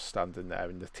actors just standing there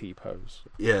in the T-pose.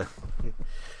 Yeah.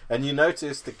 And you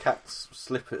notice the cat's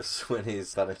slippers when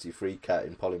he's Vanity Free Cat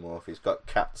in Polymorph. He's got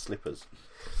cat slippers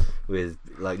with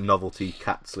like novelty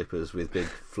cat slippers with big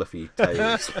fluffy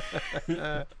tails,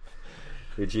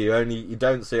 which you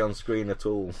don't see on screen at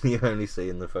all. You only see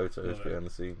in the photos behind the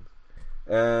scenes.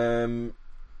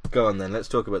 Go on then. Let's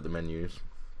talk about the menus.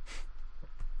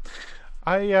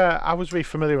 I was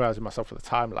refamiliarising myself with the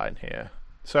timeline here.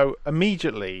 So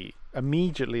immediately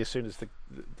as soon as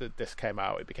the disc came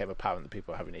out, it became apparent that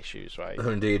people were having issues, right?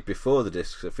 Oh, indeed, before the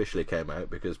discs officially came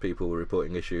out, because people were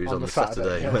reporting issues on the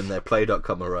Saturday when their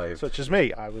Play.com arrived. Such as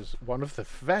me. I was one of the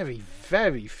very,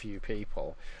 very few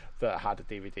people that had a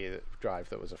DVD drive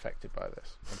that was affected by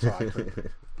this. And so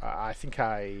I think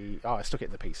I stuck it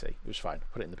in the PC. It was fine.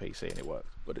 Put it in the PC and it worked,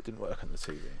 but it didn't work on the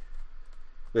TV.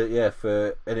 But yeah,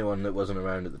 for anyone that wasn't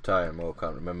around at the time or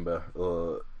can't remember,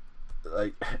 or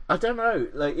like, I don't know,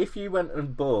 like if you went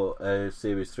and bought a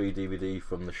Series 3 DVD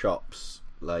from the shops,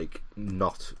 like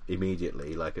not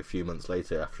immediately, like a few months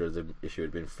later after the issue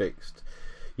had been fixed,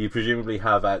 you presumably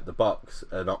have out the box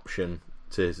an option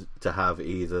to have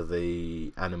either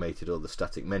the animated or the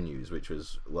static menus, which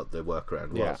was what the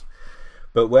workaround was. Yeah.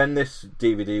 But when this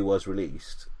DVD was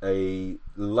released, a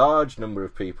large number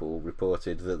of people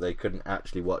reported that they couldn't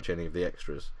actually watch any of the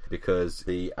extras because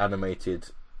the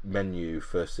animated menu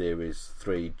for Series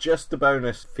 3, just the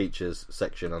bonus features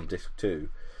section on Disc 2,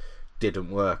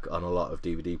 didn't work on a lot of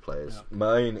DVD players. Yeah.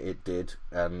 Mine, it did,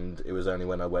 and it was only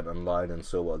when I went online and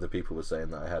saw what other people were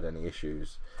saying that I had any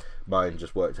issues. Mine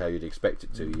just worked how you'd expect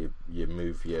it to. You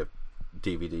move your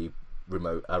DVD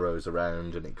remote arrows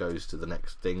around and it goes to the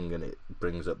next thing and it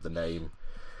brings up the name.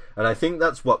 And I think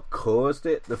that's what caused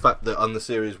it, the fact that on the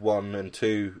Series 1 and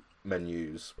 2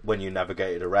 menus, when you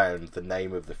navigated around, the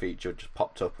name of the feature just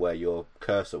popped up where your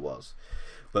cursor was.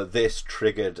 But this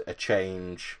triggered a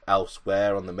change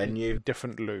elsewhere on the menu.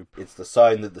 Different loop. It's the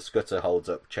sign that the Scudder holds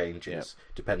up changes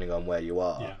depending on where you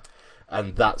are. Yeah.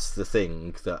 And that's the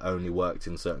thing that only worked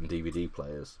in certain DVD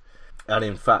players. And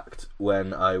in fact,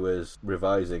 when I was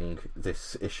revising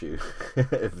this issue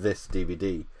of this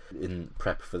DVD in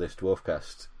prep for this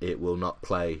DwarfCast, it will not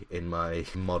play in my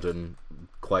modern,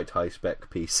 quite high-spec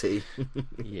PC.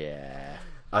 Yeah.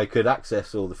 I could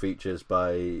access all the features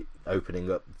by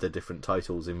opening up the different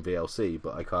titles in VLC,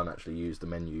 but I can't actually use the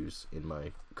menus in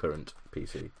my current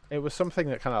PC. It was something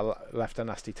that kind of left a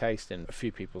nasty taste in a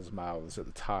few people's mouths at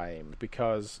the time,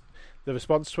 because the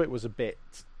response to it was a bit...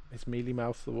 Is mealy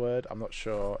mouth the word? I'm not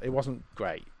sure. It wasn't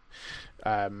great.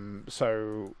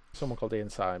 So someone called Ian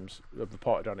Symes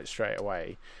reported on it straight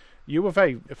away. You were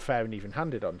very fair and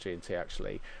even-handed on G&T,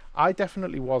 actually. I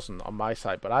definitely wasn't on my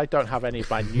side, but I don't have any of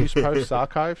my news posts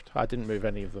archived. I didn't move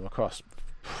any of them across,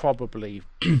 probably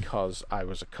because I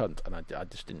was a cunt and I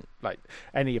just didn't like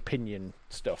any opinion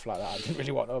stuff like that. I didn't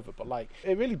really want over, but like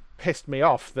it really pissed me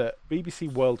off that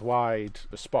BBC Worldwide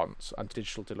response and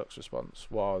Digital Deluxe response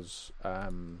was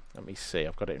let me see,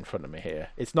 I've got it in front of me here.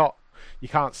 It's not, you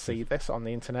can't see this on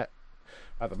the internet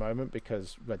at the moment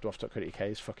because reddwarf.co.uk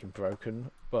is fucking broken,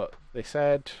 but they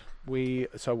said be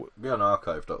on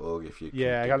archive.org if you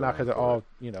I got an archive, or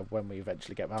you know, when we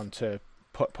eventually get round to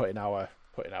putting our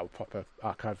proper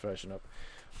archive version up.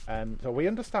 So we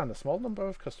understand a small number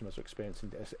of customers are experiencing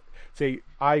this. See,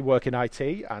 I work in IT,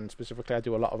 and specifically I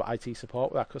do a lot of IT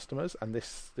support with our customers, and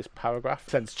this paragraph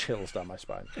sends chills down my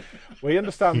spine. We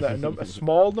understand that a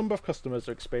small number of customers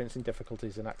are experiencing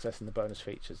difficulties in accessing the bonus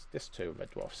features. This too,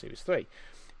 Red Dwarf Series 3.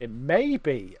 It may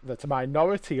be that a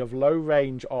minority of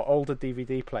low-range or older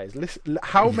DVD players... Listen,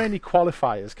 how many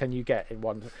qualifiers can you get in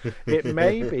one? It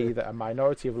may be that a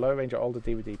minority of low-range or older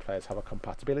DVD players have a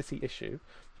compatibility issue.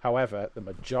 However, the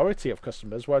majority of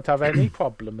customers won't have any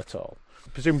problem at all.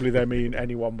 Presumably they mean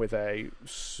anyone with a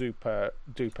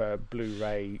super-duper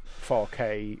Blu-ray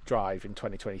 4K drive in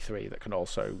 2023 that can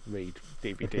also read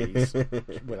DVDs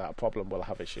without a problem will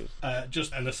have issues.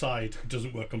 Just an aside, it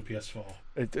doesn't work on PS4.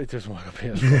 It doesn't work on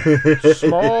PS4.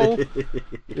 Small.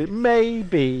 It may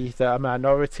be that a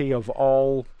minority of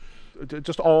all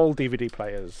DVD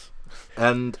players.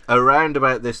 And around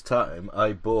about this time,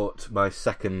 I bought my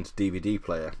second DVD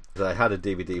player. I had a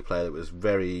DVD player that was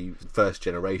very first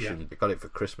generation. I got it for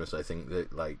Christmas, I think,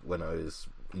 like when I was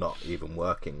not even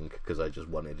working, because I just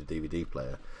wanted a DVD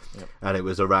player. Yep. And it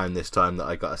was around this time that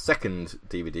I got a second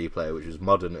DVD player, which was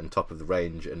modern and top of the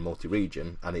range and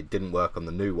multi-region, and it didn't work on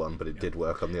the new one, but it did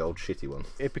work on the old shitty one.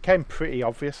 It became pretty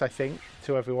obvious, I think,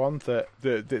 to everyone that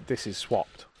this is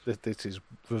swapped. This is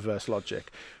reverse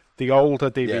logic. The older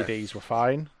DVDs were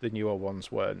fine, the newer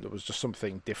ones weren't. There was just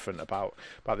something different about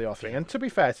the authoring. And to be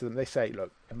fair to them, they say,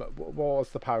 look, what was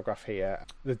the paragraph here?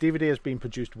 The DVD has been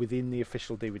produced within the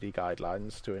official DVD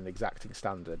guidelines to an exacting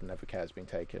standard, and every care has been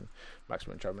taken,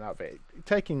 maximum enjoyment out of it.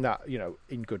 Taking that, you know,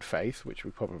 in good faith, which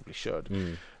we probably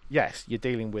should. Yes, you're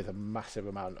dealing with a massive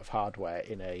amount of hardware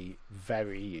in a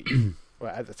very,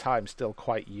 well, at the time, still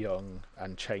quite young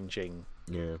and changing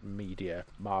media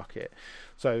market.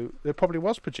 So it probably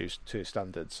was produced to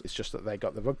standards. It's just that they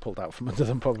got the rug pulled out from under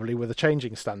them, probably with a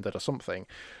changing standard or something.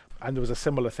 And there was a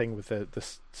similar thing with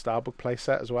the Starbuck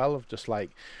playset as well, of just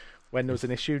like when there was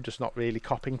an issue, just not really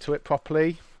copying to it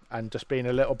properly and just being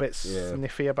a little bit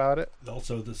sniffy about it.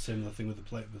 Also, the similar thing with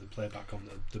the playback on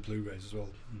the Blu-rays as well.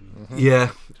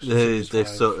 Yeah, there's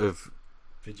sort of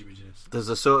fidgetiness. There's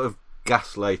a sort of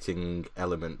gaslighting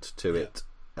element to it.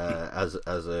 As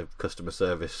a customer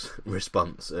service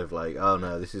response of like, oh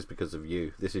no, this is because of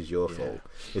you. This is your fault.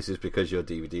 This is because your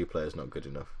DVD player is not good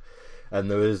enough.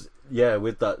 And there was,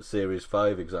 with that Series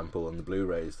 5 example on the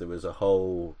Blu-rays, there was a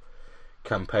whole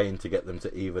campaign to get them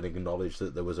to even acknowledge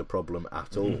that there was a problem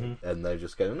at all, and they're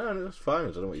just going, no, that's fine,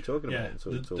 I don't know what you're talking about. It's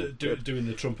all doing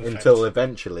the Trump effect. Until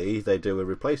eventually they do a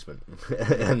replacement,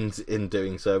 and in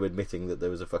doing so admitting that there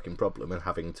was a fucking problem and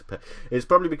having to pay. It's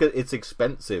probably because it's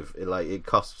expensive, it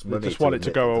costs money. They just want it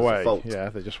to go away. Yeah,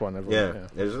 they just want everyone.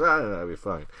 It's, it'll be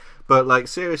fine. But like,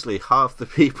 seriously, half the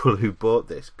people who bought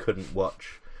this couldn't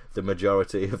watch the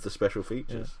majority of the special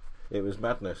features. It was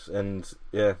madness, and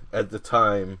at the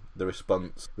time the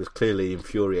response was clearly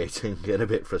infuriating and a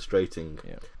bit frustrating.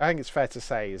 I think it's fair to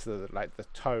say is that like the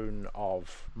tone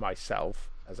of myself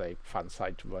as a fan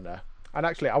site runner, and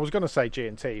actually I was going to say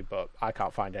G&T, but I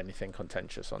can't find anything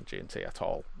contentious on G&T at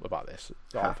all about this.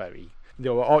 It's all very,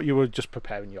 you were just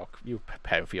preparing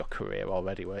for your career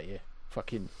already, weren't you?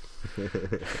 Fucking.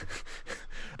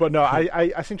 But no,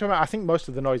 I seem to remember. I think most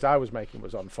of the noise I was making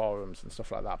was on forums and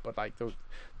stuff like that. But like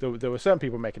there were certain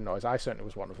people making noise. I certainly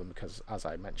was one of them because, as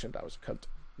I mentioned, I was a cunt,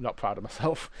 not proud of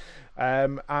myself.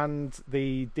 And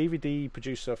the DVD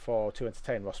producer for To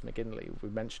Entertain, Ross McGinley, we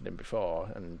mentioned him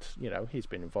before, and he's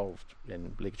been involved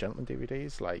in League of Gentlemen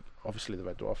DVDs, like obviously the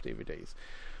Red Dwarf DVDs.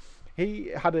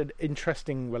 He had an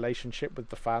interesting relationship with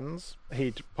the fans.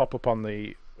 He'd pop up on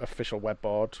the official web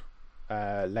board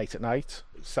late at night,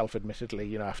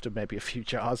 self-admittedly, after maybe a few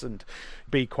jars, and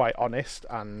be quite honest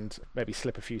and maybe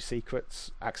slip a few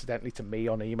secrets accidentally to me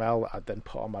on email I'd then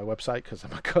put on my website because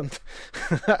I'm a cunt.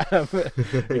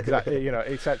 Exactly,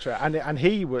 etc. And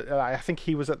he was, I think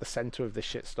he was at the centre of this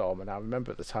shitstorm, and I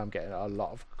remember at the time getting a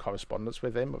lot of correspondence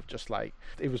with him of just like,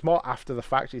 it was more after the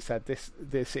fact. He said this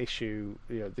issue,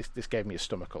 this gave me a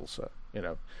stomach ulcer,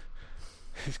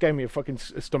 this gave me a fucking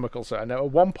stomach ulcer. And at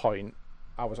one point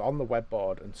I was on the web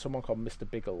board and someone called Mr.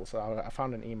 Biggles. I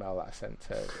found an email that I sent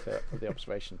to the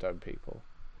Observation Dome people.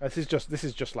 This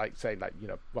is just like saying, like,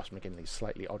 Ross McGinley's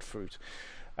slightly odd fruit.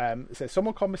 It says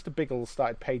someone called Mr. Biggles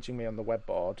started paging me on the web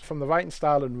board. From the writing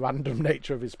style and random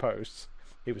nature of his posts,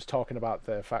 he was talking about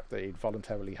the fact that he'd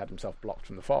voluntarily had himself blocked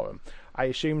from the forum. I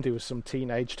assumed he was some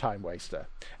teenage time waster.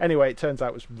 Anyway, it turns out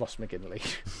it was Ross McGinley.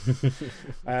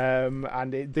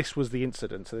 And this was the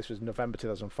incident. So this was November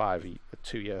 2005,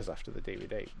 2 years after the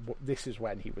DVD. This is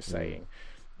when he was saying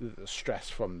the stress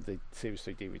from the Series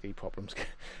 3 DVD problems,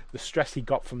 the stress he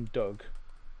got from Doug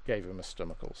gave him a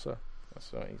stomach ulcer.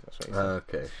 That's what he said.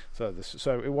 Okay.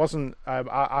 So it wasn't.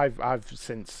 I've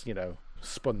since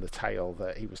spun the tale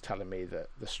that he was telling me that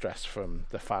the stress from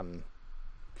the fan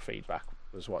feedback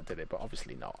was what did it, but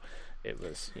obviously not. It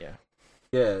was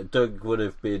Doug would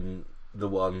have been the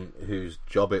one whose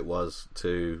job it was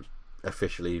to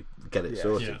officially get it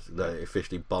sorted,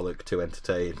 officially bollock To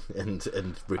Entertain and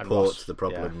report the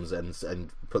problems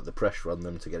and put the pressure on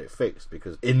them to get it fixed,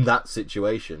 because in that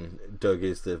situation Doug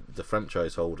is the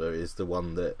franchise holder, is the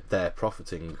one that they're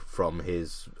profiting from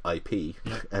his IP,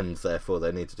 and therefore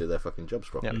they need to do their fucking jobs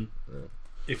properly.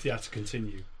 If they had to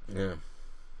continue. It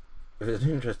was an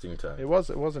interesting time. It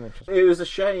was an interesting. It was a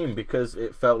shame because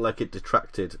it felt like it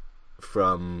detracted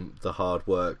from the hard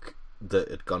work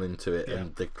that had gone into it,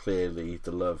 and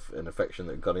the love and affection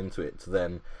that had gone into it, to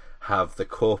then have the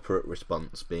corporate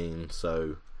response being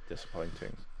so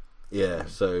disappointing,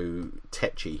 so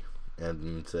tetchy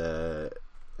and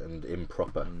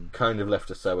improper. Kind of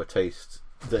left a sour taste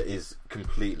that is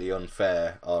completely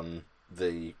unfair on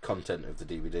the content of the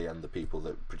DVD and the people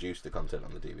that produced the content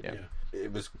on the DVD.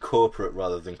 It was corporate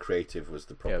rather than creative was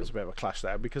the problem. There was a bit of a clash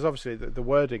there, because obviously the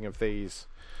wording of these,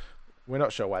 we're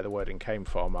not sure where the wording came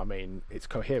from. I mean, it's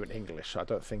coherent English, so I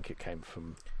don't think it came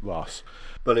from Ross.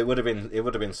 But it would have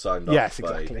been signed off. Yes,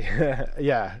 exactly.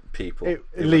 By people.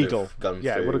 Illegal.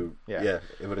 It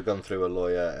would have gone through a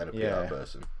lawyer and a PR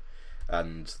person,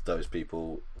 and those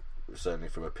people, certainly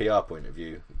from a PR point of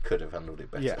view, could have handled it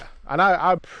better. Yeah, and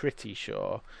I'm pretty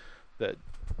sure that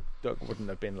Doug wouldn't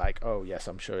have been like, oh yes,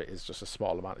 I'm sure it is just a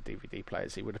small amount of DVD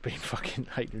players. He would have been fucking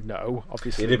like, no,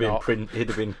 obviously he'd have not. He'd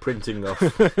have been printing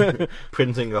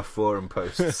off forum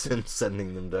posts and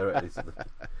sending them directly to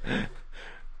them.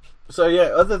 So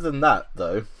other than that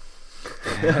though,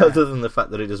 other than the fact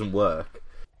that it doesn't work,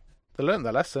 they learned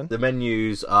their lesson. The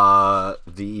menus are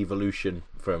the evolution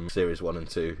from Series 1 and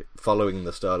 2, following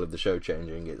the style of the show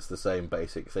changing. It's the same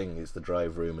basic thing. It's the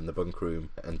drive room and the bunk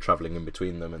room and travelling in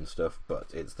between them and stuff, but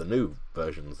it's the new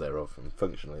versions thereof, and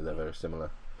functionally they're very similar.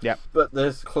 Yeah. But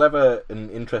there's clever and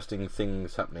interesting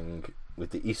things happening with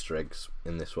the Easter eggs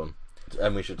in this one.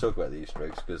 And we should talk about the Easter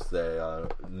eggs because they are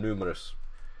numerous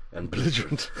and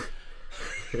belligerent.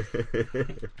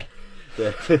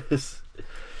 There's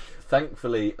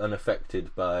thankfully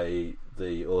unaffected by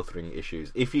the authoring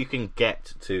issues. If you can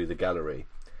get to the gallery,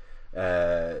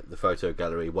 the photo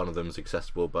gallery, one of them is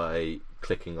accessible by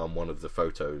clicking on one of the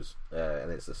photos,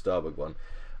 and it's the Starbug one.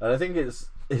 And I think it's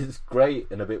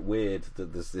great and a bit weird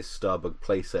that there's this Starbug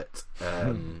playset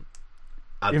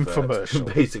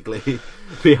advert basically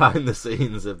behind the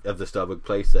scenes of the Starbug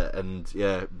playset. And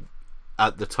yeah,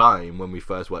 at the time when we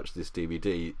first watched this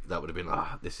DVD, that would have been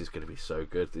this is going to be so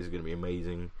good, this is going to be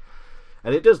amazing.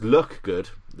 And it does look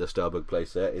good, the Starbug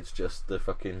playset. It's just the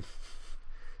fucking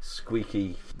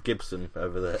squeaky Gibson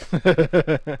over there.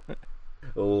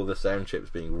 All the sound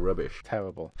chips being rubbish.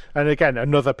 Terrible. And again,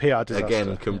 another PR disaster.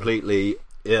 Again, completely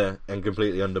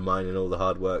undermining all the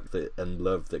hard work and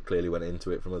love that clearly went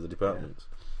into it from other departments.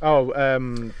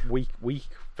 Very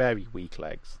weak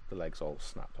legs. The legs all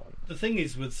snapped on. The thing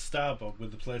is with Starbug, with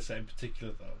the playset in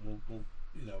particular, though, we'll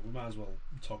we might as well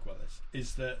talk about this.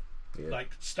 Is that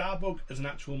like Starbug as an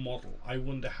actual model? I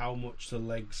wonder how much the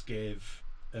legs gave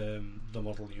the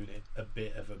model unit a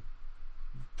bit of a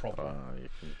problem,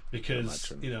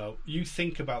 because you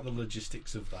think about the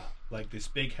logistics of that, like this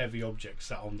big heavy object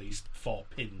sat on these 4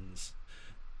 pins.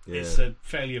 It's a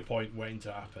failure point waiting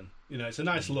to happen. It's a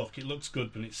nice look, it looks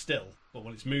good when it's still, but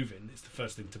when it's moving, it's the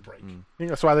first thing to break. I think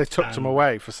that's why they tucked them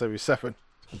away for Series 7.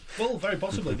 Well, very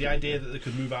possibly. The idea that they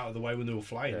could move out of the way when they were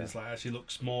flying is like actually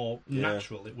looks more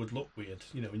natural. It would look weird,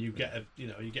 when you get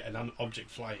an object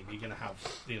flying, you're going to have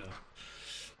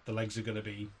the legs are going to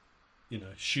be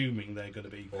assuming they're going to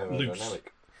be loose.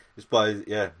 Dynamic. It's why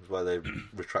they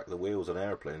retract the wheels on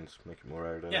aeroplanes, make it more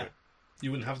aerodynamic. Yeah,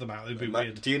 you wouldn't have them out. It'd be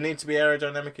weird. Do you need to be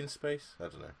aerodynamic in space? I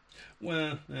don't know.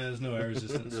 Well, there's no air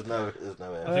resistance. there's no air. I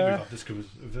think we've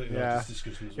had this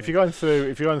discussion as well. If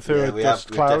you're going through a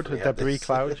dust cloud, a debris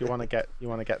cloud, you want to get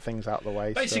things out of the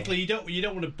way. Basically, you don't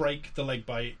want to break the leg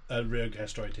by a rear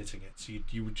asteroid hitting it. So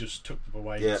you would just tuck them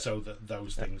away so that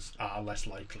those things are less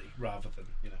likely, rather than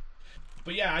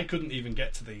But yeah, I couldn't even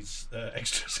get to these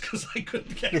extras because I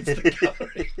couldn't get into the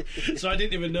gallery, so I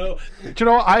didn't even know. Do you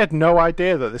know what? I had no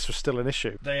idea that this was still an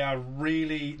issue. They are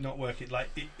really not working. Like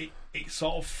it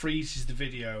sort of freezes the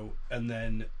video, and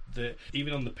then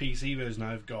even on the PC version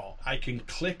I've got, I can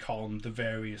click on the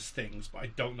various things, but I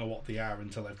don't know what they are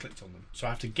until I've clicked on them. So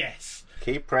I have to guess.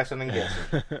 Keep pressing and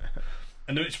guessing.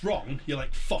 And if it's wrong, you're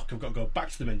like, fuck, I've got to go back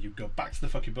to the menu, go back to the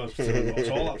fucking bus,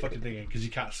 all that fucking thing, because you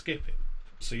can't skip it.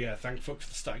 So yeah, thank fuck for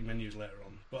the static menus later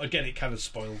on. But again, it kind of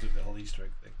spoils it, the whole Easter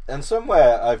egg thing. And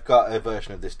somewhere I've got a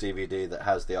version of this DVD that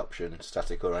has the option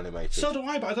static or animated. So do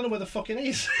I, but I don't know where the fuck it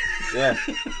is. Yeah,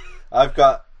 I've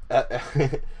got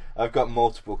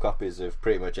multiple copies of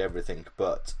pretty much everything,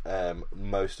 but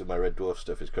most of my Red Dwarf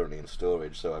stuff is currently in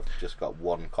storage, so I've just got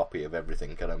one copy of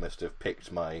everything, and I must have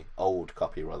picked my old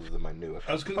copy rather than my newer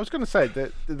copy. I was going to say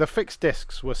that the fixed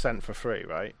discs were sent for free,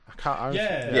 right?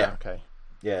 Yeah. Okay.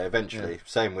 Yeah, eventually. Yeah.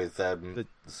 Same with the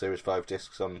Series 5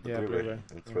 discs on the Blu-ray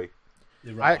and 3.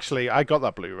 Right. I got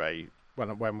that Blu-ray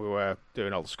when we were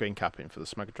doing all the screen capping for the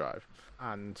Smeg Drive,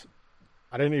 and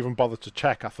I didn't even bother to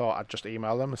check. I thought I'd just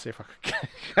email them and see if I could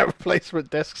get replacement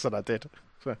discs, and I did.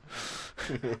 So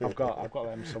I've got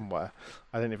them somewhere.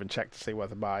 I didn't even check to see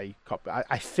whether my copy.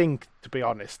 I think, to be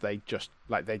honest, they just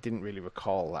they didn't really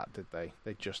recall that, did they?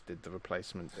 They just did the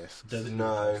replacement discs.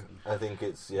 No, I think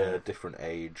it's a different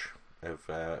age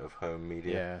of home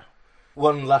media. Yeah.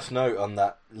 One last note on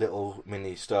that little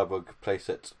mini Starbug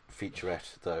playset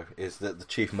featurette, though, is that the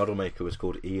chief model maker was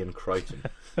called Ian Crichton.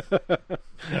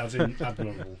 As in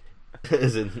admirable.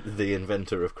 As in the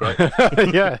inventor of Crichton.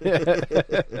 Yeah.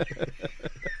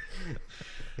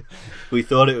 We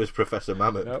thought it was Professor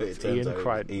Mammott, but it turns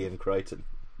out Ian Crichton.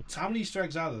 So how many Easter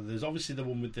eggs are there? There's obviously the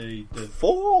one with the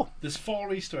 4. There's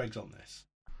 4 Easter eggs on this.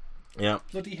 Yeah.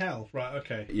 Bloody hell. Right,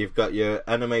 okay. You've got your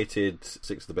animated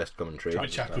 6 of the best commentary.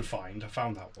 Which I could find. I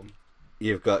found that one.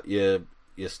 You've got your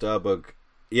Starbug.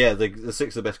 Yeah, the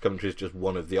 6 of the best commentary is just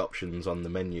one of the options on the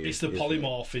menu. It's the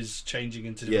polymorph is changing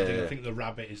into different thing. I think the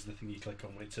rabbit is the thing you click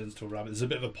on when it turns to a rabbit. There's a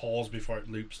bit of a pause before it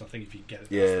loops. I think if you get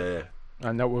it. Yeah.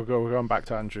 And now we're going back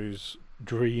to Andrew's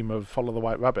dream of Follow the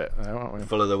White Rabbit, aren't we?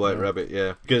 Follow the White Rabbit,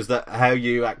 yeah. Because how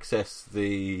you access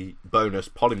the bonus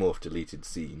polymorph deleted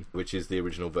scene, which is the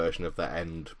original version of that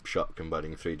end shot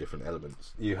combining 3 different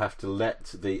elements, you have to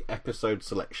let the episode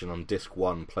selection on disc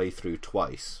 1 play through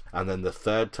twice, and then the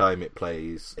third time it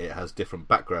plays, it has different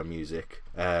background music.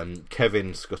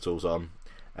 Kevin scuttles on,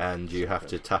 and you have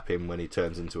to tap him when he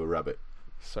turns into a rabbit.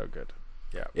 So good.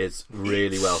 Yeah, it's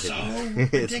really well hidden.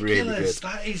 It's really good.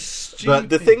 That is stupid. But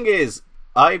the thing is,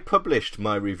 I published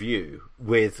my review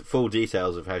with full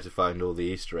details of how to find all the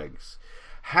Easter eggs.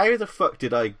 How the fuck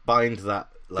did I bind that?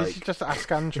 Like, did you just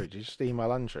ask Andrew? Did you just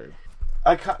email Andrew?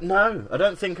 I can't. No, I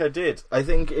don't think I did. I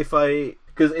think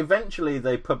because eventually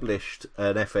they published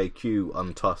an FAQ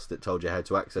on TOS that told you how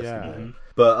to access the game,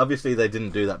 but obviously they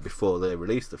didn't do that before they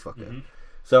released the fucker.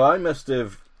 So I must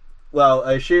have. Well,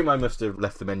 I assume I must have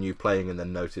left the menu playing and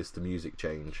then noticed the music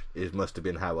change. It must have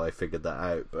been how I figured that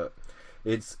out, but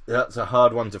that's a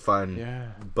hard one to find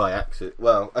by accident.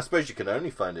 Well, I suppose you can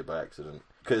only find it by accident.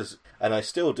 And I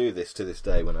still do this to this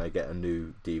day when I get a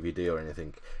new DVD or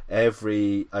anything.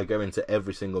 I go into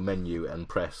every single menu and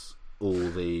press all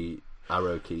the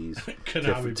arrow keys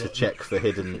to check for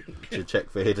hidden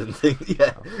things.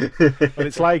 Yeah, but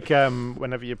it's like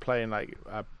whenever you're playing like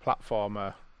a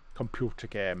platformer computer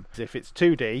game. If it's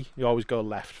 2D, you always go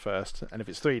left first, and if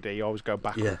it's 3D, you always go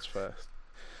backwards first.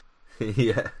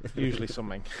 Yeah, usually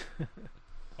something.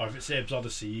 Or if it's Abe's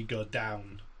Odyssey, you go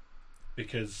down.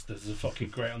 Because there's a fucking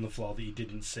grate on the floor that you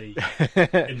didn't see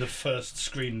in the first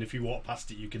screen, and if you walk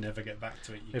past it, you can never get back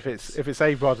to it. If it's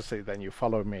Abe's Odyssey, then you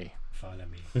follow me. Follow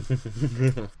me.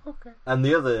 Okay. And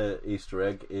the other Easter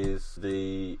egg is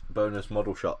the bonus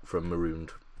model shot from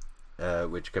Marooned,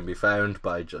 which can be found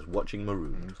by just watching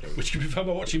Marooned. Which can be found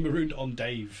by watching Marooned on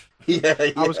Dave.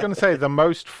 Yeah. I was going to say the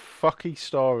most fucky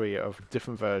story of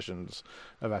different versions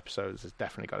of episodes has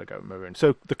definitely got to go with Marooned.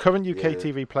 So the current UK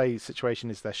TV Play situation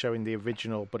is they're showing the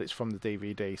original, but it's from the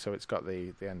DVD, so it's got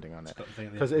the ending on it.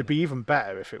 Because it'd be even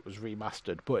better if it was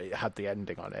remastered, but it had the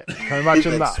ending on it. Can you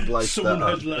imagine that? Someone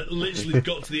had literally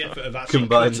got to the effort of actually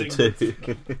combine the two.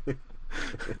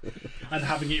 And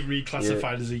having it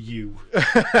reclassified as a U.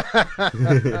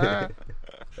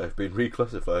 I've been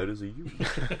reclassified as a U.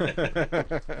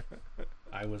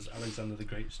 I was Alexander the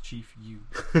Great's chief U.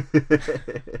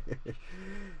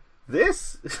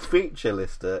 This feature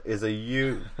lister is a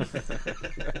U.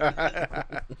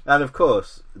 And of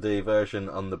course, the version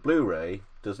on the Blu-ray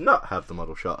does not have the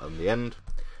model shot on the end.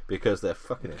 Because they're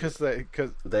fucking because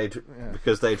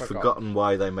they'd forgotten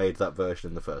why they made that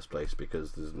version in the first place.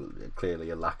 Because there's clearly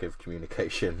a lack of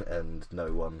communication, and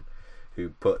no one who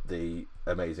put the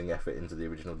amazing effort into the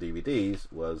original DVDs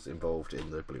was involved in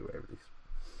the Blu-ray release.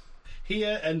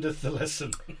 Here endeth the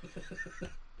lesson.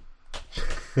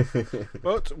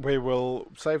 But we will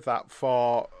save that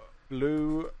for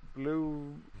Blue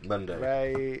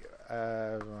Monday.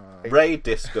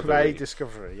 Re-Disc-overy.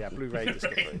 Re-Disc-overy. Yeah, Blu-ray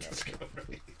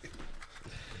Discovery.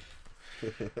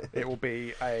 It will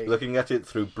be looking at it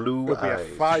through blue eyes. It will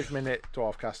be a 5-minute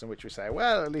DwarfCast in which we say,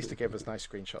 well, at least it gave us nice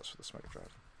screenshots for the Smoke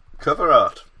Drive. Cover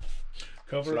art.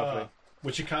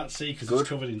 Which you can't see because it's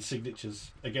covered in signatures.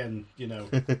 Again,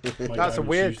 that's a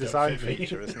weird design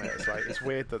feature, isn't it? It's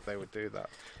weird that they would do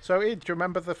that. So, Ed, do you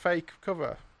remember the fake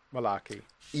cover malarkey?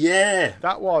 Yeah,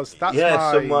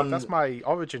 that's my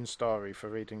origin story for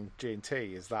reading G&T.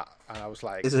 Is that, and I was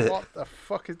like, what the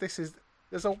fuck is this?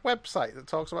 There's a website that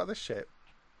talks about this shit.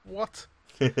 What?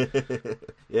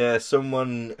 Yeah,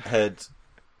 someone had.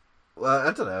 Well,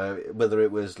 I don't know whether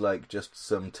it was like just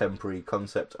some temporary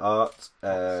concept art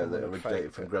that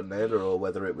originated from Grenada, or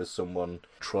whether it was someone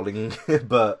trolling,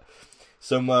 but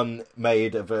someone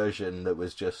made a version that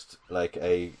was just like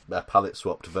a palette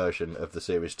swapped version of the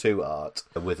Series 2 art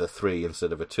with a 3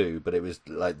 instead of a 2, but it was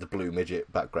like the blue midget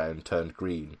background turned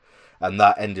green. And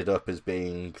that ended up as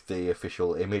being the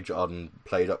official image on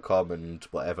Play.com and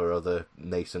whatever other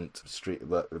nascent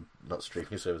not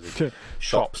streaming services,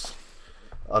 shops.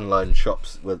 Online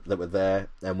shops that were there,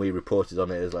 and we reported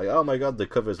on it as like, oh my god, the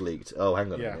cover's leaked. Oh,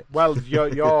 hang on a minute. Well,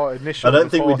 your initial I don't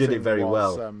think we did it very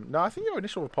well. No, I think your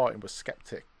initial reporting was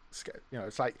skeptic.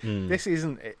 It's like, this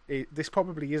isn't it. This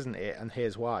probably isn't it, and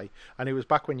here's why. And it was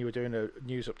back when you were doing a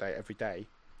news update every day.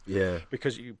 Yeah.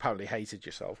 Because you apparently hated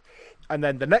yourself. And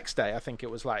then the next day, I think it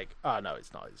was like, oh no,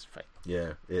 it's not. It's fake.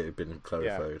 Yeah, it had been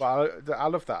clarified. Yeah, but I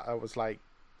love that. I was like,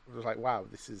 wow,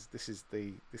 this is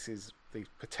the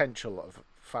potential of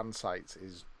fan sites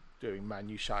is doing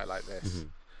minutiae like this.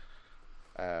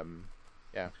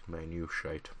 Yeah,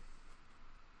 minutiae.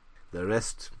 The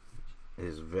rest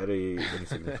is very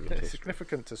insignificant.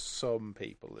 Significant to some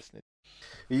people listening.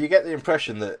 You get the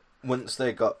impression that once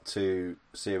they got to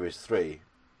Series 3,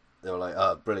 they were like,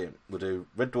 "Ah, brilliant! We'll do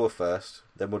Red Dwarf first,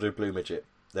 then we'll do Blue Midget,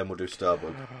 then we'll do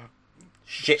Starbug."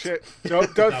 Shit.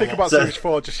 Don't think about Series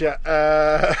 4 just yet.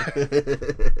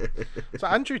 So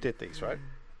Andrew did these, right?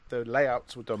 The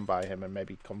layouts were done by him, and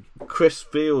maybe Chris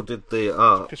Field did the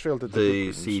art. Chris Field did the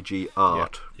CG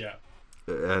art. Yeah.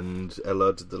 And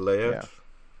Ella did the layout. Yeah.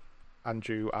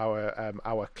 Andrew,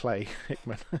 our Clay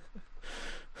Hickman.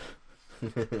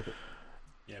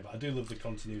 Yeah, but I do love the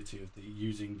continuity of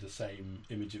using the same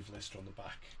image of Lister on the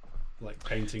back, like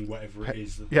painting whatever it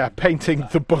is. Painting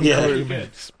the bunk room.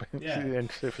 Yeah,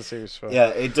 for Series 4. Yeah,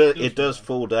 it does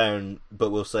fall down,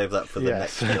 but we'll save that for the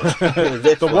next one.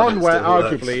 The one where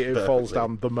arguably it falls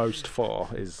down the most for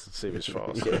is Series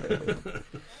 4. So. Yeah.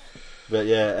 But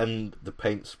yeah, and the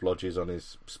paint splodges on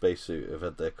his spacesuit have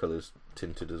had their colours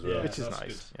tinted as well. Yeah, which is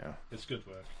nice. Good. Yeah, it's good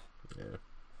work. Yeah.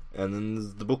 And then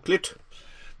there's the booklet.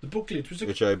 The booklet was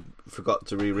which I forgot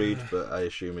to reread, but I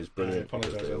assume is brilliant. I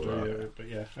apologise, but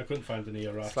yeah, I couldn't find any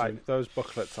errata. It's like those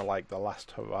booklets are like the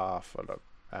last hurrah for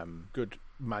good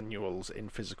manuals in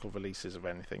physical releases of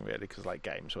anything, really, because like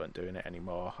games weren't doing it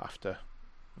anymore after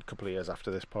a couple of years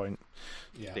after this point.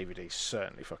 Yeah. DVDs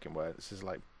certainly fucking were. This is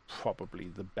like probably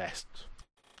the best,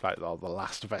 like the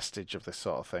last vestige of this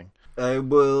sort of thing. I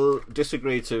will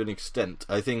disagree to an extent.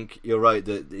 I think you're right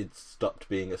that it stopped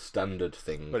being a standard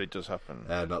thing, but it does happen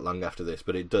not long after this.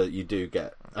 But you do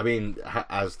get. I mean,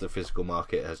 as the physical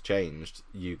market has changed,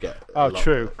 you get a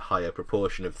lot higher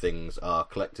proportion of things are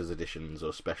collector's editions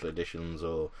or special editions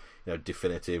or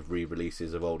definitive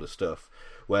re-releases of older stuff.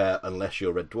 Where unless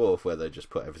you're Red Dwarf, where they just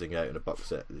put everything out in a box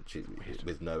set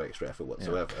with no extra effort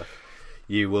whatsoever. Yeah.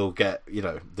 You will get,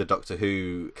 the Doctor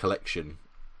Who collection,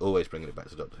 always bringing it back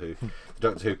to Doctor Who. The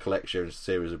Doctor Who collection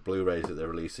series of Blu-rays that they're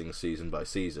releasing season by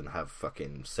season have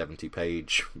fucking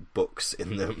 70-page books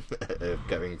in them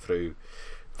going through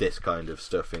this kind of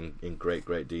stuff in great,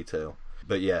 great detail.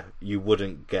 But yeah, you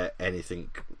wouldn't get anything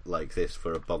like this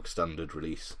for a bog standard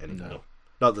release anymore. No.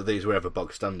 Not that these were ever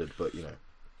bog standard, but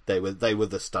they were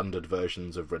the standard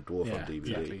versions of Red Dwarf on DVD.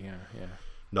 Exactly, yeah.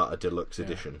 Not a deluxe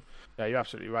edition. Yeah, you're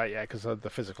absolutely right, because the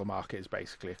physical market is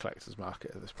basically a collector's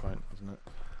market at this point, isn't it?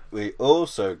 We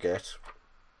also get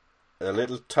a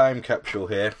little time capsule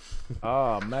here.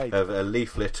 Oh, mate. Of a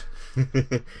leaflet,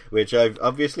 which I've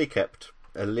obviously kept.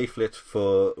 A leaflet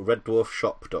for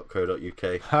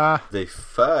reddwarfshop.co.uk. The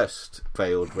first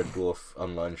failed Red Dwarf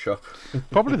online shop.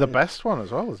 Probably the best one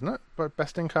as well, isn't it?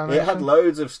 Best incarnation. It had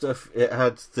loads of stuff. It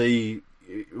had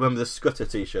remember the Scudder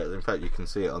t-shirt? In fact, you can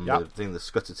see it on the thing. The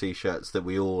Scudder t-shirts that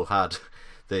we all had.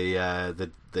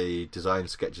 The design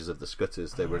sketches of the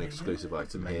Scutters. They were an exclusive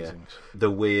item here.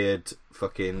 The weird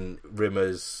fucking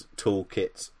Rimmer's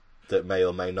toolkit that may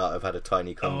or may not have had a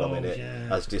tiny condom in it,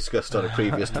 as discussed on a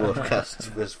previous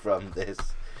DwarfCast, was from this.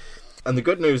 And the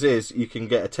good news is you can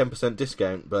get a 10%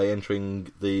 discount by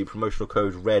entering the promotional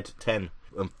code RED10.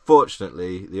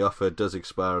 Unfortunately, the offer does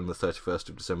expire on the 31st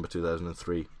of December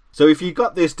 2003. So if you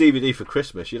got this DVD for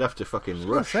Christmas, you'd have to fucking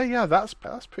rush.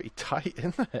 That's pretty tight,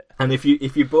 isn't it? And if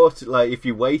you bought it, if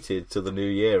you waited till the new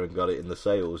year and got it in the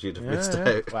sales, you'd have missed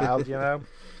out. Well,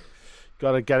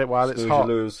 got to get it while it's hot.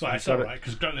 Well, it's alright,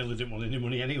 because Grant Miller didn't want any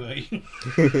money anyway.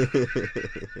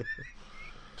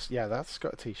 Yeah, that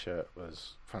Scott t-shirt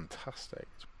was fantastic.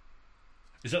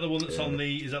 Is that the one that's on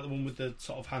the? Is that the one with the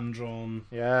sort of hand-drawn?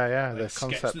 Yeah, the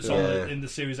concept that's on in the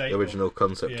Series 8 original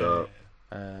concept art.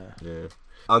 Yeah.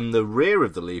 On the rear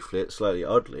of the leaflet, slightly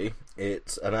oddly,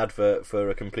 it's an advert for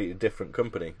a completely different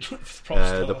company,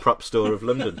 the Prop Store of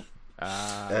London.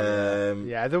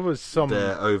 There was some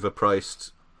overpriced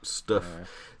stuff.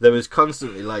 There was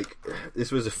constantly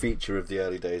this was a feature of the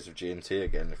early days of G&T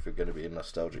again, if we're going to be in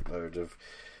nostalgic mode, of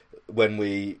when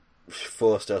we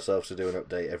forced ourselves to do an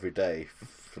update every day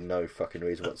for no fucking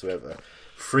reason whatsoever.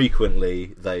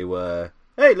 Frequently they were,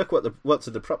 hey, look what's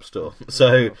at the Prop Store.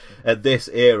 So at this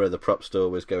era the Prop Store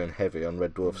was going heavy on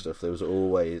Red Dwarf stuff. There was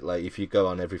always, if you go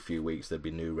on every few weeks, there'd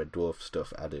be new Red Dwarf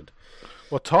stuff added.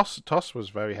 Well, TOS was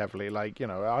very heavily, I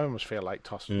almost feel like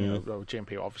TOS,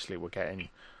 GMP obviously were getting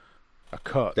a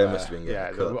cut. They must have been getting a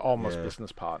cut. They were almost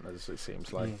business partners, it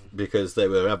seems like. Because they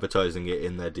were advertising it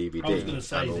in their DVD. I was going to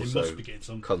say, and they also must be getting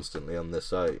something. Constantly on their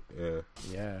site,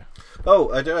 Yeah. Oh,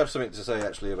 I do have something to say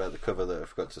actually about the cover that I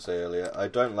forgot to say earlier. I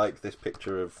don't like this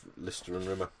picture of Lister and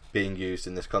Rimmer being used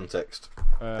in this context.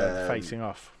 Facing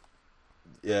off.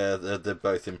 Yeah, they're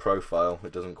both in profile.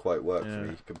 It doesn't quite work for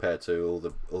me compared to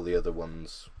all the other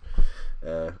ones.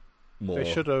 More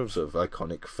they should have sort of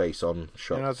iconic face-on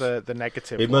shots. The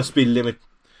negative. It must be limited.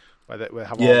 Where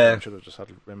all of them should have just had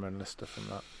Rimmer and Lister from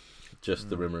that.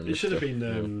 Just the Rimmer and Lister. It should have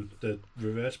been the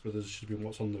Reverse Brothers. It should have been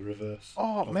what's on the reverse.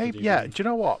 Oh, maybe yeah. Do you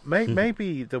know what?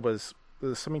 Maybe there's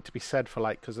something to be said for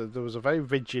because there was a very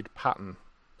rigid pattern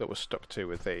that was stuck to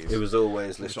with these. It was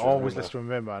always Lister. Lister and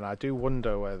Rimmer, and I do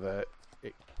wonder whether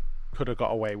it could have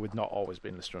got away with not always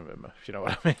being Lister and Rimmer, if you know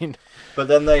what I mean. But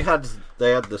then they had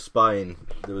the spine.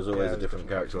 There was always a different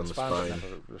character on the spine.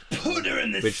 Put her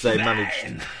in the which they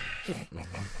managed.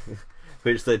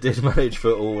 Which they did manage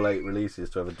for all 8 releases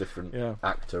to have a different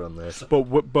actor on there.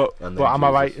 But am I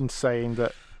right in saying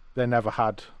that they never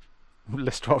had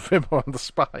Lister or Rimmer on the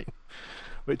spine?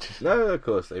 No, of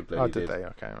course they did. Did they?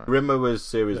 Okay, right. Rimmer was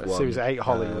Series 1. Series 8,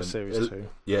 Holly was Series 2.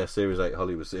 Yeah, Series 8,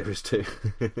 Holly was Series 2.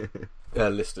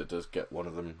 Lister does get one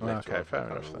of them later on. Okay, fair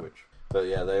enough. But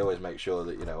yeah, they always make sure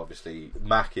that, obviously,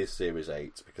 Mac is Series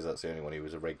 8 because that's the only one who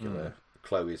was a regular.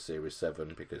 Chloe's Series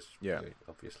 7 because,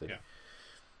 obviously. Yeah.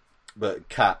 But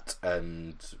Kat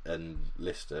and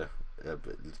Lister,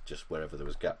 just wherever there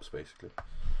was gaps, basically.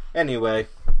 Anyway,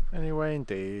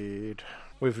 indeed.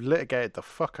 We've litigated the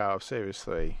fuck out of Series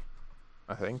 3,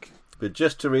 I think. But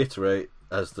just to reiterate,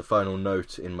 as the final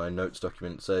note in my notes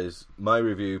document says, my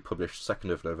review published 2nd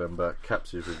of November,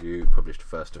 Caps' review published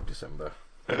 1st of December.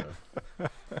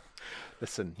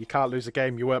 Listen, you can't lose a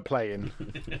game you weren't playing.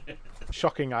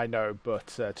 Shocking, I know,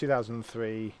 but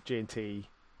 2003 G&T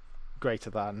greater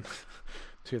than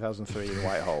 2003 The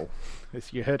White Hole.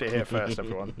 You heard it here first,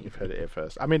 everyone. You've heard it here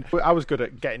first. I mean, I was good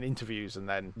at getting interviews and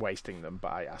then wasting them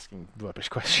by asking rubbish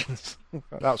questions.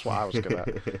 That's what I was good at.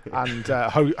 And,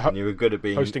 and you were good at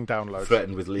being hosting downloads.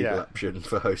 Threatened with legal action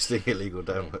for hosting illegal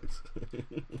downloads.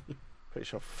 Pretty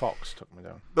sure Fox took me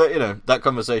down. But, that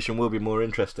conversation will be more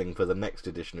interesting for the next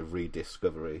edition of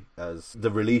Re-Disc-overy, as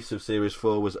the release of Series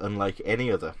 4 was unlike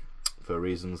any other, for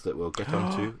reasons that we'll get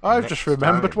onto. I've just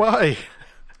remembered why.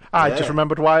 I just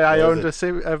remembered why I owned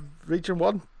a Region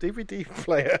 1 DVD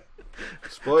player.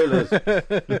 Spoilers.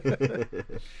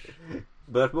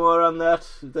 But more on that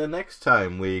the next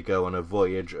time we go on a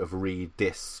voyage of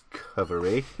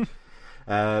Re-Disc-overy.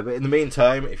 But in the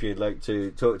meantime, if you'd like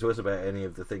to talk to us about any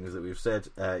of the things that we've said,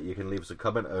 you can leave us a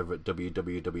comment over at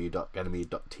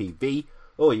www.ganymede.tv,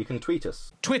 or you can tweet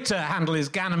us. Twitter handle is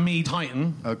Ganymede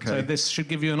Titan. Okay. So this should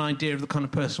give you an idea of the kind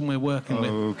of person we're working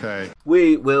with. Okay.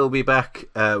 We will be back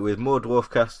with more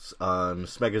DwarfCasts on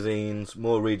Smegazines,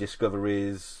 more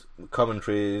Re-Disc-overys,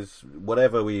 commentaries,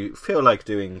 whatever we feel like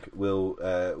doing, we'll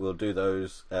do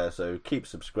those. So keep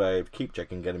subscribed, keep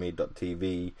checking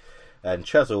Ganymede.tv, and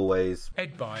as always,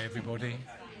 Ed bye, everybody.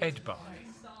 Ed bye.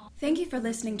 Thank you for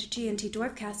listening to G&T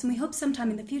DwarfCast, and we hope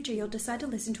sometime in the future you'll decide to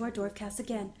listen to our DwarfCast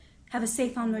again. Have a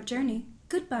safe onward journey.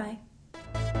 Goodbye.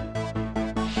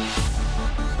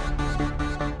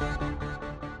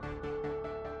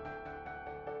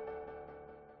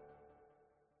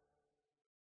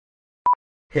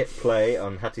 Hit play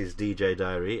on Hattie's DJ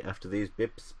Diary after these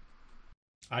bips.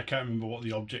 I can't remember what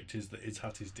the object is that is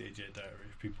Hattie's DJ Diary,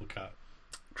 if people can't.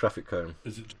 Traffic cone.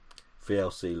 Is it?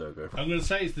 VLC logo. I'm going to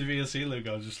say it's the VLC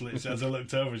logo, just as I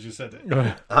looked over as you said it.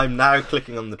 I'm now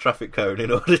clicking on the traffic cone in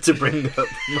order to bring up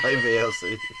my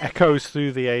VLC. Echoes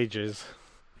through the ages.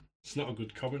 It's not a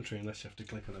good commentary unless you have to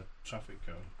click on a traffic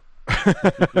cone.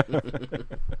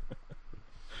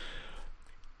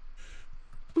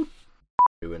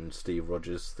 And Steve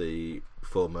Rogers, the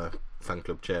former fan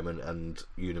club chairman and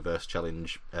Universe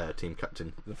Challenge team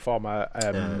captain. The former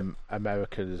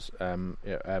America's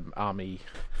Army.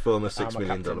 Former $6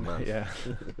 million man. Yeah.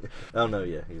 Oh no,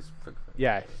 yeah, he's.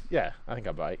 Yeah, I think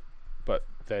I'm right. But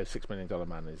the $6 million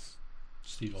man is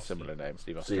Steve Austin. Similar name,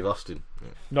 Steve Austin. Steve Austin. Yeah.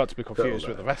 Not to be confused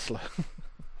with the wrestler.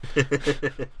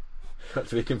 Not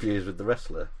to be confused with the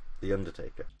wrestler, The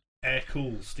Undertaker. Air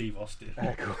cool Steve Austin.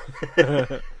 Air cool.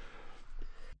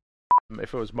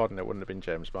 If it was modern, it wouldn't have been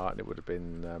James Martin. It would have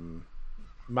been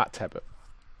Matt Tebbett.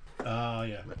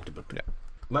 Yeah. Matt Tebbett. Yeah.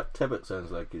 Matt Tebbett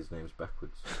sounds like his name's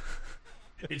backwards.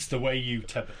 It's the way you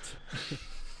Tebbett.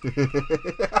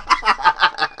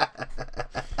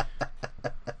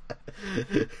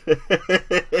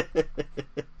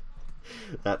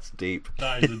 That's deep.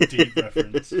 That is a deep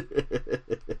reference.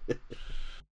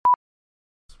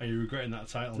 Are you regretting that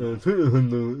title now?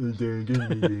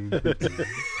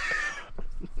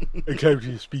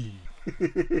 Accounting speed.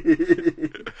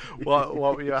 What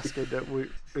were you asking that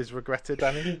is regretted,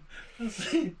 Danny?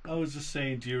 I was just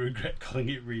saying, do you regret calling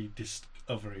it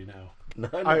Re-Disc-overy now? No,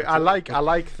 I like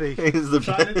the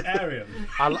Planet Arium.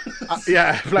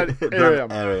 Planet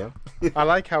Arium. I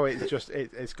like how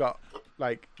it's got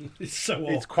like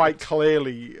it's quite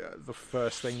clearly the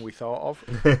first thing we thought of.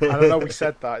 I don't know we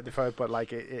said that before, but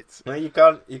like it's no, you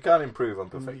can't improve on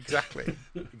perfection.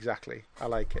 Exactly. I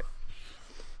like it.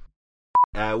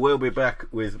 We'll be back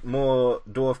with more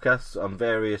DwarfCasts on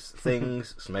various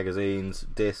things, magazines,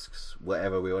 discs,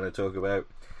 whatever we want to talk about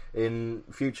in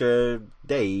future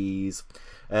days.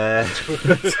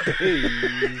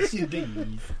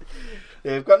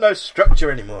 We've got no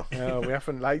structure anymore. No, we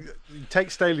haven't. Take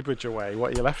Stalybridge away.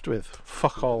 What are you left with?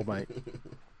 Fuck all, mate.